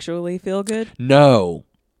Love Actually feel good. No.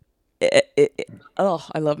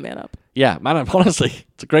 I love Man Up. Yeah, Man Up. Honestly,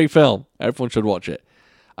 it's a great film. Everyone should watch it.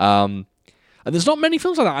 And there's not many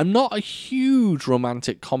films like that. I'm not a huge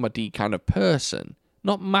romantic comedy kind of person.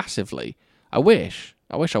 Not massively. I wish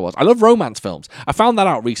I was. I love romance films. I found that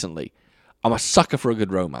out recently. I'm a sucker for a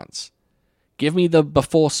good romance. Give me the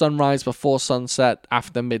before sunrise, before sunset,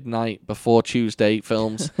 after midnight, before Tuesday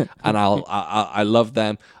films, and I love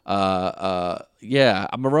them. Yeah,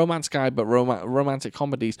 I'm a romance guy, but romantic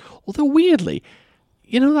comedies. Although weirdly,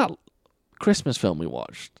 you know that Christmas film we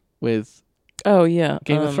watched with Oh yeah,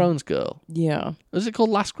 Game of Thrones girl. Yeah. Was it called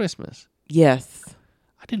Last Christmas? Yes.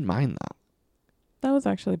 I didn't mind that. That was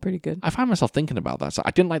actually pretty good. I found myself thinking about that. So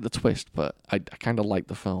I didn't like the twist, but I kind of liked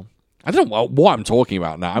the film. I don't know what I'm talking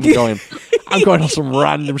about now. I'm going on some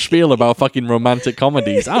random spiel about fucking romantic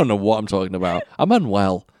comedies. I don't know what I'm talking about. I'm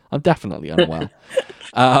unwell. I'm definitely unwell.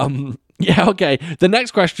 Yeah, okay. The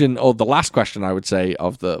next question, or the last question, I would say,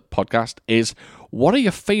 of the podcast is, what are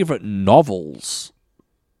your favorite novels?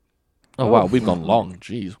 Oh, wow, we've gone long.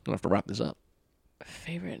 Jeez, we're going to have to wrap this up.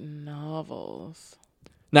 Favorite novels?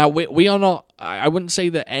 Now, we are not, I wouldn't say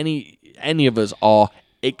that any of us are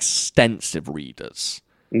extensive readers.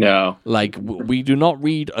 No. Like, we do not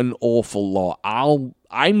read an awful lot.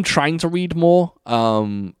 I'm trying to read more.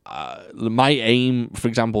 My aim, for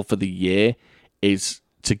example, for the year is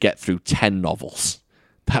to get through 10 novels.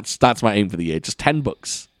 That's my aim for the year, just 10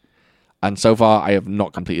 books. And so far, I have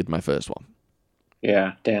not completed my first one.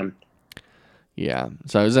 Yeah, damn. Yeah.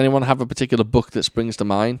 So does anyone have a particular book that springs to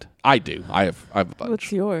mind? I do. I have a bunch.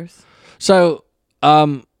 What's yours? So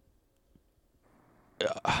One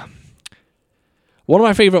of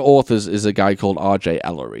my favorite authors is a guy called R.J.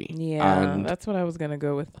 Ellery. Yeah, and that's what I was gonna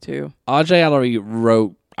go with too. R.J. Ellery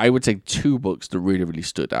wrote, I would say, 2 books that really, really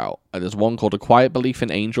stood out. There's one called A Quiet Belief in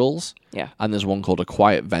Angels. Yeah. And there's one called A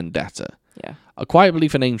Quiet Vendetta. Yeah. A Quiet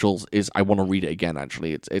Belief in Angels is, I want to read it again,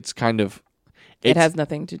 actually. It's kind of... It has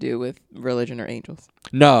nothing to do with religion or angels.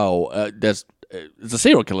 No, there's a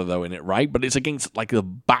serial killer, though, in it, right? But it's against, like, the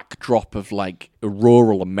backdrop of, like,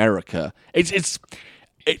 rural America. It's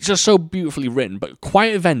just so beautifully written. But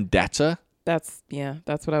Quiet Vendetta... That's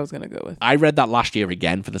what I was gonna go with. I read that last year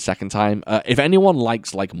again for the second time. If anyone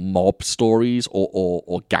likes like mob stories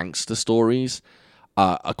or gangster stories,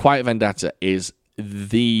 A Quiet Vendetta is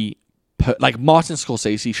like Martin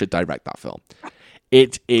Scorsese should direct that film.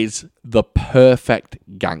 It is the perfect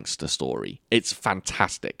gangster story. It's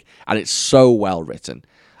fantastic and it's so well written.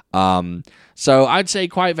 So I'd say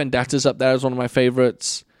Quiet Vendetta's up there as one of my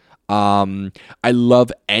favorites. I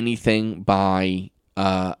love anything by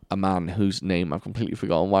a man whose name I've completely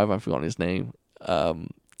forgotten. Why have I forgotten his name?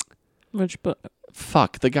 Which book?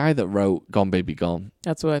 Fuck, the guy that wrote Gone Baby Gone.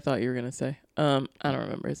 That's what I thought you were gonna say. I don't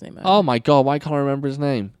remember his name. Oh my god, why can't I remember his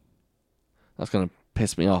name? That's gonna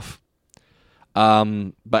piss me off.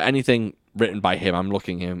 But anything written by him, I'm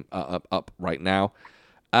looking him up right now,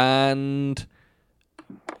 and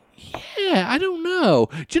yeah, I don't know.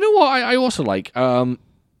 Do you know what I also like?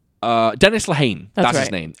 Dennis Lehane. That's his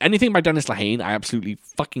right. name. Anything by Dennis Lehane, I absolutely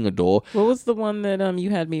fucking adore. What was the one that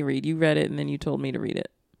you had me read? You read it and then you told me to read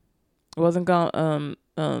it. It wasn't gone.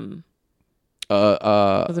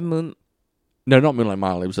 Was it Moon? No, not Moonlight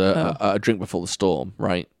Mile. It was a Drink Before the Storm,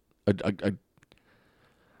 right?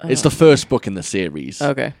 It's the first book in the series.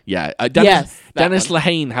 Okay. Yeah. Yes, that Dennis one.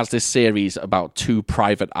 Lehane has this series about 2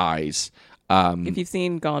 private eyes. If you've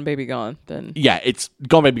seen Gone Baby Gone, then Yeah, it's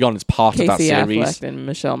Gone Baby Gone is part of that Casey series. Affleck and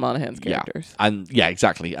Michelle Monaghan's characters. Yeah,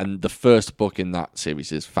 exactly. And the first book in that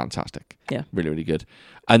series is fantastic. Yeah. Really, really good.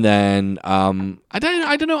 And then I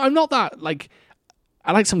don't know, I'm not that like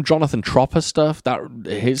I like some Jonathan Tropper stuff.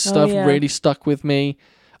 His stuff yeah. really stuck with me.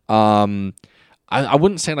 I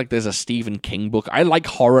wouldn't say like there's a Stephen King book. I like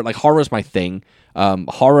horror. Like horror is my thing.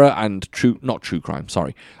 Horror and not true crime.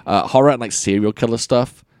 Sorry, horror and like serial killer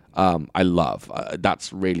stuff. I love.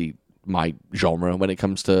 That's really my genre when it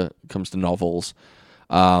comes to novels.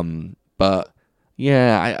 But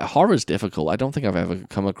yeah, horror is difficult. I don't think I've ever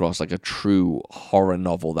come across like a true horror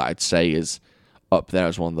novel that I'd say is up there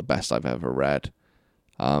as one of the best I've ever read.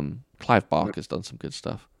 Clive Barker's done some good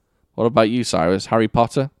stuff. What about you, Cyrus? Harry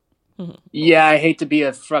Potter? Yeah, I hate to be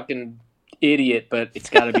a fucking idiot, but it's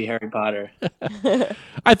got to be Harry Potter.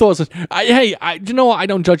 I thought so. Do you know what? I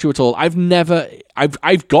don't judge you at all. I've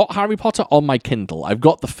got Harry Potter on my Kindle. I've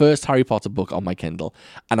got the first Harry Potter book on my Kindle,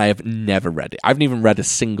 and I have never read it. I haven't even read a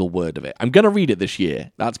single word of it. I'm going to read it this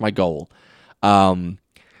year. That's my goal.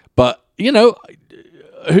 But, you know,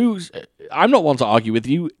 I'm not one to argue with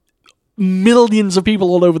you. Millions of people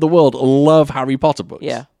all over the world love Harry Potter books.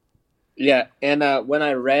 Yeah. Yeah, and when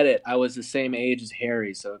I read it, I was the same age as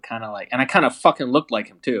Harry, so kind of like, and I kind of fucking looked like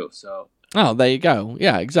him too. So Oh, there you go.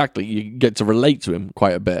 Yeah, exactly. You get to relate to him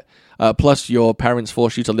quite a bit. Plus, your parents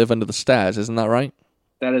forced you to live under the stairs, isn't that right?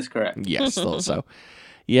 that is correct. Yes, thought so.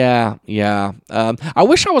 Yeah. I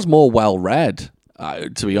wish I was more well read.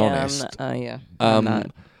 To be honest, I'm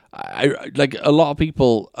not. I like a lot of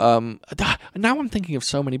people. Now I'm thinking of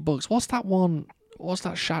so many books. What's that one? What's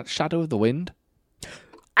that? Shadow of the Wind.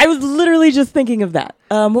 I was literally just thinking of that.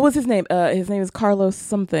 What was his name? His name is Carlos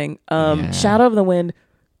something. Shadow of the Wind.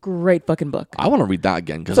 Great fucking book. I want to read that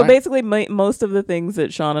again. So basically, most of the things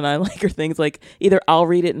that Sean and I like are things like either I'll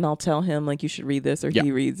read it and I'll tell him like you should read this, or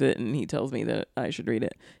he reads it and he tells me that I should read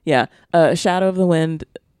it. Yeah. Shadow of the Wind.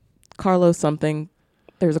 Carlos something.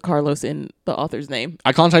 There's a Carlos in the author's name.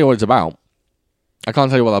 I can't tell you what it's about. I can't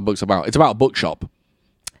tell you what that book's about. It's about a bookshop.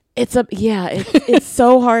 It's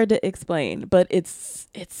so hard to explain, but it's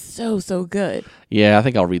so good. Yeah, I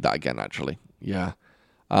think I'll read that again. Actually, yeah,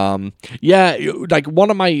 like one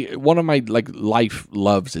of my like life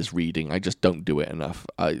loves is reading. I just don't do it enough.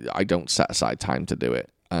 I don't set aside time to do it,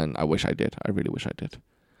 and I wish I did. I really wish I did,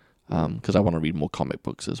 because I want to read more comic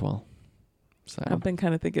books as well. So I've been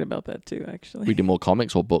kind of thinking about that too, actually. reading more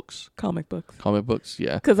comics or books. Comic books. Comic books,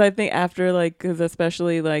 yeah. Because I think after because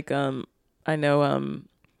especially I know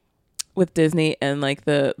with Disney and like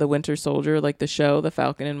the Winter Soldier, like the show, The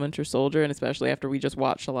Falcon and Winter Soldier, and especially after we just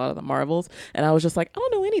watched a lot of the Marvels, and I was just like, I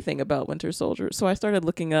don't know anything about Winter Soldier, so I started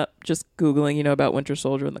looking up, just Googling, about Winter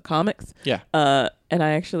Soldier in the comics. Yeah. And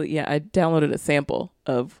I actually, I downloaded a sample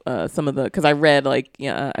of some of the, because I read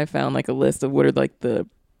I found like a list of what are like the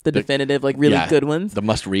the definitive, like really good ones. The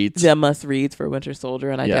must reads. Yeah, must reads for Winter Soldier,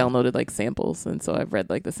 and I Yeah. downloaded like samples, and so I've read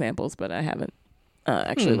like the samples, but I haven't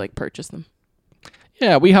actually like purchased them.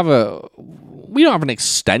 Yeah, we don't have an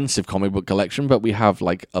extensive comic book collection, but we have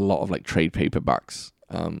like a lot of like trade paperbacks,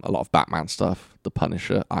 a lot of Batman stuff, The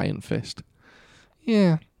Punisher, Iron Fist.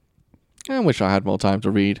 Yeah, I wish I had more time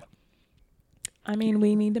to read. I mean,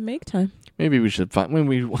 we need to make time. Maybe we should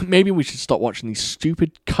maybe we should stop watching these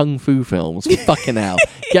stupid kung fu films. Fucking hell,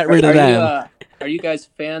 get rid of them. Are you guys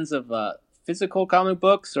fans of physical comic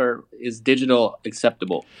books, or is digital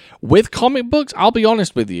acceptable? With comic books, I'll be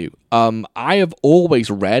honest with you. I have always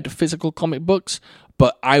read physical comic books,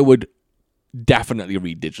 but I would definitely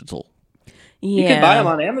read digital. Yeah, You can buy them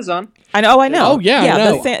on Amazon. I know. Oh, yeah, I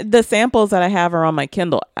know. The samples that I have are on my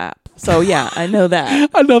Kindle app. So yeah, I know that.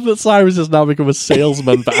 I love that Cyrus has now become a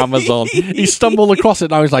salesman for Amazon. He stumbled across it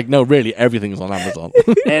and I was like, no, really, everything's on Amazon.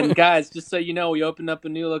 And guys, just so you know, we opened up a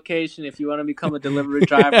new location if you want to become a delivery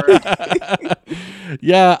driver.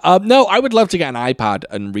 Yeah, no, I would love to get an iPad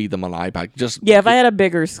and read them on iPad. If I had a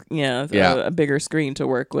bigger, a bigger screen to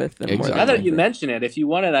work with. Then Exactly. Now that you mention it, if you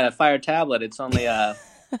wanted a Fire tablet, it's only I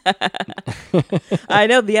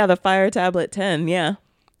know, the Fire Tablet 10, yeah.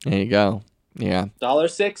 There you go. Yeah.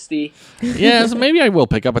 $1.60. Yeah, so maybe I will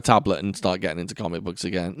pick up a tablet and start getting into comic books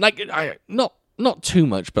again. Like, not too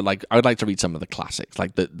much, but like I'd like to read some of the classics,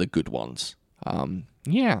 like the good ones.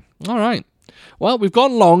 Yeah. All right. Well, we've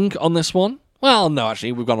gone long on this one. Well, no,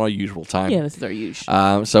 actually, we've gone our usual time. Yeah, this is our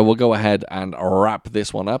usual. So we'll go ahead and wrap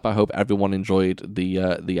this one up. I hope everyone enjoyed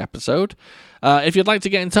the episode. If you'd like to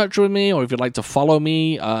get in touch with me, or if you'd like to follow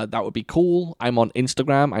me, that would be cool. I'm on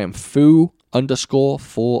Instagram. I am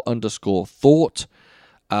foo_for_thought.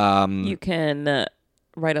 You can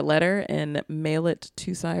write a letter and mail it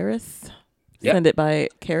to Cyrus. Yep. Send it by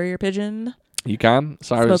carrier pigeon. You can,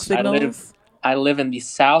 Cyrus. Smoke signals. I live in the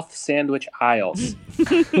South Sandwich Isles,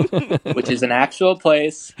 which is an actual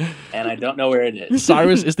place, and I don't know where it is.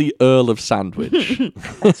 Cyrus is the Earl of Sandwich.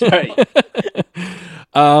 That's right.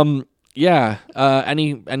 Yeah.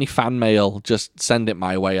 Any fan mail, just send it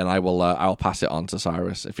my way, and I'll pass it on to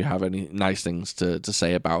Cyrus. If you have any nice things to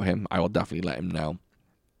say about him, I will definitely let him know.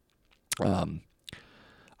 I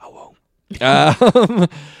won't.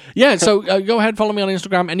 Yeah, so go ahead, follow me on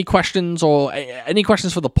Instagram. Any questions for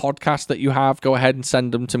the podcast that you have, go ahead and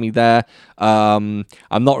send them to me there. I'm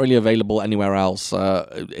not really available anywhere else.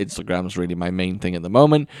 Instagram's really my main thing at the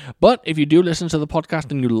moment. But if you do listen to the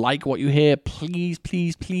podcast and you like what you hear, please,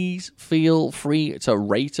 please, please feel free to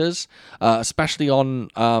rate us, especially on,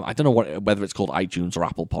 I don't know whether it's called iTunes or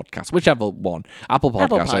Apple Podcasts, whichever one. Apple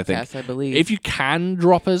Podcasts, I think. I believe. If you can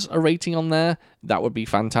drop us a rating on there, that would be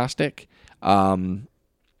fantastic.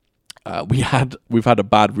 We've had a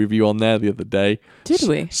bad review on there the other day. Did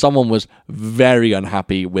we? Someone was very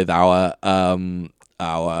unhappy with our King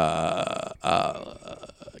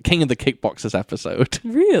of the Kickboxers episode.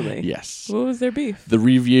 Really? Yes. What was their beef? The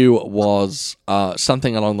review was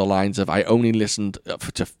something along the lines of, I only listened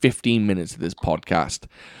to 15 minutes of this podcast.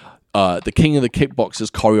 The King of the Kickboxers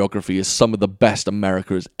choreography is some of the best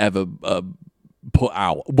America has ever put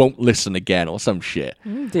out. Won't listen again, or some shit.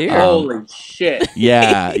 Dear. Holy shit.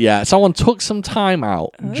 Yeah. Someone took some time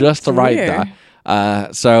out just to write dear.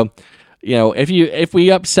 that. So, if we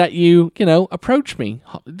upset you, approach me.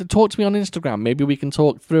 Talk to me on Instagram. Maybe we can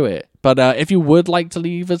talk through it. But if you would like to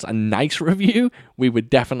leave us a nice review, we would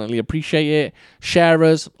definitely appreciate it. Share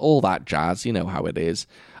us, all that jazz. You know how it is.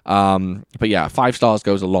 But yeah, 5 stars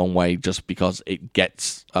goes a long way, just because it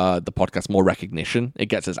gets the podcast more recognition. It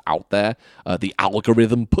gets us out there. The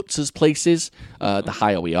algorithm puts us places the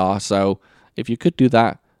higher we are. So if you could do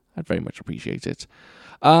that, I'd very much appreciate it.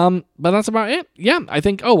 But that's about it. Yeah, I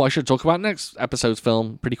think, I should talk about next episode's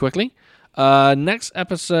film pretty quickly. Next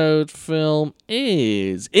episode film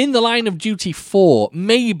is In the Line of Duty 4.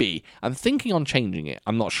 Maybe. I'm thinking on changing it.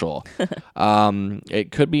 I'm not sure.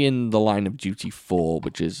 It could be In the Line of Duty 4,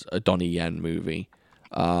 which is a Donnie Yen movie.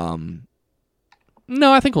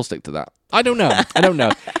 No, I think we'll stick to that. I don't know.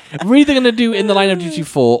 We're either going to do In the Line of Duty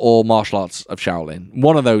 4 or Martial Arts of Shaolin.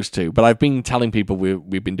 One of those two. But I've been telling people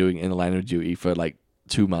we've been doing In the Line of Duty for like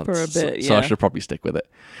 2 months. For a bit, so I should probably stick with it.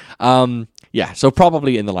 Yeah, so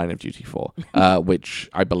probably In the Line of Duty 4, which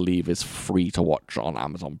I believe is free to watch on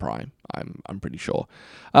Amazon Prime. I'm pretty sure.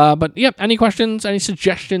 But yeah, any questions, any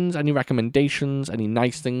suggestions, any recommendations, any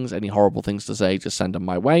nice things, any horrible things to say, just send them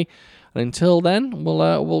my way. And until then,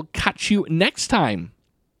 we'll catch you next time.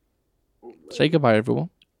 Say goodbye, everyone.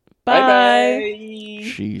 Bye.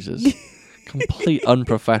 Jesus. Complete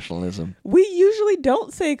unprofessionalism. We usually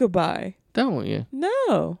don't say goodbye. Don't you?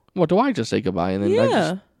 No. What, do I just say goodbye and then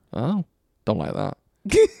Yeah. Oh, don't like that.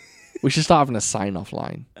 We should start having a sign-off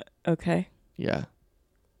line. Okay. Yeah.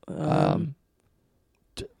 We'll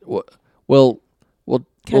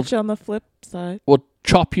Catch you on the flip side. we'll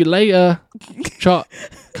chop you later. Chop,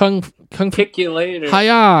 kung Kick you later.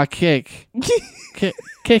 hiya, kick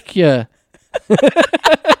you.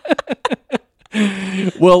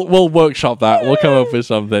 We'll workshop that. We'll come up with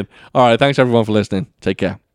something. All right. Thanks everyone for listening. Take care.